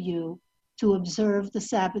commanded you to observe the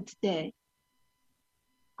Sabbath day.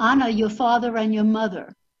 Honor your father and your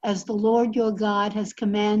mother, as the Lord your God has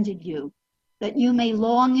commanded you, that you may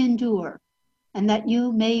long endure, and that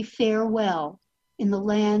you may fare well in the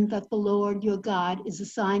land that the Lord your God is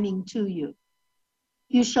assigning to you.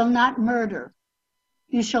 You shall not murder.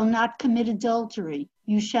 You shall not commit adultery.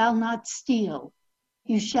 You shall not steal.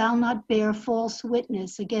 You shall not bear false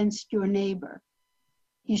witness against your neighbor.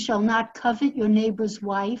 You shall not covet your neighbor's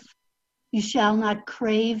wife. You shall not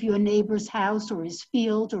crave your neighbor's house or his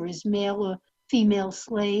field or his male or female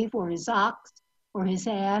slave or his ox or his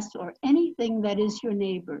ass or anything that is your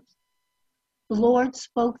neighbor's. The Lord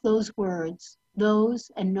spoke those words, those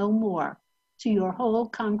and no more, to your whole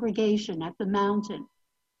congregation at the mountain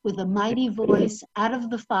with a mighty voice out of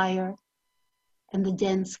the fire and the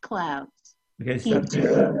dense clouds. Okay, stop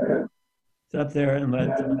there. Stop there and we're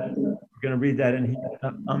going to read that in Hebrew.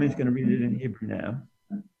 Ami's going to read it in Hebrew now.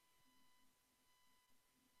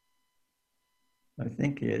 I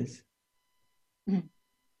think he is.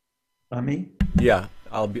 Ami? Yeah,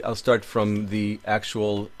 I'll start from the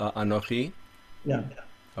actual Anochi. Yeah.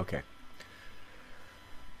 Okay.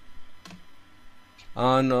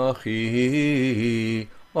 Anochi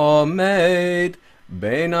omed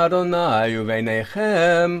bein Adonai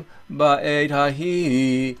uveinechem ba'et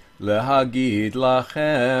hahi lehagid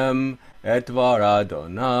lachem et dvar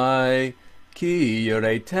Adonai ki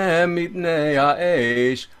yireitem mipnei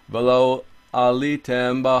ha'esh v'lo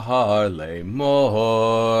alitem bahar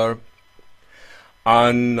lemor.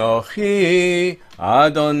 Anochi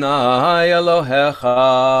Adonai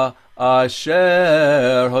Elohecha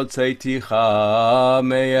Asher hotzeiticha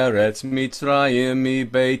me'eretz Mitzrayim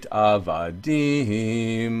mi'beit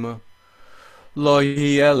avadim. Lo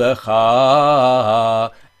yeh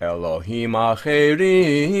lecha Elohim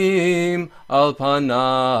acherim al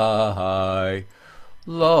panai.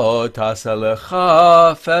 Lo tasa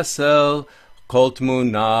lecha fesel kol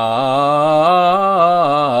tmuna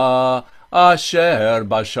asher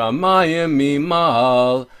bashamayim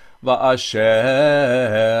mimal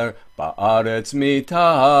va'asher ba'aretz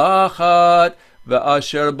mitachat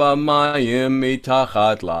va'asher b'mayim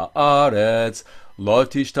mitachat la'aretz lo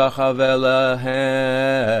tishtachave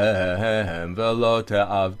lehem velo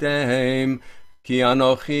te'avdeim ki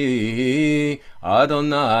anochi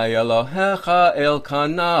Adonai Elohecha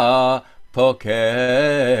Elkana poked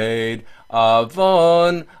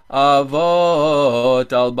avon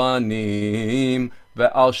avot al banim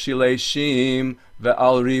ve'al shileshim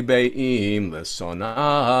ve'al ribeim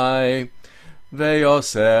lesonai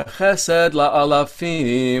ve'yoseh chesed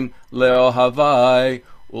la'alafim leohavai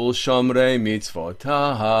ulshomrei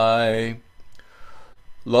mitzvotai.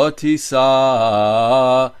 Lo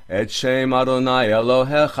tisa et shem Adonai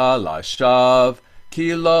Elohecha lashav,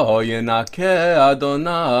 ki lo yenakeh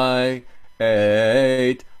Adonai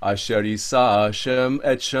et asher yisa Shem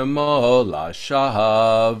et shemo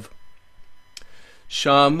lashav.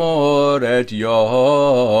 Shamor et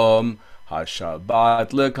yom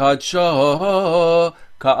hashabat lekadsho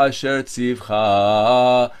ka'asher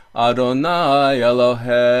tzivcha Adonai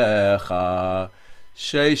Elohecha.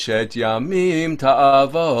 Sheshet yamim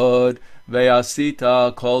ta'avod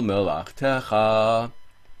ve'asita kol melachtecha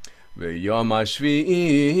ve'yom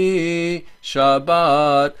hashvi'i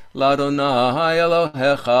Shabbat l'Adonai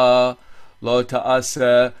Elohecha lo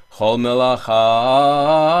ta'aseh kol melacha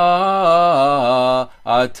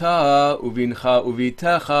ata uvincha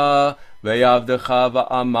uvitecha ve'yavdecha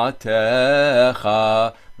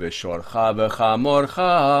va'amatecha ve'shorcha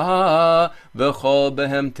ve'chamorcha ve'chol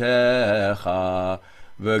behemtecha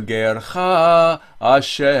ve'gercha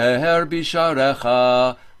asher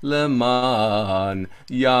bisharecha leman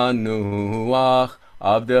yanuach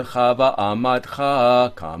avdecha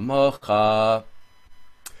va'amatcha kamocha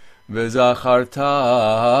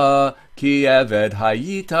ve'zacharta ki eved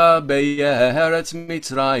hayita be'eretz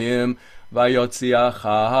Mitzrayim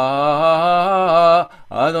vayotziacha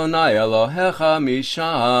Adonai Elohecha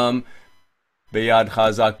misham beyad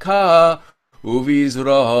chazaka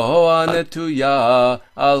uvizroa netuya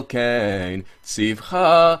al ken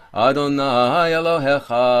tzivcha Adonai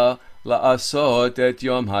Elohecha la'asot et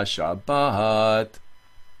yom hashabbat.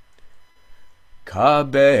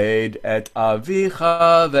 Kabed et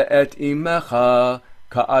avicha ve'et imecha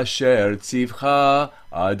ka'asher tzivcha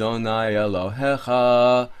Adonai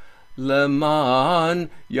Elohecha leman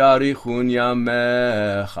yarichun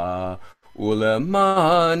yamecha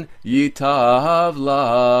uleman yitav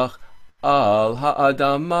lach al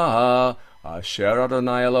ha'adama asher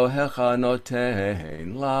Adonai Elohecha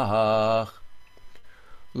noten lach.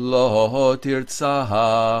 Lo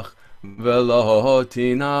tirtzach velo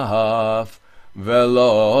tinaf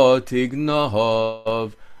velo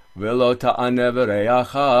tignov velo ta'aneh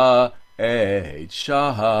v'reacha et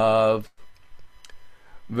shahav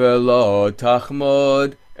velo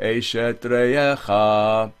tachmod eshet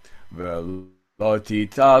reyecha velo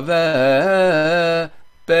titaveh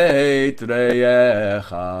beit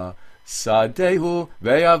reyecha sadehu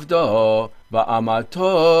ve'avdo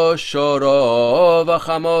va'amato shoro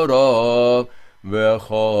v'chamoro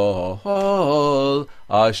v'chol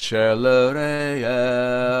asher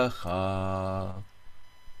l'reyecha.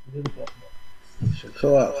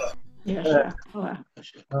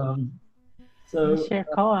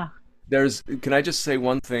 Can I just say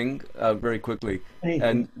one thing very quickly?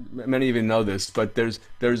 And many of you know this, but there's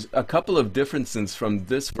a couple of differences from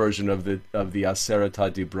this version of the Aseret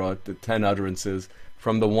HaDibrot, the 10 utterances,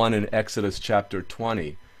 from the one in Exodus chapter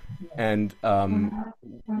 20. And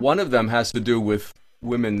one of them has to do with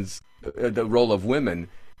women's the role of women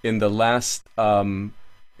in the last utterance.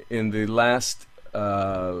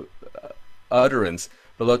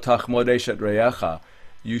 V'lo tachmod eshet reyecha,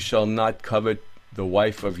 you shall not covet the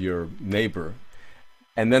wife of your neighbor.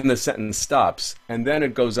 And then the sentence stops, and then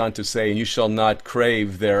it goes on to say, you shall not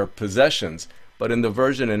crave their possessions. But in the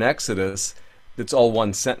version in Exodus, it's all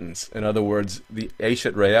one sentence. In other words, the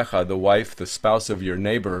eshet reyecha, the wife, the spouse of your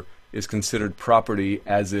neighbor, is considered property,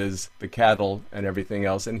 as is the cattle and everything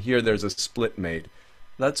else. And here there's a split made.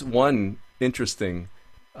 That's one interesting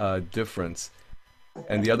difference.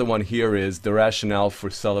 And the other one here is the rationale for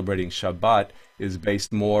celebrating Shabbat is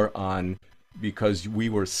based more on because we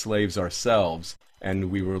were slaves ourselves and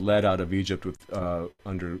we were led out of Egypt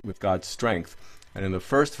with God's strength. And in the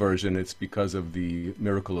first version, it's because of the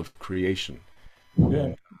miracle of creation.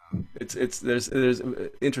 Yeah. There's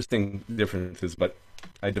interesting differences, but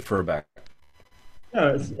I defer back.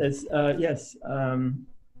 No, yes,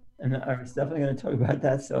 and I was definitely going to talk about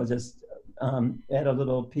that. So I'll just add a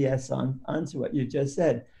little PS onto what you just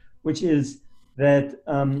said, which is that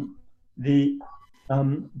the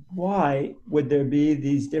why would there be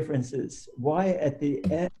these differences? Why at the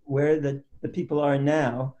end, where the people are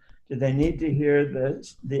now, do they need to hear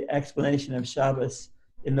the explanation of Shabbos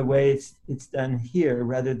in the way it's done here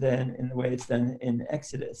rather than in the way it's done in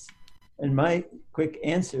Exodus? And my quick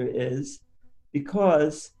answer is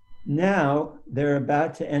because now they're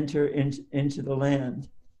about to enter into the land,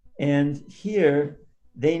 and here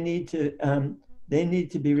they need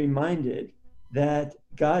to be reminded that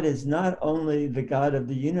God is not only the God of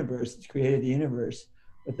the universe that created the universe,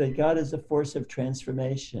 but that God is a force of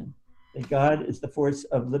transformation, that God is the force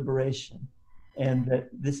of liberation, and that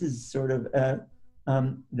this is sort of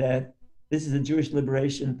that this is a Jewish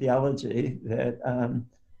liberation theology that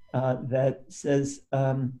that says,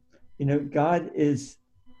 God is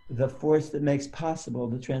the force that makes possible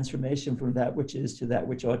the transformation from that which is to that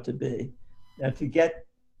which ought to be. Now, to get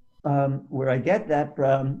where I get that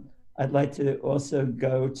from, I'd like to also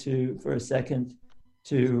go for a second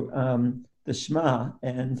to the Shema,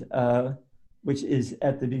 and which is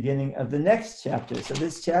at the beginning of the next chapter. So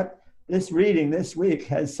this reading this week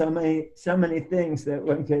has so many things that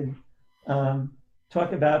one could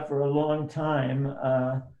talk about for a long time.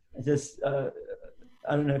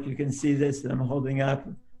 I don't know if you can see this, that I'm holding up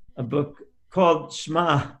a book called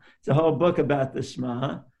Shema. It's a whole book about the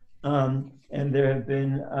Shema. And there have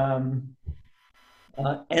been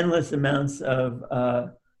endless amounts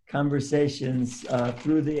of conversations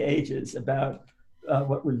through the ages about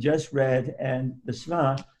what we just read and the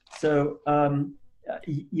Shema. So,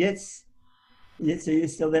 Yitz, are you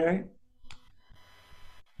still there?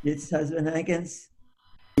 Yitz husband Hankins?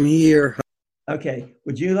 I'm here. Okay,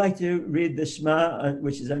 would you like to read the Shema,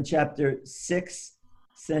 which is on chapter 6,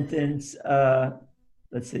 sentence,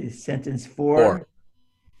 sentence 4?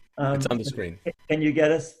 It's on the screen. Can you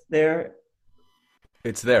get us there?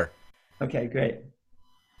 It's there. Okay, great.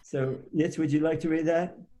 So, Yitz, would you like to read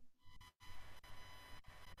that?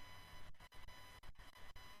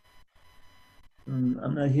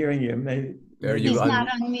 I'm not hearing you. Maybe he's not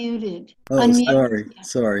unmuted. Oh, Unmute.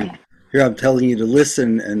 sorry. Yeah. Here I'm telling you to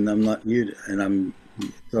listen, and I'm not muted, and I'm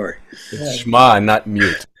sorry. It's Shema, not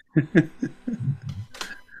mute.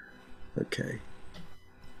 Okay.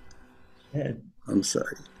 Ed. I'm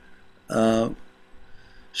sorry.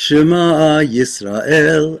 Shema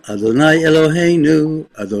Yisrael, Adonai Eloheinu,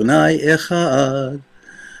 Adonai Echad.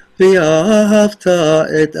 ואהבת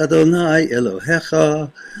את אדוני אלוהיך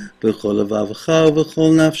בכל לבבך ובכל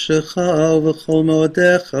נפשך ובכל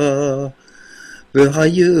מאודיך.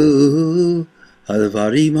 והיו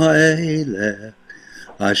הדברים האלה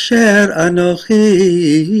אשר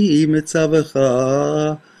אנוכי מצווך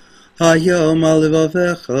היום על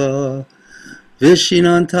לבביך,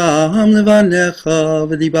 ושיננתם לבניך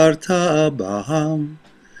ודיברת בהם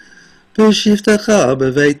בשבתך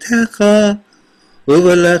בביתך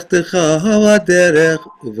ובלכתך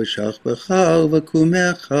בדרך ובשכבך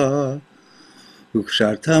ובקומך,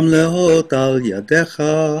 וקשרתם להות על ידיך,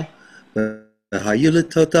 והיו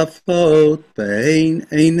לטוטפות בין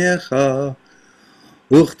עיניך,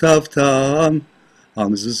 וכתבתם על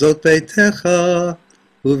מזוזות ביתך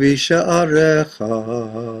ובשעריך.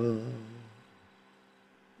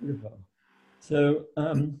 So,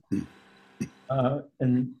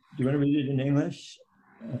 and do you want to read it in English?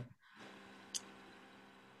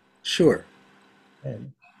 Sure.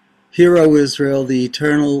 Hear, O Israel, the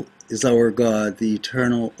Eternal is our God, the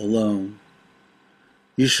Eternal alone.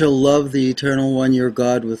 You shall love the Eternal One, your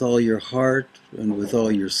God, with all your heart, and with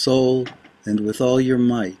all your soul, and with all your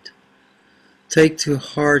might. Take to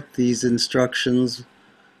heart these instructions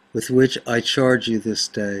with which I charge you this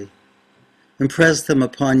day. Impress them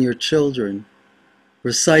upon your children.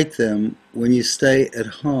 Recite them when you stay at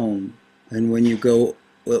home, and when you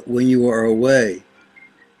are away,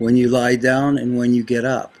 when you lie down and when you get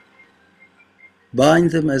up. Bind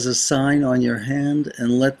them as a sign on your hand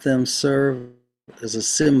and let them serve as a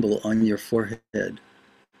symbol on your forehead.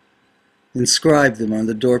 Inscribe them on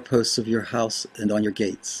the doorposts of your house and on your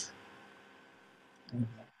gates.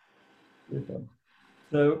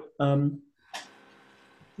 So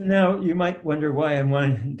now you might wonder why I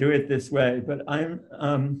want to do it this way, but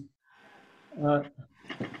I'm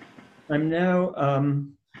now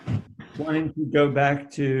wanting to go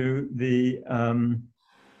back to the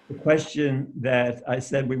question that I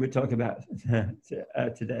said we would talk about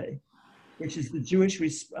today, which is the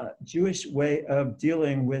Jewish way of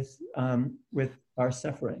dealing with our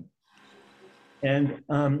suffering, and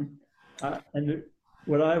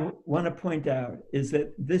what I want to point out is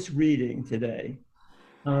that this reading today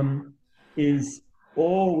is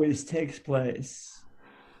always takes place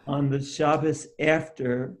on the Shabbos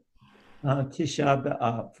after Tisha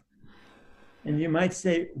B'Av. And you might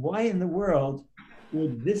say, why in the world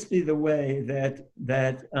would this be the way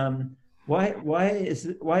why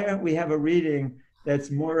aren't we have a reading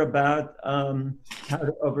that's more about how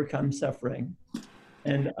to overcome suffering?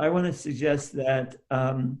 And I want to suggest that,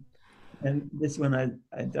 and this one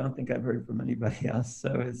I don't think I've heard from anybody else,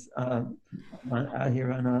 so it's out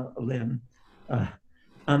here on a limb. I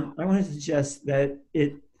want to suggest that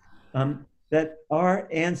that our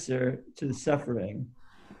answer to the suffering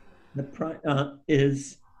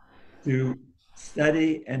is to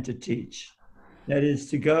study and to teach. That is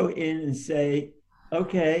to go in and say,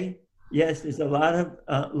 okay, yes, there's a lot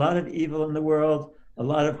of evil in the world, a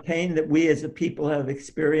lot of pain that we as a people have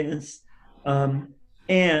experienced,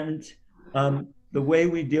 and the way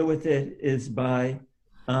we deal with it is by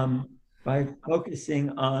focusing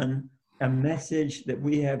on a message that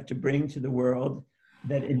we have to bring to the world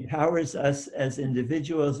that empowers us as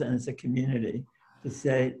individuals and as a community to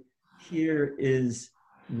say, here is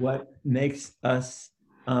what makes us,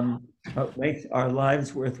 what makes our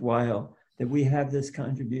lives worthwhile, that we have this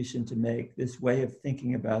contribution to make, this way of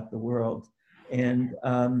thinking about the world, and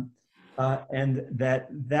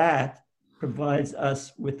that provides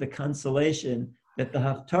us with the consolation that the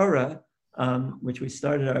Haftorah, which we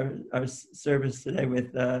started our service today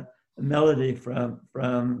with a melody from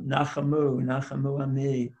Nachamu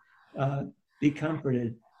Ami, be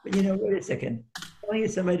comforted. But wait a second. Telling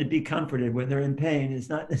somebody to be comforted when they're in pain is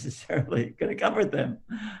not necessarily going to comfort them.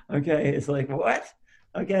 Okay, it's like, what?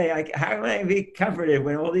 Okay, how am I going to be comforted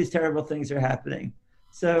when all these terrible things are happening?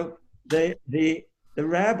 So the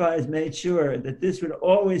rabbis made sure that this would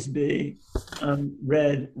always be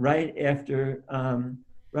read right after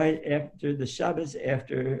the Shabbos,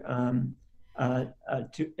 after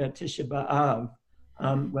Tisha B'Av,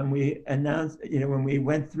 when we announced, when we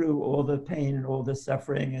went through all the pain and all the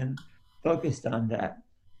suffering and focused on that.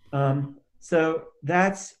 So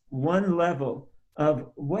that's one level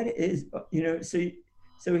of what is,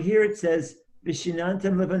 so here it says,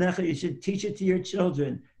 Vishinantam levanecha, you should teach it to your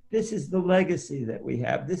children. This is the legacy that we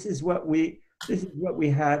have. This is what we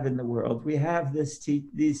have in the world. We have these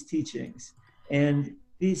teachings. And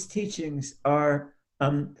these teachings are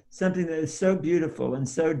something that is so beautiful and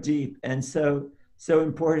so deep and so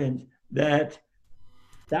important that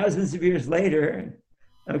thousands of years later,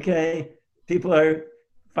 okay, people are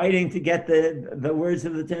fighting to get the words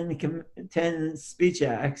of the 10 speech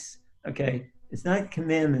acts. Okay, it's not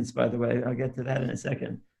commandments, by the way. I'll get to that in a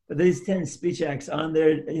second. But these 10 speech acts on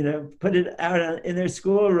their, put it out in their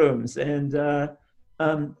schoolrooms, and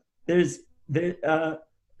there's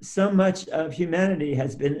so much of humanity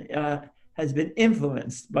has been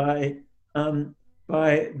influenced by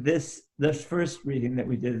this first reading that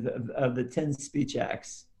we did of the 10 speech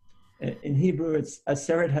acts. In Hebrew, it's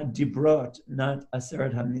Aseret HaDibrot, not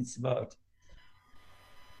Aseret HaMitzvot.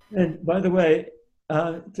 And by the way,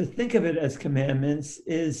 to think of it as commandments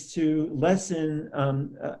is to lessen,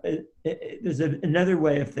 there's another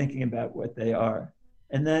way of thinking about what they are.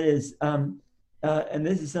 And that is, and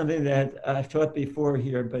this is something that I've taught before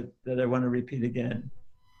here, but that I want to repeat again.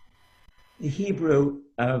 The Hebrew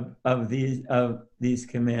of these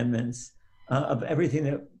commandments, of everything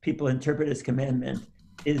that people interpret as commandment,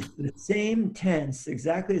 is the same tense,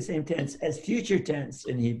 exactly the same tense as future tense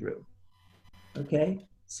in Hebrew. Okay,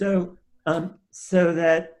 so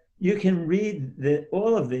that you can read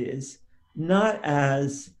all of these not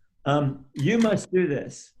as you must do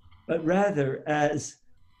this, but rather as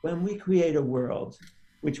when we create a world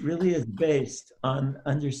which really is based on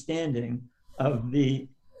understanding of the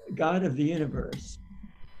God of the universe,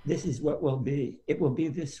 this is what will be. It will be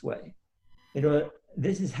this way.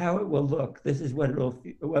 This is how it will look. This is what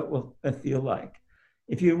will feel like.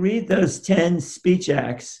 If you read those 10 speech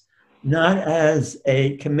acts, not as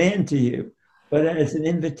a command to you, but as an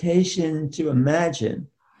invitation to imagine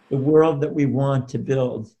the world that we want to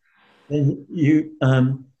build, then you,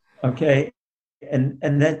 okay, and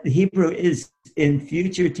that the Hebrew is in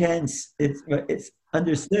future tense. It's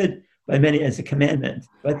understood by many as a commandment,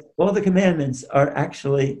 but all the commandments are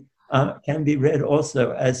actually can be read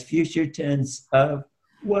also as future tense of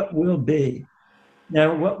what will be.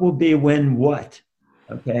 Now, what will be when what?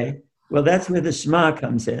 Okay, well, that's where the Shema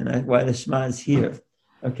comes in, why the Shema is here.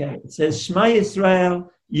 Okay, it says, Shema Yisrael,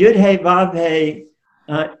 Yud He Vav He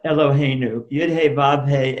Eloheinu, Yud He Vav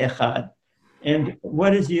He Echad. And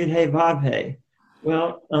what is Yud He Vav He?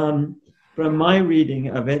 Well, from my reading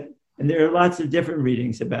of it, and there are lots of different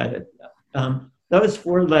readings about it, those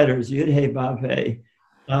four letters, Yud Hey Vav Hey,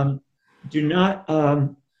 do not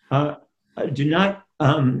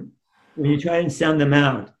when you try and sound them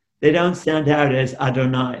out, they don't sound out as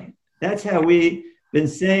Adonai. That's how we've been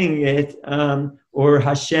saying it, or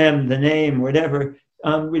Hashem, the name, whatever.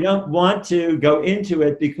 We don't want to go into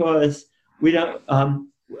it because we don't.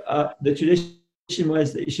 The tradition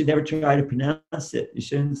was that you should never try to pronounce it. You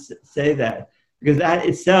shouldn't say that, because that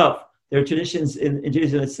itself, there are traditions in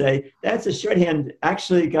Judaism that say that's a shorthand.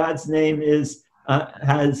 Actually, God's name has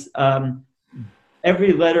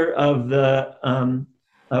every letter of the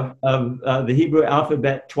Hebrew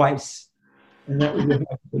alphabet twice, and that would be hard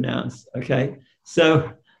to pronounce. Okay,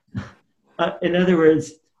 so in other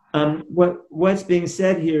words, what's being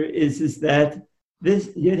said here is that this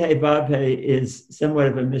Yud Hey Vav Hey is somewhat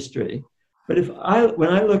of a mystery. But when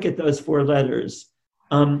I look at those four letters,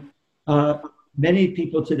 many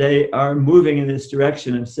people today are moving in this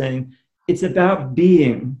direction of saying it's about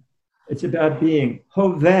being. It's about being.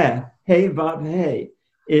 Hoveh, Hey Vav Hey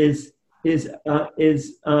is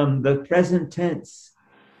the present tense,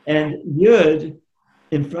 and Yud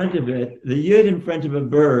in front of it, the Yud in front of a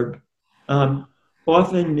verb,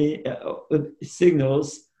 often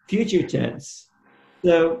signals future tense.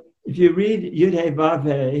 So if you read Yud Hey Vav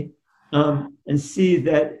Hey and see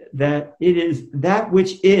that it is that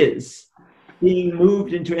which is being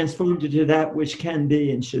moved and transformed into that which can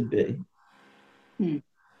be and should be.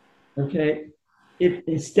 Okay,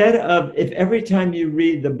 if every time you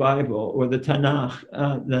read the Bible or the Tanakh,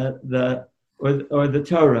 or the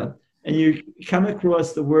Torah, and you come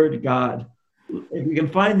across the word God, if you can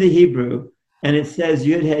find the Hebrew and it says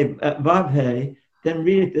Yud Hey Vav Hey, then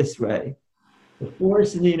read it this way: the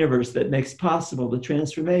force in the universe that makes possible the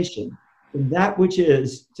transformation from that which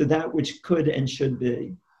is to that which could and should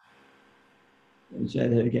be. Let me try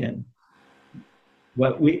that again.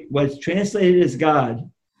 What's translated as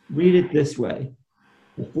God, read it this way: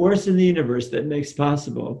 the force in the universe that makes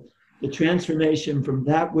possible the transformation from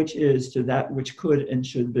that which is to that which could and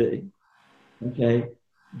should be. Okay,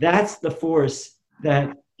 that's the force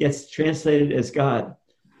that gets translated as God.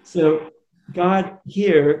 So God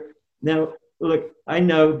here, now look, I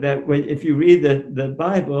know that if you read the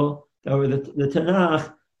Bible or the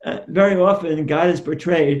Tanakh, very often God is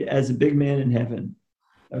portrayed as a big man in heaven.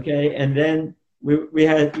 Okay, and then we've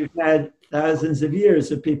had thousands of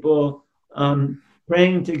years of people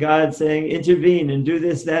praying to God, saying, intervene and do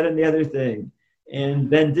this, that, and the other thing, and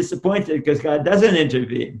then disappointed because God doesn't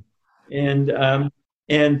intervene. And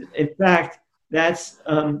in fact, that's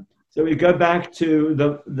so we go back to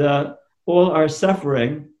the all our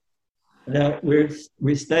suffering that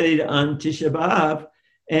we studied on Tisha B'Av,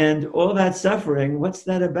 and all that suffering. What's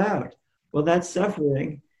that about? Well, that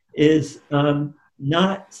suffering is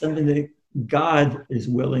not something that God is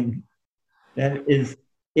willing. It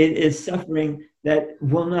is suffering that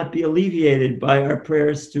will not be alleviated by our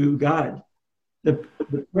prayers to God. The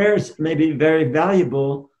prayers may be very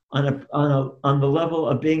valuable on the level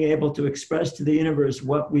of being able to express to the universe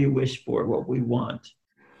what we wish for, what we want.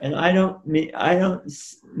 And I don't mean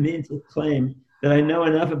to claim that I know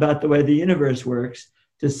enough about the way the universe works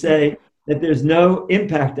to say that there's no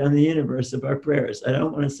impact on the universe of our prayers. I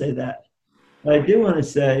don't want to say that. But I do want to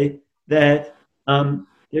say that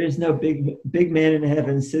there is no big man in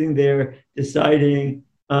heaven sitting there deciding,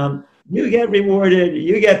 you get rewarded,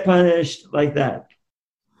 you get punished, like that.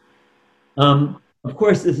 Of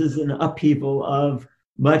course, this is an upheaval of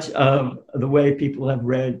much of the way people have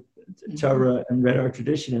read Torah and read our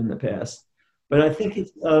tradition in the past. But I think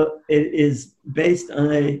it is based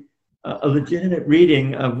on a legitimate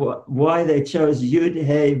reading of why they chose Yud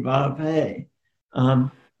Hey Vav Hey,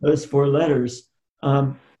 those four letters,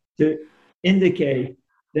 to indicate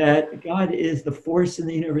that God is the force in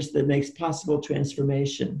the universe that makes possible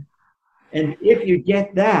transformation. And if you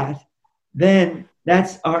get that, then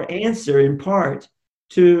that's our answer in part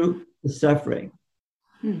to the suffering.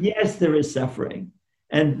 Yes, there is suffering,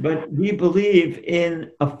 but we believe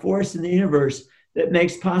in a force in the universe that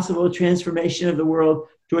makes possible a transformation of the world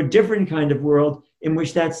to a different kind of world in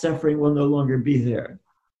which that suffering will no longer be there.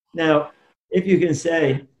 Now, if you can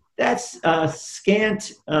say that's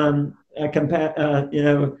scant, that's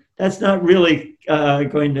not really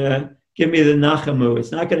going to give me the nachamu.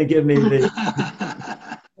 It's not going to give me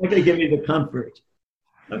the comfort.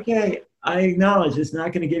 Okay, I acknowledge it's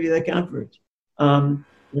not going to give you the comfort.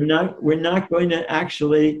 We're not going to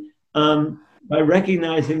actually, by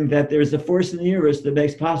recognizing that there's a force in the universe that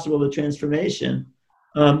makes possible the transformation,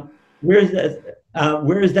 where is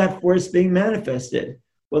that force being manifested?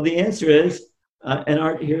 Well, the answer is,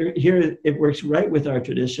 here it works right with our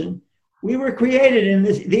tradition. We were created in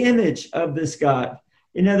the image of this God.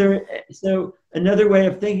 So another way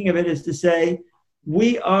of thinking of it is to say,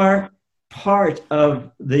 we are part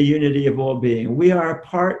of the unity of all being. We are a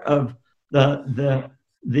part of the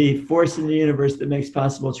force in the universe that makes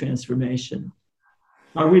possible transformation.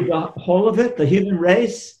 Are we the whole of it, the human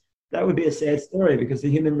race? That would be a sad story, because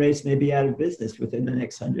the human race may be out of business within the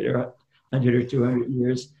next 100 or 200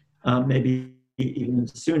 years, maybe even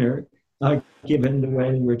sooner, given the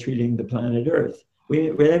way we're treating the planet Earth.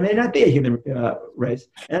 There may not be a human race.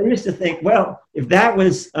 And I used to think, well, if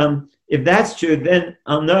that's true, then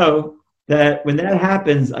I'll know that when that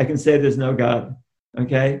happens, I can say there's no God.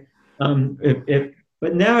 Okay?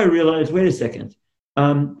 But now I realize, wait a second.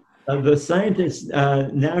 The scientists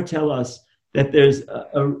now tell us that there's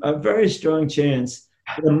a very strong chance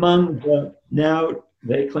that among the, now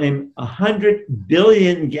they claim 100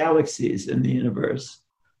 billion galaxies in the universe.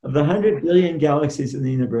 Of the 100 billion galaxies in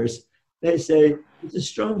the universe, they say there's a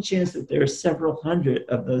strong chance that there are several hundred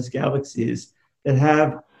of those galaxies that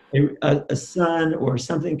have a sun or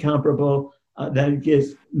something comparable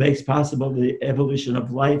that makes possible the evolution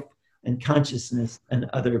of life and consciousness and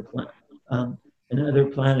other planets.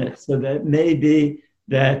 So that may be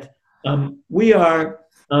that we are,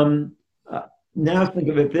 now think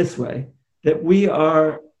of it this way, that we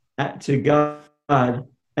are to God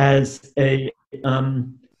as a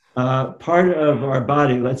part of our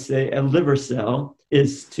body. Let's say a liver cell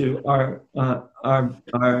is to our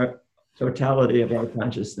totality of our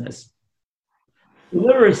consciousness. The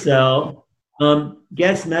liver cell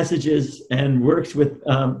gets messages and works with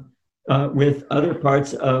other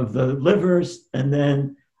parts of the livers and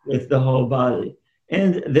then with the whole body.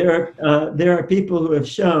 And there are people who have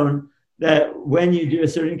shown that when you do a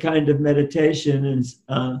certain kind of meditation, and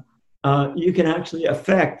you can actually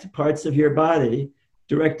affect parts of your body,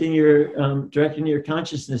 directing your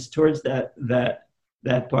consciousness towards that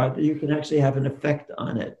part, that you can actually have an effect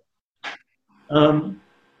on it.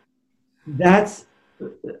 That's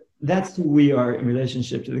who we are in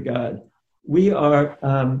relationship to the God. We are,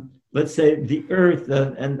 let's say, the Earth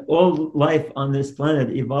and all life on this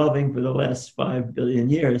planet, evolving for the last 5 billion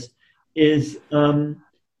years, is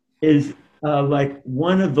like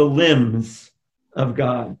one of the limbs of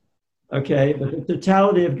God. Okay, but the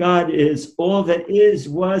totality of God is all that is,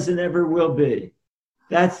 was, and ever will be.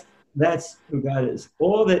 That's who God is.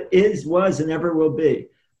 All that is, was, and ever will be.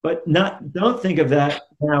 But don't think of that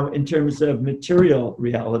now in terms of material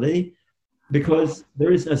reality, because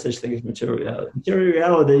there is no such thing as material reality. Material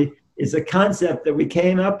reality is a concept that we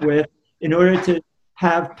came up with in order to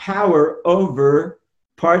have power over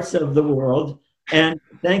parts of the world. And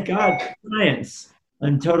thank God for science.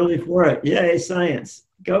 I'm totally for it. Yay, science.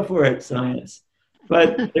 Go for it, science.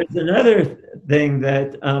 But there's another thing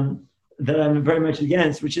that I'm very much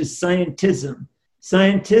against, which is scientism.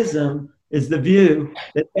 Scientism is the view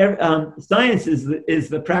that science is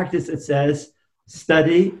the practice that says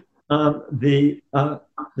study the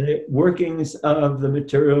workings of the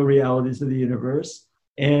material realities of the universe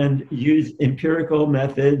and use empirical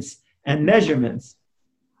methods and measurements.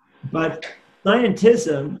 But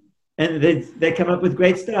scientism, and they come up with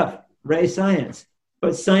great stuff, ray science.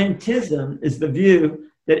 But scientism is the view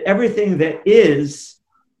that everything that is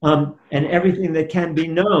and everything that can be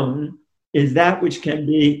known is that which can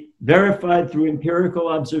be verified through empirical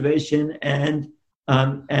observation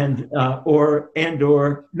or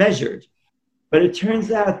measured. But it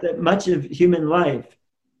turns out that much of human life,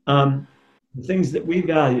 the things that we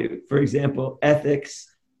value, for example,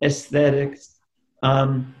 ethics, aesthetics,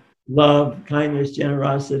 love, kindness,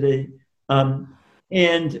 generosity,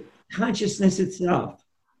 and consciousness itself.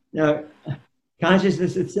 Now,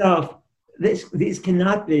 consciousness itself, these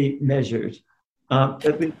cannot be measured.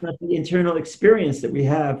 At least not the internal experience that we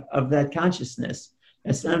have of that consciousness.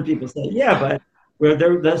 As some people say, yeah, but where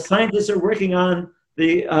the scientists are working on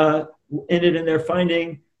in it, and they're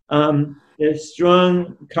finding there's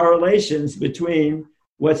strong correlations between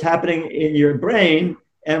what's happening in your brain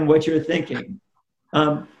and what you're thinking.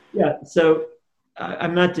 Yeah, so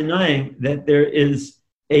I'm not denying that there is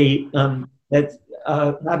that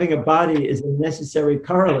having a body is a necessary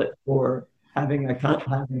correlate for having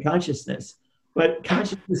consciousness. But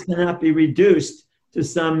consciousness cannot be reduced to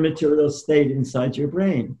some material state inside your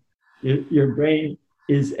brain. Your brain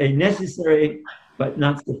is a necessary but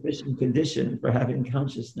not sufficient condition for having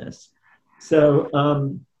consciousness. So,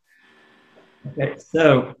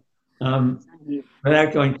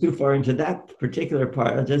 without going too far into that particular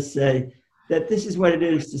part, I'll just say that this is what it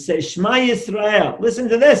is to say, Shema Yisrael. Listen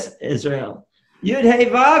to this, Israel. Yud He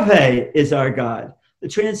Vav He is our God, the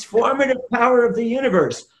transformative power of the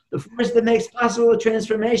universe. the force that makes possible a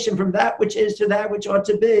transformation from that which is to that which ought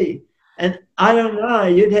to be. And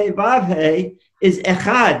Adonai, Yud-Heh, Vav-Heh, is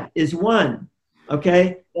echad, is one,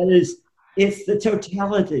 okay? That is, it's the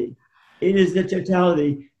totality. It is the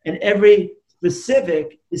totality. And every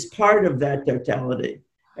specific is part of that totality.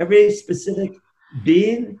 Every specific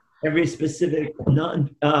being, every specific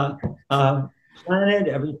planet,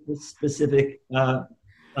 every specific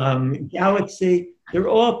galaxy, they're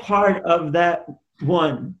all part of that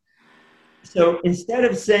one. So instead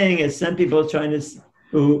of saying, as some people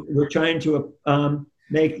who were trying to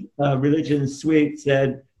make religion sweet,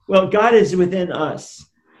 said, well, God is within us.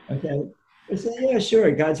 Okay, they say, yeah,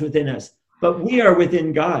 sure, God's within us, but we are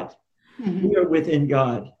within God. Mm-hmm. We are within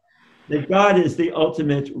God. That God is the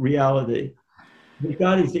ultimate reality. That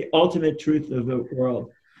God is the ultimate truth of the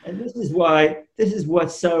world. And this is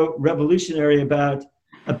what's so revolutionary about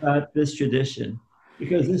this tradition,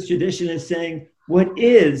 because this tradition is saying what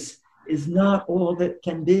is not all that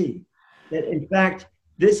can be. That in fact,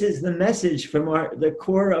 this is the message from the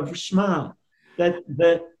core of Shema, that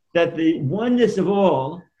the oneness of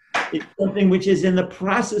all is something which is in the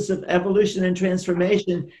process of evolution and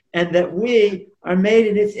transformation, and that we are made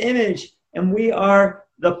in its image, and we are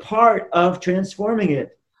the part of transforming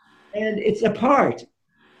it. And it's a part,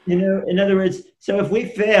 in other words, so if we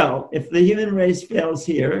fail, if the human race fails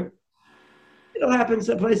here, it'll happen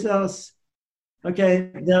someplace else.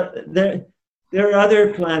 Okay, now, there are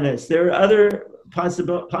other planets, there are other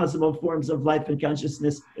possible forms of life and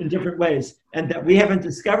consciousness in different ways, and that we haven't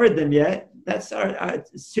discovered them yet. That's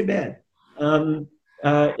it's too bad.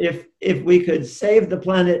 If we could save the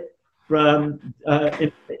planet from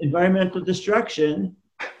environmental destruction,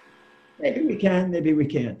 maybe we can, maybe we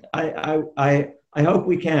can't. I hope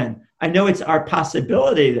we can. I know it's our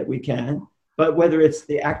possibility that we can, but whether it's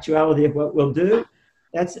the actuality of what we'll do,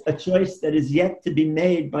 that's a choice that is yet to be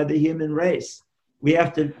made by the human race. We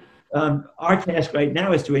have to, our task right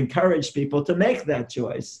now is to encourage people to make that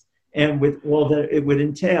choice, and with all that it would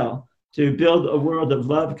entail, to build a world of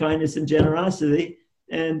love, kindness, and generosity.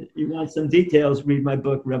 And you want some details, read my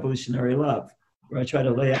book, Revolutionary Love, where I try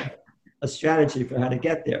to lay out a strategy for how to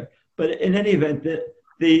get there. But in any event,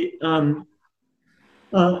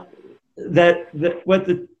 what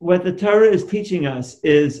the Torah is teaching us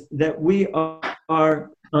is that we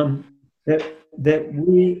are that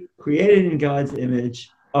we, created in God's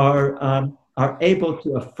image, are able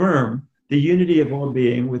to affirm the unity of all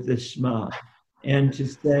being with the Shema, and to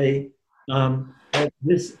say that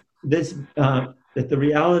that the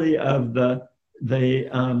reality of the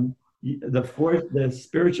force, the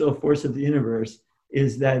spiritual force of the universe,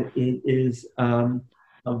 is that it is a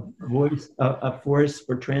force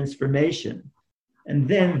for transformation. And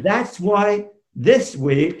then that's why this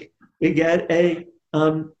week we get a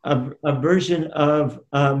version of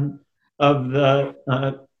the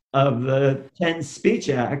 10 speech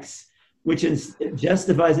acts, which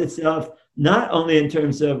justifies itself not only in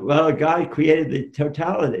terms of, well, God created the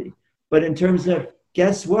totality, but in terms of,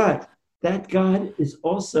 guess what? That God is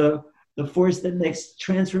also the force that makes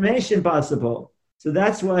transformation possible. So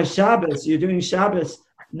that's why Shabbos, you're doing Shabbos,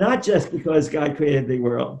 not just because God created the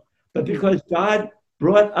world, but because God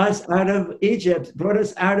brought us out of Egypt, brought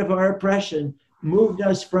us out of our oppression, moved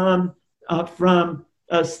us from a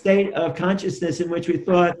state of consciousness in which we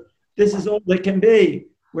thought, this is all that can be.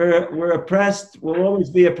 We're oppressed, we'll always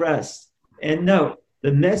be oppressed. And no,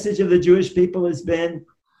 the message of the Jewish people has been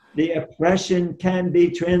the oppression can be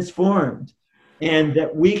transformed, and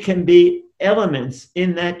that we can be elements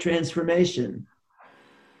in that transformation.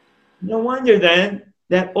 No wonder then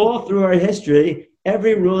that all through our history,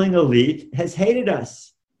 every ruling elite has hated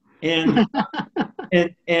us. And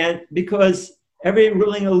because every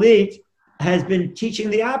ruling elite has been teaching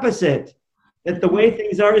the opposite, that the way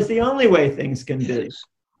things are is the only way things can be.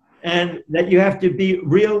 And that you have to be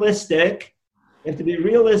realistic. You have to be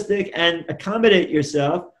realistic and accommodate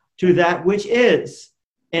yourself to that which is.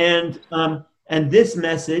 And this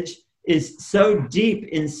message is so deep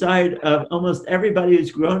inside of almost everybody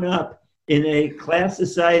who's grown up in a class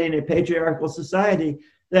society, in a patriarchal society,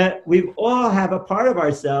 that we all have a part of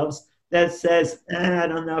ourselves that says, I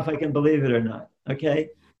don't know if I can believe it or not, okay?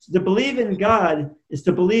 So to believe in God is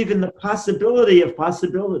to believe in the possibility of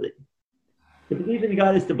possibility. To believe in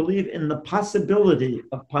God is to believe in the possibility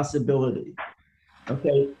of possibility,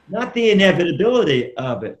 okay? Not the inevitability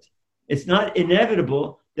of it. It's not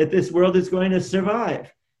inevitable that this world is going to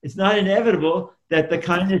survive. It's not inevitable that the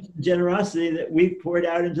kindness and generosity that we've poured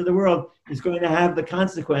out into the world is going to have the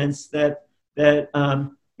consequence that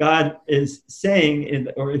God is saying,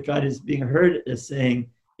 or God is being heard as saying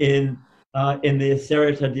in the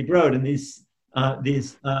Aseret HaDibrot, in these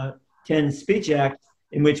 10 speech acts,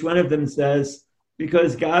 in which one of them says,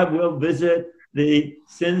 because God will visit the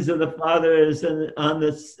sins of the fathers and on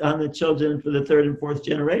the children for the third and fourth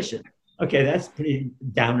generation. Okay, that's pretty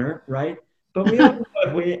downer, right? But we all know,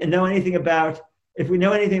 if we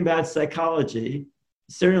know anything about psychology,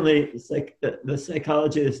 certainly it's like the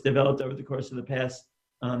psychology that's developed over the course of the past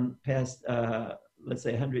let's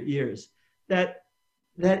say 100 years, that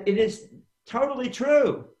it is totally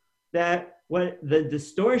true that what the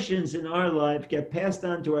distortions in our life get passed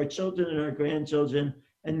on to our children and our grandchildren,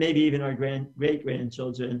 and maybe even our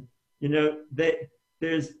great-grandchildren. You know,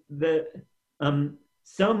 there's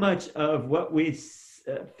so much of what we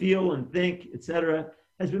feel and think, etc.,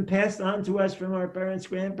 has been passed on to us from our parents,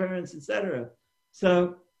 grandparents, etc.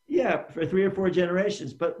 So yeah, for 3 or 4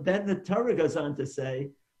 generations. But then the Torah goes on to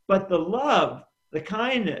say, but the love, the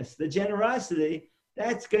kindness, the generosity,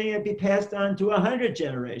 that's going to be passed on to 100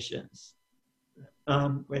 generations.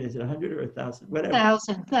 Wait, is it 100 or 1,000? Whatever.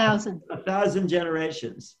 1,000. 1,000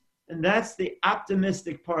 generations. And that's the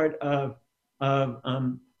optimistic part of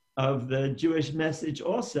the Jewish message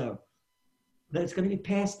also. That's going to be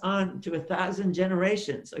passed on to 1,000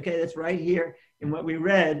 generations. Okay, that's right here in what we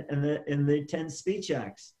read in the 10 speech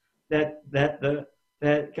acts. That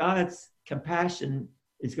God's compassion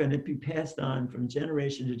is going to be passed on from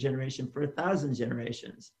generation to generation for 1,000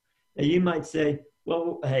 generations. Now you might say,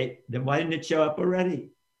 well, hey, then why didn't it show up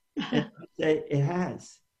already? And I say it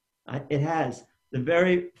has. It has. The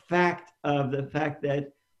very fact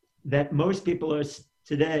that most people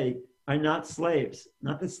today are not slaves.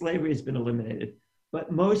 Not that slavery has been eliminated,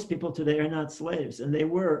 but most people today are not slaves, and they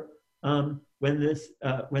were when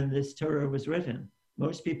this Torah was written.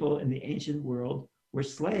 Most people in the ancient world were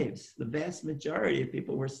slaves. The vast majority of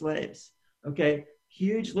people were slaves. Okay,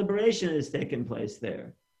 huge liberation has taken place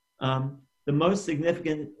there. The most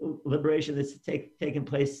significant liberation that's taken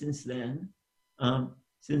place since then,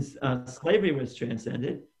 since slavery was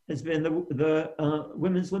transcended, has been the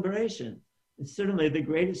women's liberation. It's certainly the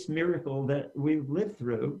greatest miracle that we've lived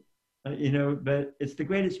through, but it's the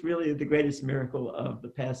greatest miracle of the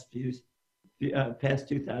past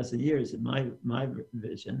 2,000 years in my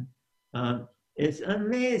vision. It's an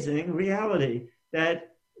amazing reality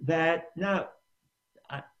that now,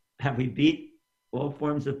 have we beat all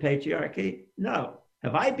forms of patriarchy? No.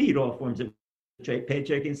 Have I beat all forms of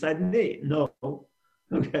patriarchy inside me? No.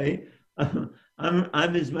 Okay. I'm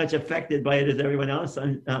as much affected by it as everyone else.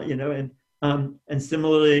 And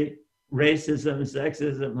similarly, racism,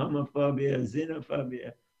 sexism, homophobia,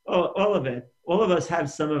 xenophobia, all of it. All of us have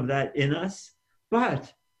some of that in us,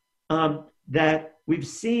 but that we've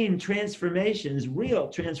seen transformations, real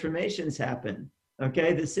transformations happen.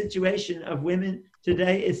 Okay, the situation of women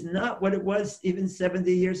today is not what it was even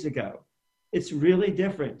 70 years ago. It's really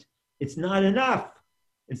different. It's not enough.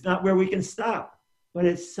 It's not where we can stop, but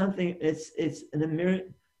it's something, it's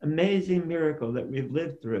an amazing miracle that we've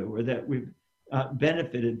lived through, or that we've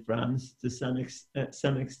benefited from to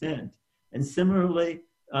some extent. And similarly,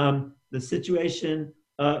 the situation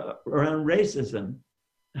around racism,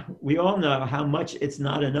 we all know how much it's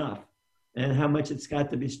not enough and how much it's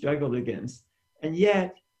got to be struggled against. And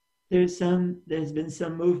yet, there's been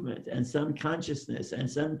some movement and some consciousness and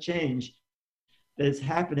some change that is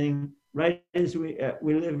happening right as we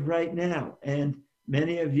live right now. And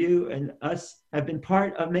many of you and us have been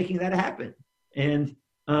part of making that happen. And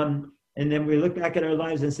then we look back at our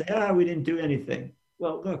lives and say, we didn't do anything.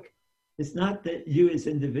 Well, look, it's not that you as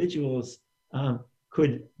individuals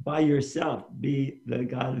could by yourself be the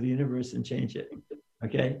God of the universe and change it,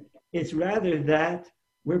 okay? It's rather that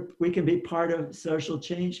we can be part of social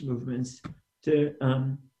change movements to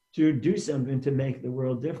do something to make the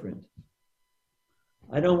world different.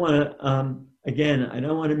 I don't want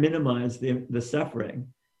to minimize the suffering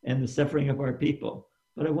and the suffering of our people,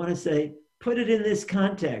 but I want to say, put it in this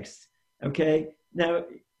context, okay? Now,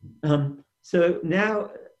 so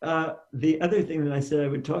now the other thing that I said I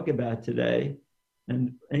would talk about today,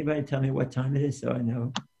 and anybody tell me what time it is so I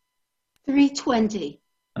know? 3:20.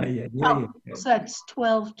 Oh, yeah. So it's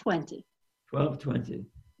 12:20. 12:20.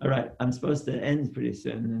 All right. I'm supposed to end pretty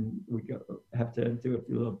soon, and we have to do a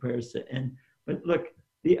few little prayers to end. But look,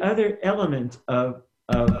 the other element of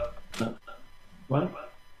what?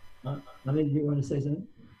 Ami, do you want to say something?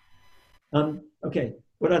 Okay.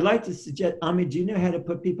 What I'd like to suggest, Ami, do you know how to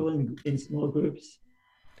put people in small groups?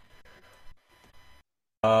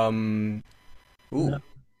 No.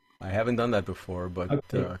 I haven't done that before, but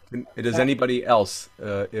okay. Does anybody else?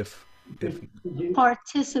 If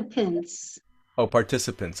Participants. Oh,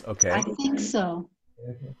 participants. Okay. I think so.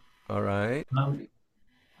 Okay. All right.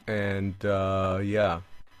 And yeah.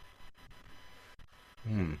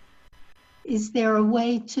 Is there a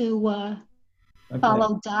way to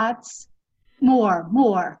follow dots? More.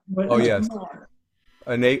 Oh, yes. More.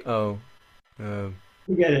 Forget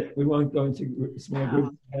it. We won't go into small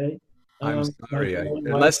groups today. I'm sorry.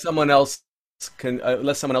 Unless someone else can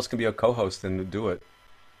be a co-host and do it.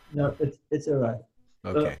 No, it's all right.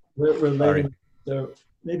 Okay. We're late. Sorry. So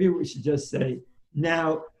maybe we should just say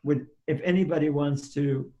now, if anybody wants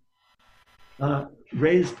to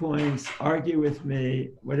raise points, argue with me,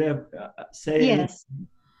 whatever, say Yes. anything,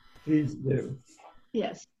 please do.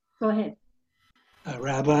 Yes. Go ahead.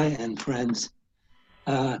 Rabbi and friends,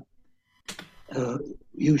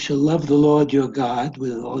 you shall love the Lord your God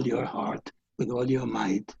with all your heart, with all your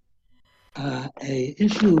might. A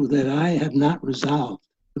issue that I have not resolved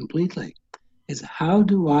completely is how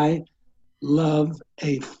do I love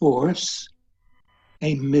a force,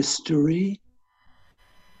 a mystery,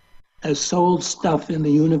 a soul stuff in the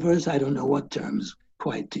universe? I don't know what terms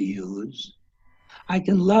quite to use. I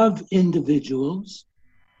can love individuals.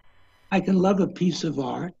 I can love a piece of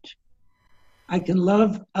art. I can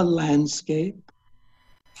love a landscape.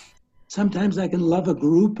 Sometimes I can love a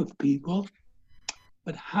group of people.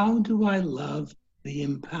 But how do I love the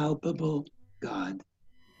impalpable God?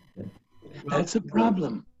 That's a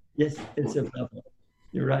problem. Yes, it's a problem.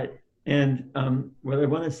 You're right. And what I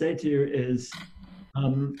want to say to you is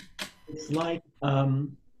it's like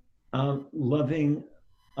loving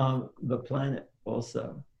the planet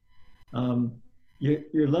also.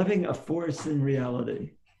 You're loving a force in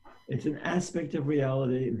reality. It's an aspect of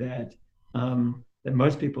reality that that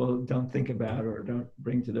most people don't think about or don't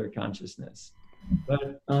bring to their consciousness.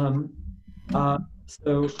 But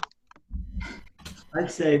so I'd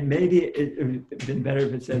say maybe it would have been better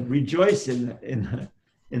if it said rejoice in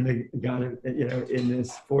the God of, in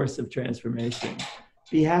this force of transformation.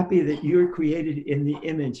 Be happy that you're created in the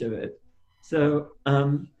image of it. So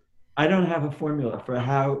I don't have a formula for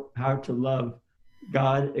how to love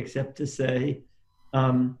God except to say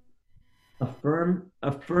affirm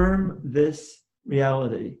this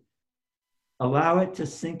reality. Allow it to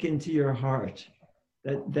sink into your heart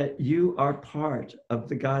that you are part of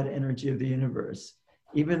the God energy of the universe,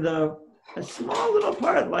 even though a small little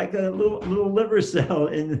part, like a little liver cell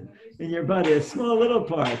in your body, a small little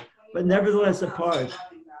part, but nevertheless a part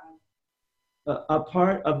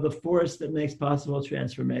of the force that makes possible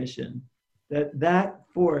transformation. That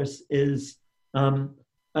force is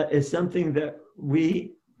something that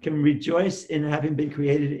we can rejoice in having been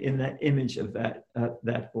created in that image of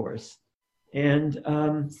that force. And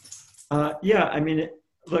I mean,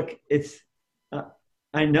 look, it's,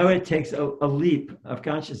 I know it takes a leap of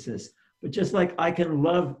consciousness, but just like I can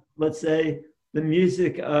love, let's say, the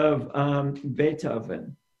music of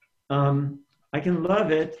Beethoven, I can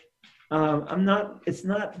love it. It's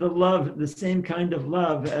not the same kind of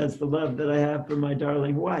love as the love that I have for my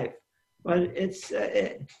darling wife, but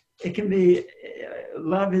it can be,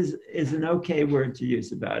 love is an okay word to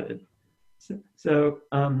use about it. So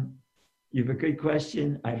you have a good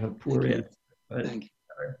question. I have a poor answer. Thank you.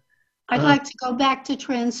 I'd like to go back to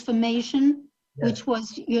transformation, which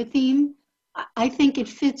was your theme. I think it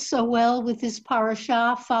fits so well with this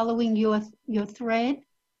parasha, following your thread,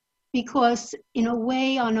 because in a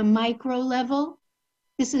way, on a micro level,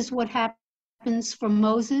 this is what happens for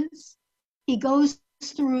Moses. He goes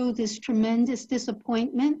through this tremendous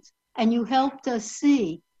disappointment, and you helped us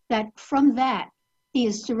see that from that, he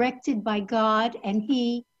is directed by God and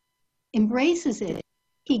he embraces it.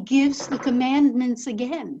 He gives the commandments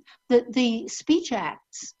again, the speech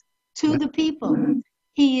acts to the people.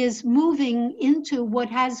 He is moving into what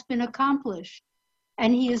has been accomplished,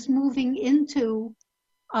 and he is moving into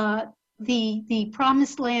the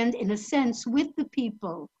promised land, in a sense, with the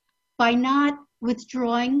people by not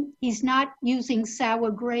withdrawing. He's not using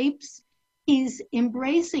sour grapes. He's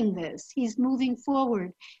embracing this. He's moving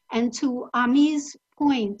forward. And to Ami's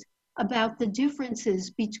point about the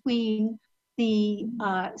differences between the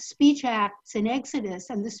speech acts in Exodus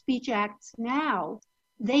and the speech acts now,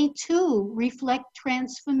 they too reflect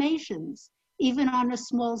transformations, even on a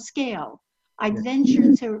small scale. I'd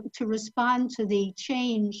venture to respond to the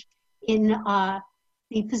change in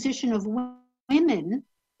the position of women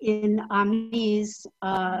in Ami's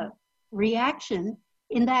reaction,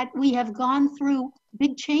 in that we have gone through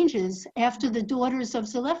big changes after the daughters of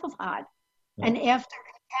Zelophehad, and after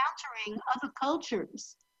encountering other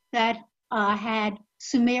cultures that had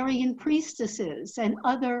Sumerian priestesses and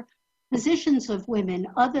other positions of women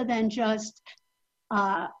other than just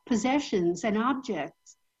possessions and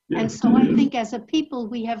objects. And so I think as a people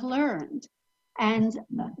we have learned, and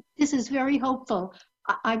this is very hopeful.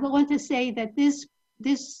 I want to say that this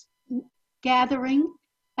gathering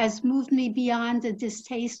has moved me beyond a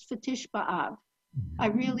distaste for Tish B'Av. I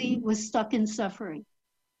really was stuck in suffering.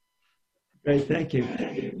 Great, thank you.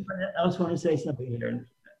 Anyone else want to say something here?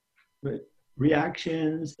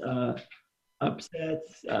 Reactions,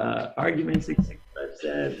 upsets, arguments,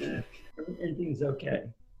 upset, anything's okay.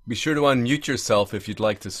 Be sure to unmute yourself if you'd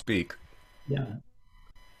like to speak. Yeah.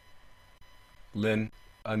 Lynn,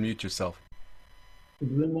 unmute yourself.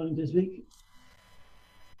 Does Lynn want to speak?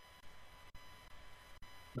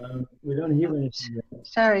 We don't hear anything yet.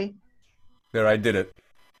 Sorry. There, I did it.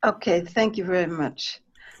 Okay, thank you very much.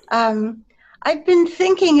 I've been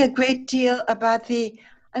thinking a great deal about the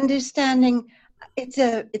understanding. It's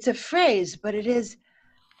a phrase, but it is,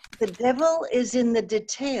 the devil is in the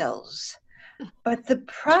details, but the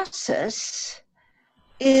process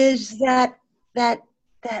is that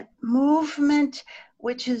movement,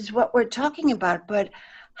 which is what we're talking about. But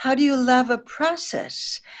how do you love a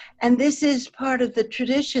process? And this is part of the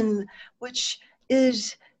tradition, which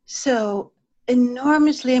is so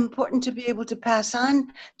enormously important to be able to pass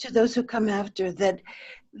on to those who come after, that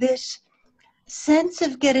this sense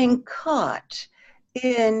of getting caught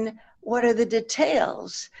in what are the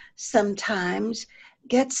details sometimes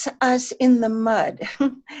gets us in the mud,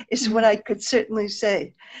 is what I could certainly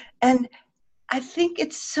say. And I think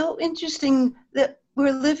it's so interesting that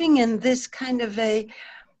we're living in this kind of a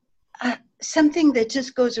something that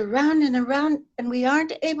just goes around and around, and we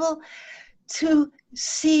aren't able to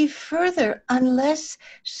see further unless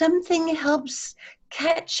something helps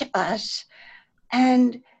catch us.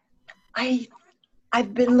 And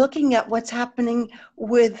I've been looking at what's happening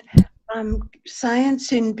with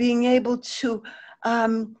science and being able to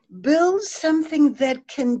build something that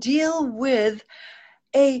can deal with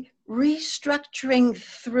a restructuring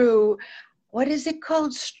through, what is it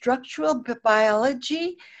called, structural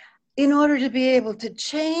biology, in order to be able to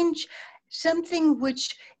change something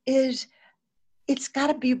which is, it's got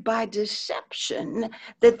to be by deception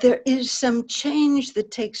that there is some change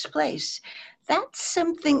that takes place. That's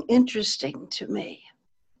something interesting to me.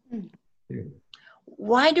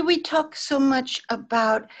 Why do we talk so much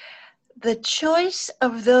about the choice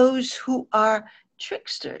of those who are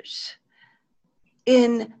tricksters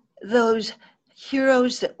in those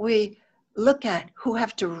heroes that we look at who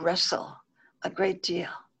have to wrestle a great deal?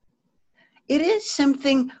 It is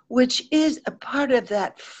something which is a part of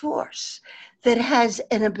that force that has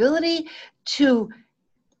an ability to,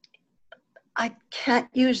 I can't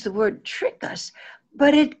use the word trick us,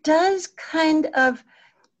 but it does kind of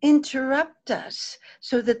interrupt us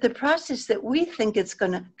so that the process that we think it's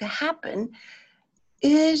going to happen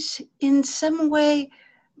is in some way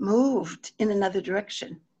moved in another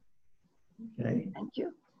direction. Okay. Thank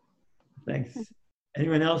you. Thanks.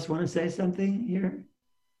 Anyone else want to say something here?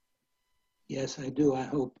 Yes, I do. I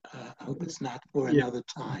hope it's not for another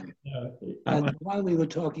time. But while we were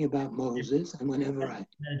talking about Moses, and whenever I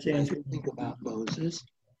think about Moses,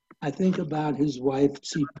 I think about his wife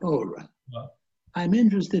Zipporah. I'm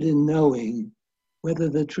interested in knowing whether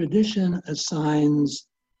the tradition assigns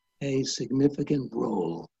a significant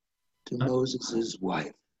role to Moses's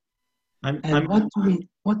wife.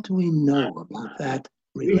 What do we know about that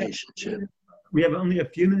relationship? We have only a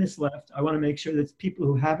few minutes left. I want to make sure that people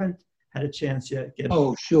who haven't had a chance yet get.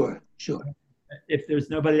 Oh, sure. If there's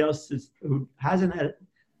nobody else who hasn't had,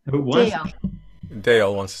 who wants.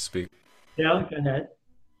 Dale wants to speak. Dale, go ahead.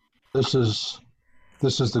 This is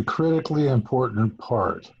the critically important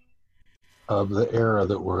part of the era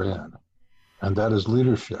that we're in, and that is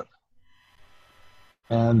leadership.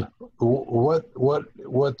 And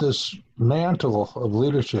what this mantle of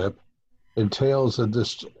leadership entails, that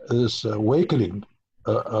this awakening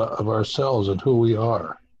of ourselves and who we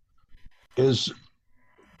are, is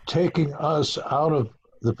taking us out of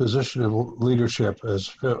the position of leadership as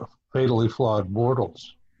fatally flawed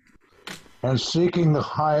mortals and seeking the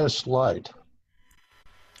highest light.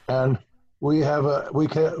 And we have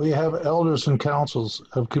elders and councils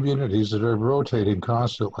of communities that are rotating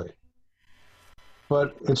constantly.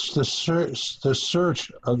 But it's the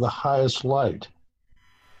search of the highest light.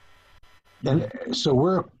 And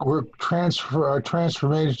so our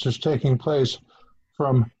transformation is taking place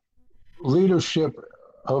from leadership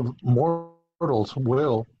of mortals'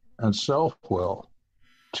 will and self-will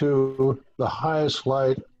to the highest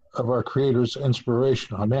light of our Creator's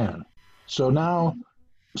inspiration on man. So now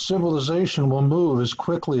civilization will move as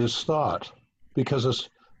quickly as thought, because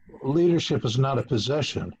leadership is not a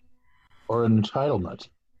possession or an entitlement.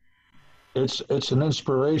 It's an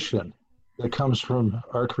inspiration that comes from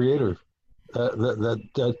our Creator,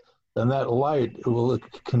 and that light will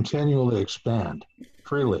continually expand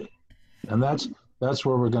freely. And That's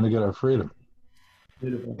where we're going to get our freedom.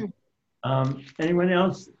 Beautiful. Anyone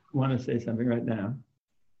else want to say something right now?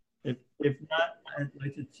 If not, I'd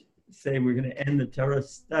like to say we're going to end the Torah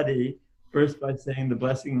study first by saying the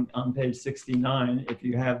blessing on page 69. If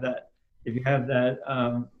you have that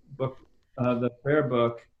book, the prayer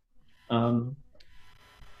book,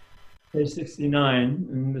 page 69,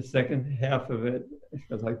 in the second half of it, it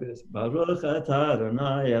goes like this: Baruch atah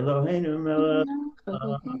Adonai Eloheinu melech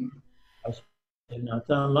asher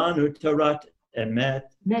natan lanu Torat emet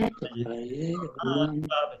b'tochenu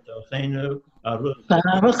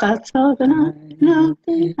Baruch atah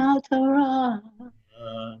Adonai Torah.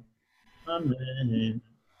 Amen.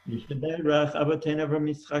 Yishberach Avotenu Avram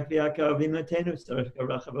Yitzchak v'Yaakov Imotenu Tzarech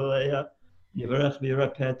Barach Avoleya Yivarach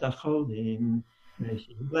v'Yirapeh Tacholim. May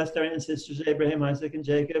she bless our ancestors Abraham, Isaac, and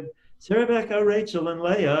Jacob. Sarah, Rebecca, Rachel, and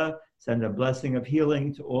Leah. Send a blessing of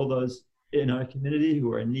healing to all those in our community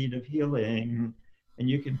who are in need of healing. And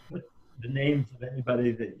you can put the names of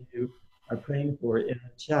anybody that you are praying for in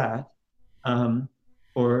the chat,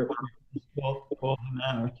 or just call them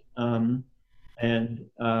out.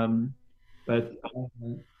 But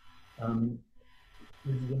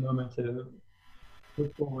this is a moment to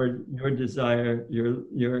put forward your desire,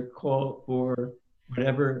 your call for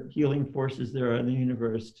whatever healing forces there are in the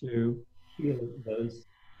universe to heal those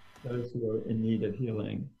who are in need of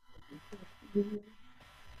healing.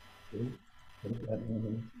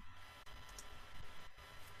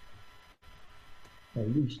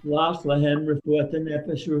 Yishlach lahem refuat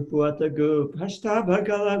hanefesh refuat haguf hashtav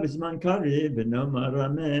hagala b'zman karib v'nomar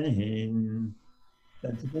amen.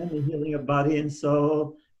 Send to them the healing of body and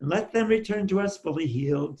soul, and let them return to us fully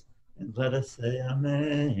healed, and let us say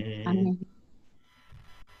amen. Amen.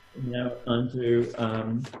 And now on to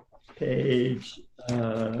page,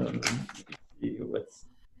 see what's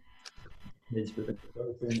page for the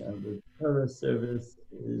closing of the Torah service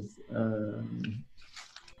is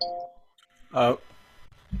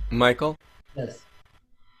Michael? Yes.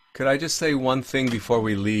 Could I just say one thing before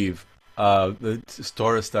we leave? The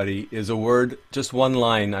Torah study is a word, just one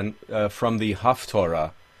line on, from the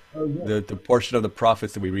Haftorah, the portion of the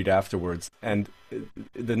prophets that we read afterwards, and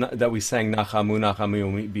that we sang Nachamu,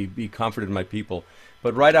 Nachamu, be comforted, my people.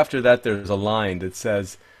 But right after that, there's a line that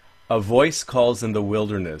says, "A voice calls in the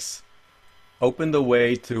wilderness, open the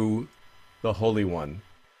way to the Holy One.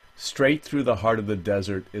 Straight through the heart of the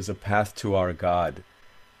desert is a path to our God."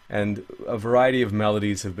 And a variety of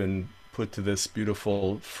melodies have been put to this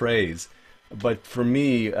beautiful phrase. But for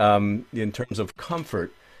me, in terms of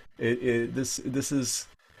comfort, this is,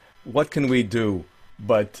 what can we do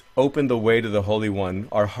but open the way to the Holy One?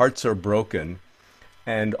 Our hearts are broken,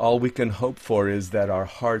 and all we can hope for is that our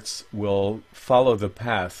hearts will follow the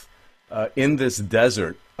path in this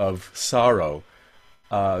desert of sorrow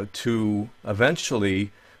to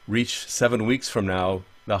eventually reach 7 weeks from now,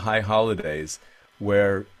 the high holidays,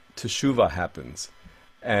 where teshuvah happens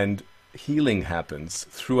and healing happens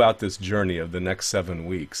throughout this journey of the next 7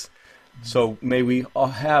 weeks. So may we all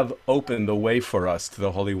have opened the way for us to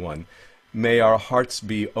the Holy One. May our hearts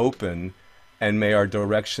be open, and may our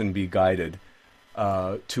direction be guided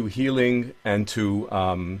to healing and to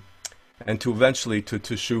eventually to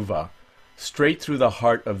teshuvah. Straight through the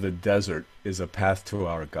heart of the desert is a path to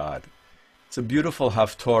our God. It's a beautiful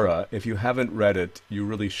Haftorah. If you haven't read it, you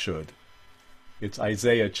really should. It's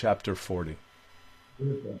Isaiah chapter 40.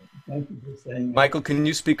 Beautiful. Thank you for saying that. Michael, can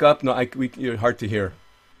you speak up? No, you're hard to hear.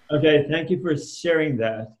 Okay, thank you for sharing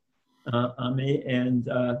that, Ami. And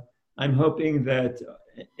I'm hoping that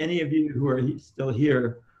any of you who are still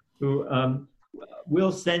here, who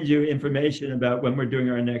will send you information about when we're doing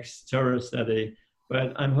our next Torah study.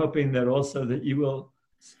 But I'm hoping that also that you will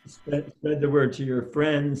spread the word to your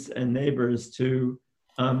friends and neighbors to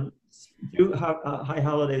do high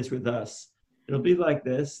holidays with us. It'll be like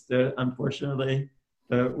this. Unfortunately,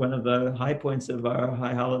 one of the high points of our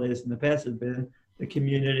high holidays in the past has been the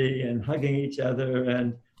community and hugging each other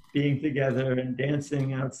and being together and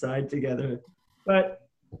dancing outside together. But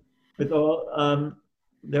with all,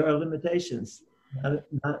 there are limitations,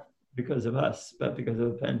 not because of us, but because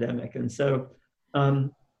of the pandemic. And so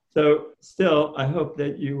still, I hope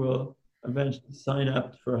that you will eventually sign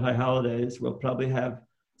up for high holidays. We'll probably have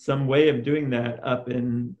some way of doing that up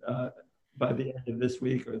in by the end of this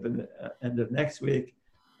week or the end of next week.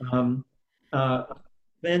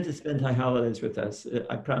 Plan to spend high holidays with us.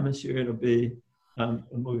 I promise you it'll be a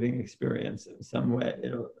moving experience in some way.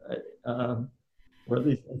 It'll, or at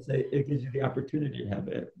least I'd say it gives you the opportunity to have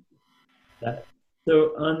it.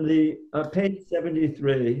 So on the page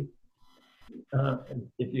 73,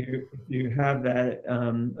 if you have that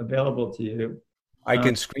available to you, I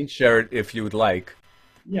can screen share it if you would like.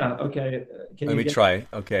 Yeah, okay. Let me try.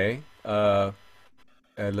 Okay.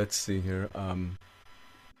 Let's see here.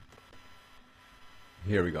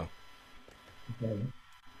 Here we go. Okay.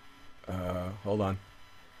 Hold on.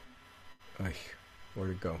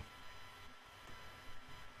 Where'd it go?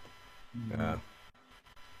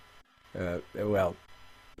 Well,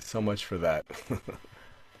 so much for that.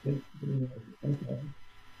 Okay.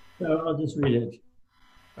 So I'll just read it.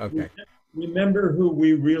 Okay. Remember who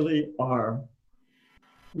we really are.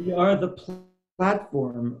 We are the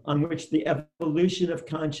platform on which the evolution of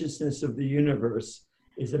consciousness of the universe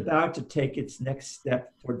is about to take its next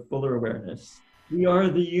step toward fuller awareness. We are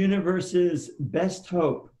the universe's best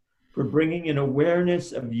hope for bringing an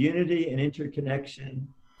awareness of unity and interconnection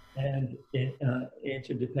and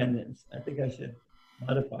interdependence. I think I should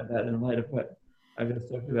modify that in light of what I just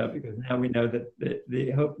talked about, because now we know that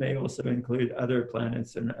the hope may also include other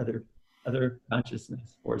planets and other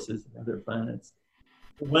consciousness forces and other planets.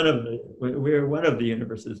 We're one of the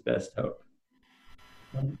universe's best hope.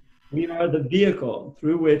 We are the vehicle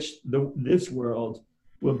through which this world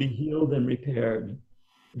will be healed and repaired.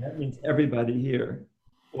 And that means everybody here,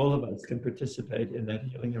 all of us, can participate in that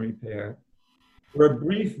healing and repair. For a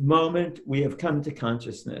brief moment, we have come to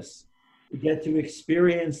consciousness. We get to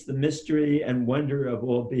experience the mystery and wonder of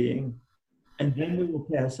all being, and then we will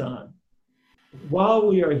pass on. While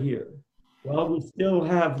we are here, while we still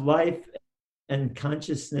have life and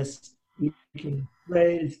consciousness, we can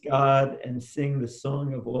praise God and sing the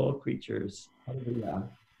song of all creatures. Hallelujah.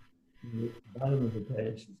 At the bottom of the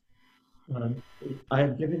page. I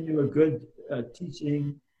have given you a good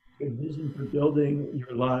teaching, good vision for building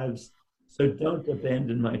your lives, so don't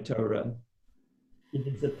abandon my Torah. It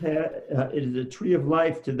is a tree of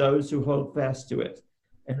life to those who hold fast to it,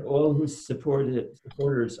 and all who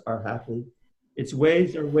supporters are happy. Its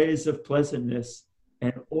ways are ways of pleasantness,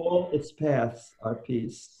 and all its paths are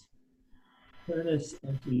peace. Turn us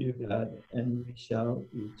unto you, God, and we shall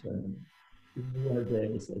return. Renew our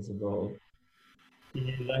days as of old.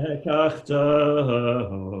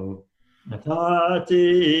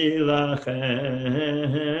 Natati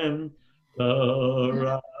lachem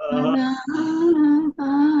Torah.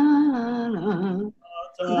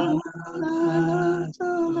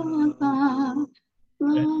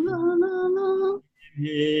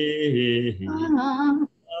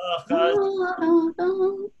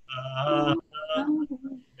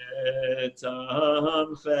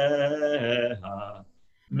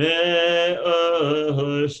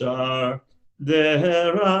 Me'oshar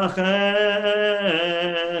deracheha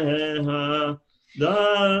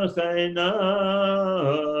darchei noam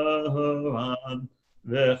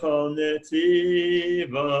v'chol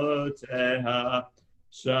netzivoteha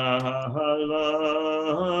shalom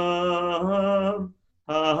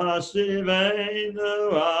hashivenu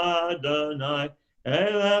Adonai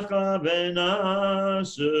elecha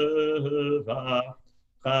v'nashuva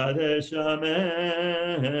Kadesh Ameinu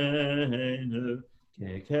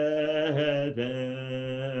Kekedem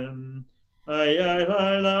Ayay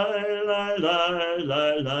lay lay lay lay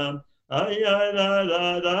lay lam Ayay lay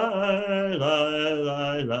lay lay lay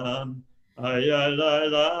lay lam Ayay lay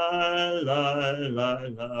lay lay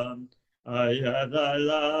lay lam Ayay lay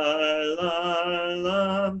lay lay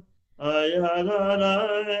lam Ayay lay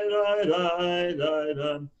lay lay lay lay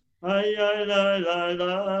lam Ay ay ay ay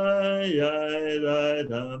ay ay ay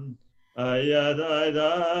dum. Ay ay ay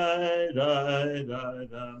ay ay ay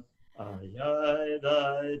dum. Ay ay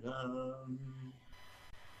ay dum.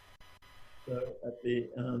 So at the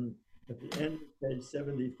end of page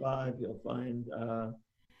 75, you'll find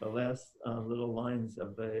the last little lines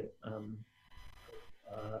of the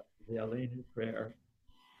Aleinu prayer.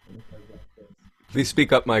 Please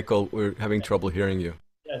speak up, Michael. We're having trouble hearing you.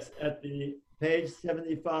 Yes, at the page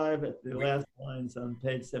 75, at the last lines on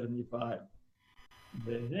page 75.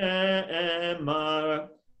 Ve'emar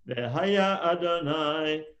ve'haya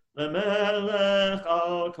Adonai lemelech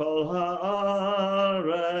al kol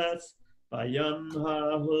haaretz bayam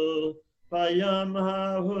hahu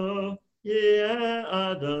yeh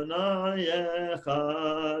Adonai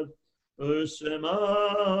echad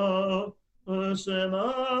u'shemo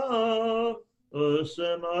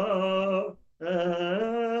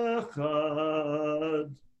Echad.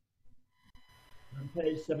 On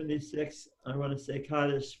page 76, I want to say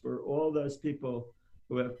Kaddish for all those people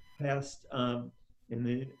who have passed in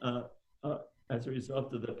the as a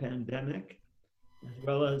result of the pandemic, as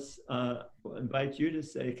well as invite you to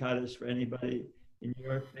say Kaddish for anybody in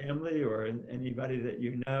your family or anybody that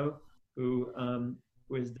you know who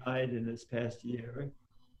has died in this past year.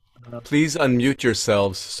 Please unmute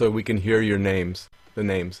yourselves so we can hear your names, the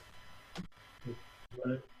names.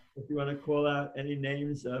 If you want to call out any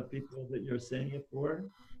names of people that you're saying it for.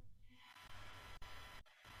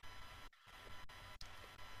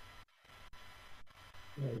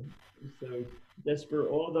 So just for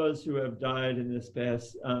all those who have died in this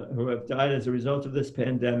past, who have died as a result of this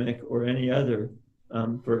pandemic or any other,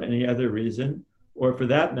 for any other reason, or for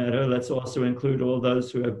that matter, let's also include all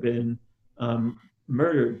those who have been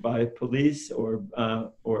murdered by police or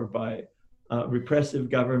by repressive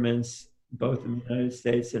governments, both in the United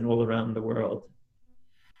States and all around the world.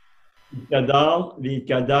 Gadal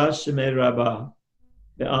v'yitgadash shemei Rabbah,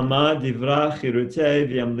 ve'amad divra chirutei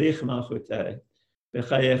v'yamlich malchutei.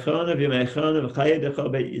 V'chayechon v'yimechon v'chayedecho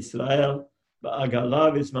be'Yisrael v'agala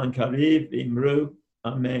v'zman kariv v'imru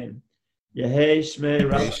Amen. Yehei shmei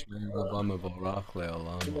Rabbah mevorach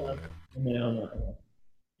le'olam.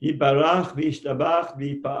 Yibarach v'yishtabach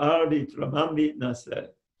v'yipa'ar v'yitramam v'yitnaseh.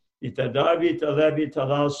 Yitadar v'yitaleh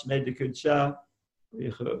v'yitalal shmei dekudsha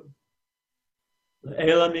v'yichu.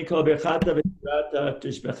 Le'ela mikol bechata v'yirata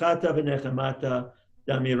tishbechata v'nechemata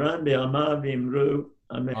damiran be'alma v'imru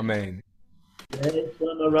Amen. Amen.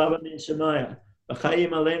 Shlomo Rabba min Shemaya,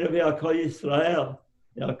 v'chayim aleinu v'al kol Yisrael,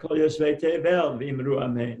 v'al kol yoshvei tevel, v'imru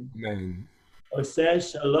Amen. Amen. Oseh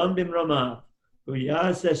shalom b'mroma,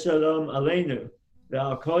 v'yaseh shalom aleinu,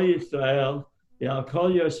 v'al kol Yisrael, v'al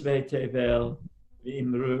kol yoshvei tevel,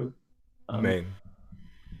 v'imru Amen.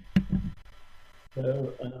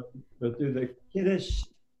 So go through the Kiddush.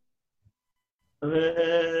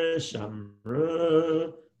 V'shamru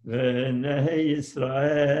v'nei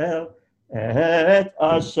Yisrael, et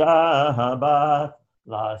השבת,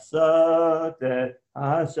 לעשות את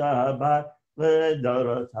השבת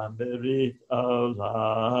לדורותם ברית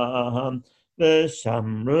עולם.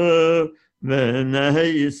 ושמרו בני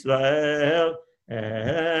ישראל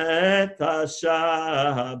את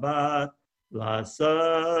השבת,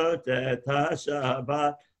 לעשות את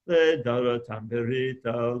השבת לדורותם ברית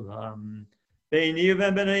עולם. ביני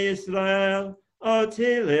ובני ישראל,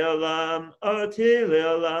 אותי לעולם, אותי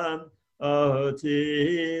לעולם,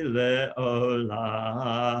 אותי לעולם,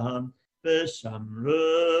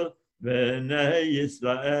 ושמרו בני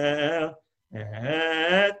ישראל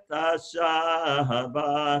את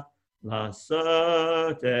השבת,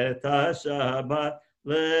 לעשות את השבת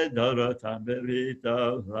לדורותם ברית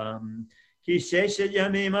עולם. כי ששת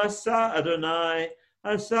ימים עשה אדוני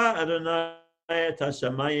את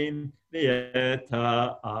השמיים ואת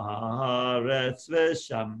הארץ,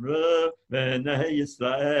 ושמרו בני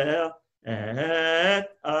ישראל את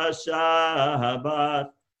השבת,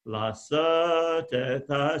 לעשות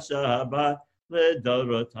את השבת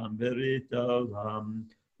לדורותם ברית עולם.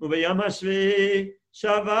 וביום השביעי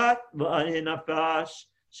שבת ויהי נפש,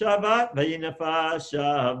 שבת ויהי נפש,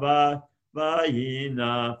 שבת ויהי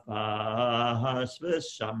נפש,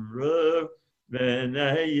 ושמרו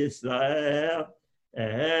בני ישראל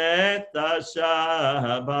את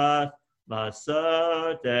השבת,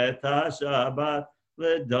 לעשות את השבת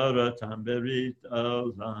לדורותם ברית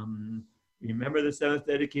עולם. Remember the seventh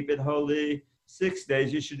day to keep it holy. 6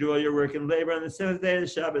 days you should do all your work and labor. On the seventh day of the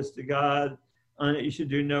Shabbos to God. On it you should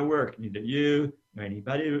do no work, neither you nor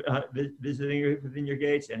anybody visiting within your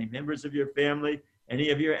gates, any members of your family, any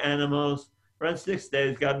of your animals. For on 6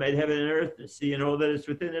 days God made heaven and earth, the sea and all that is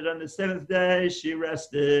within it. On the seventh day she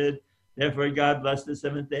rested. Therefore God blessed the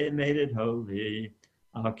seventh day and made it holy.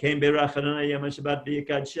 Al-Ken berach Adonai yom ha-Shabbat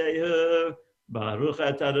v'yikadshehu. Baruch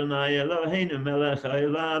et Adonai Eloheinu melech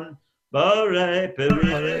haolam. Borei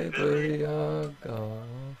peri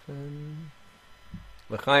agafen.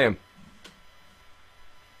 L'chaim.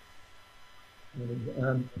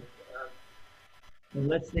 And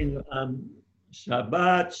let's sing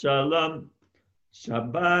Shabbat Shalom.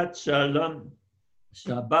 Shabbat Shalom.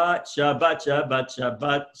 Shabbat, Shabbat, Shabbat,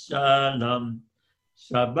 Shabbat Shalom.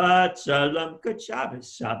 Shabbat Shalom. Good Shabbos.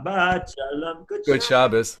 Shabbat Shalom. Good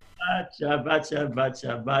Shabbos. Shabbat, Shabbat,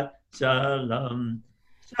 Shabbat Shalom.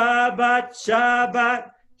 Shabbat, Shabbat,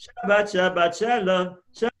 Shabbat, Shabbat Shalom.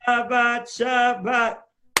 Shabbat, Shabbat,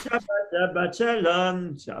 Shabbat, Shabbat Shalom.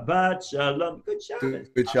 Shabbat Shalom. Good Shabbos.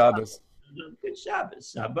 Good Shabbos. Good Shabbos.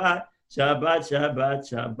 Shabbat, Shabbat, Shabbat,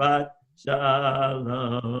 Shabbat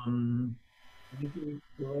Shalom. Thank you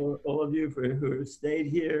for all of you who have stayed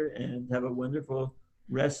here, and have a wonderful,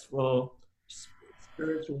 restful,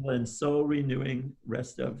 spiritual and soul renewing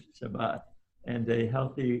rest of Shabbat, and a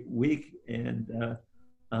healthy week and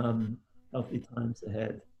healthy times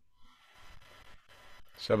ahead.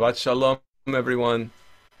 Shabbat Shalom, everyone.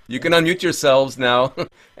 You can unmute yourselves now,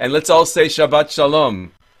 and let's all say Shabbat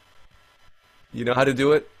Shalom. You know how to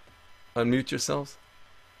do it? Unmute yourselves.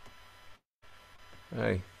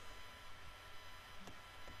 Hey.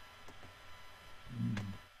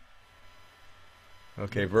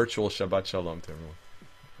 Okay, virtual Shabbat Shalom to everyone.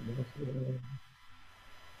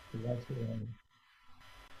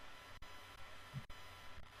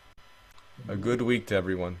 A good week to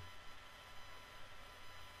everyone.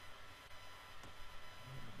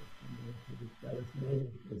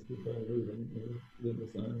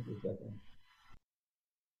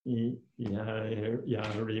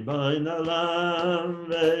 Yaribain alam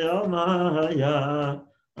ve'yomaya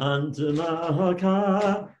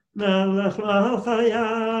antumahaka melech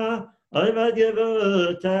malchaya oivad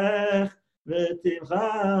gevutech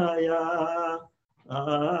v'timchaya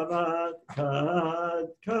avat kad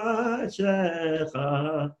kashecha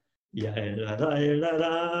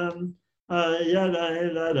yairaylaram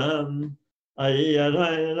ayaraylaram ayaraylaram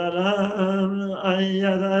ayaraylaram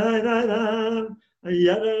ayaraylaram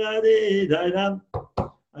ayaraylaram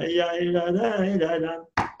ayaraylaram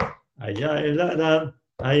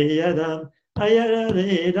ayaraylaram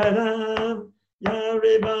ayaraylaram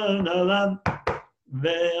yaribon olam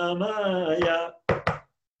ve'amaya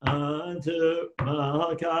antu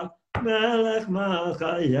malka melech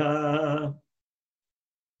malchaya.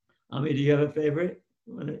 Ami, do you have a favorite?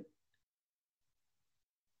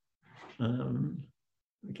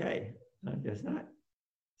 Okay, I guess not.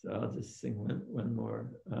 So I'll just sing one more.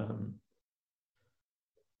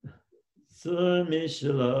 Tzur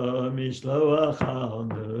mishlo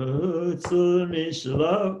achanu, tzur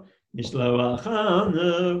mishlo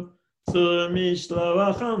achanu, tzur mishlo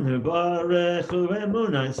achanu, barechu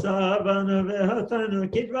emunai sabanu vehatanu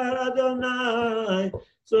kidvar Adonai.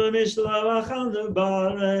 Tzur mishlo achanu,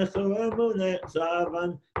 barechu emunai saban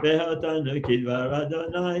vehatanu kidvar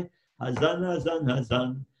Adonai. Hazan, hazan, hazan,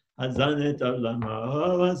 hazan et olamo,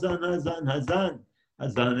 hazan, hazan, hazan,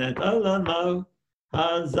 hazan et olamo.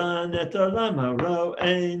 Hazan et olamo,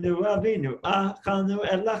 ro'enu avinu, achanu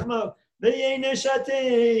el lachmo, v'yenu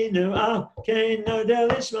shatinu, keinu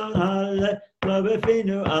delishmo, hale, lo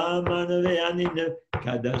befinu, amanu v'yaninu,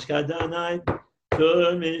 kadosh kadonai,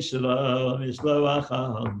 tzur mishlo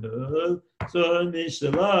achanu, tzur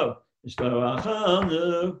mishlo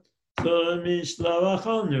achanu, tzur mishlo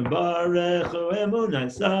achanu, barechu emunai,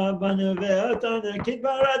 sabanu ve'otanu,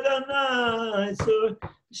 kidvar Adonai, tzur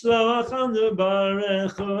Shlachanu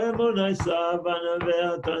barechu emunai sabanu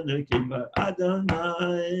ve'atanu kidvar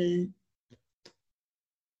Adonai.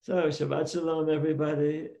 So Shabbat Shalom,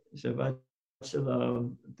 everybody. Shabbat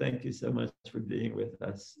Shalom. Thank you so much for being with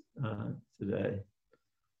us today.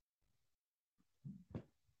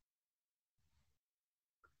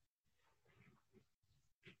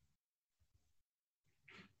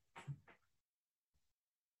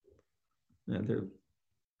 There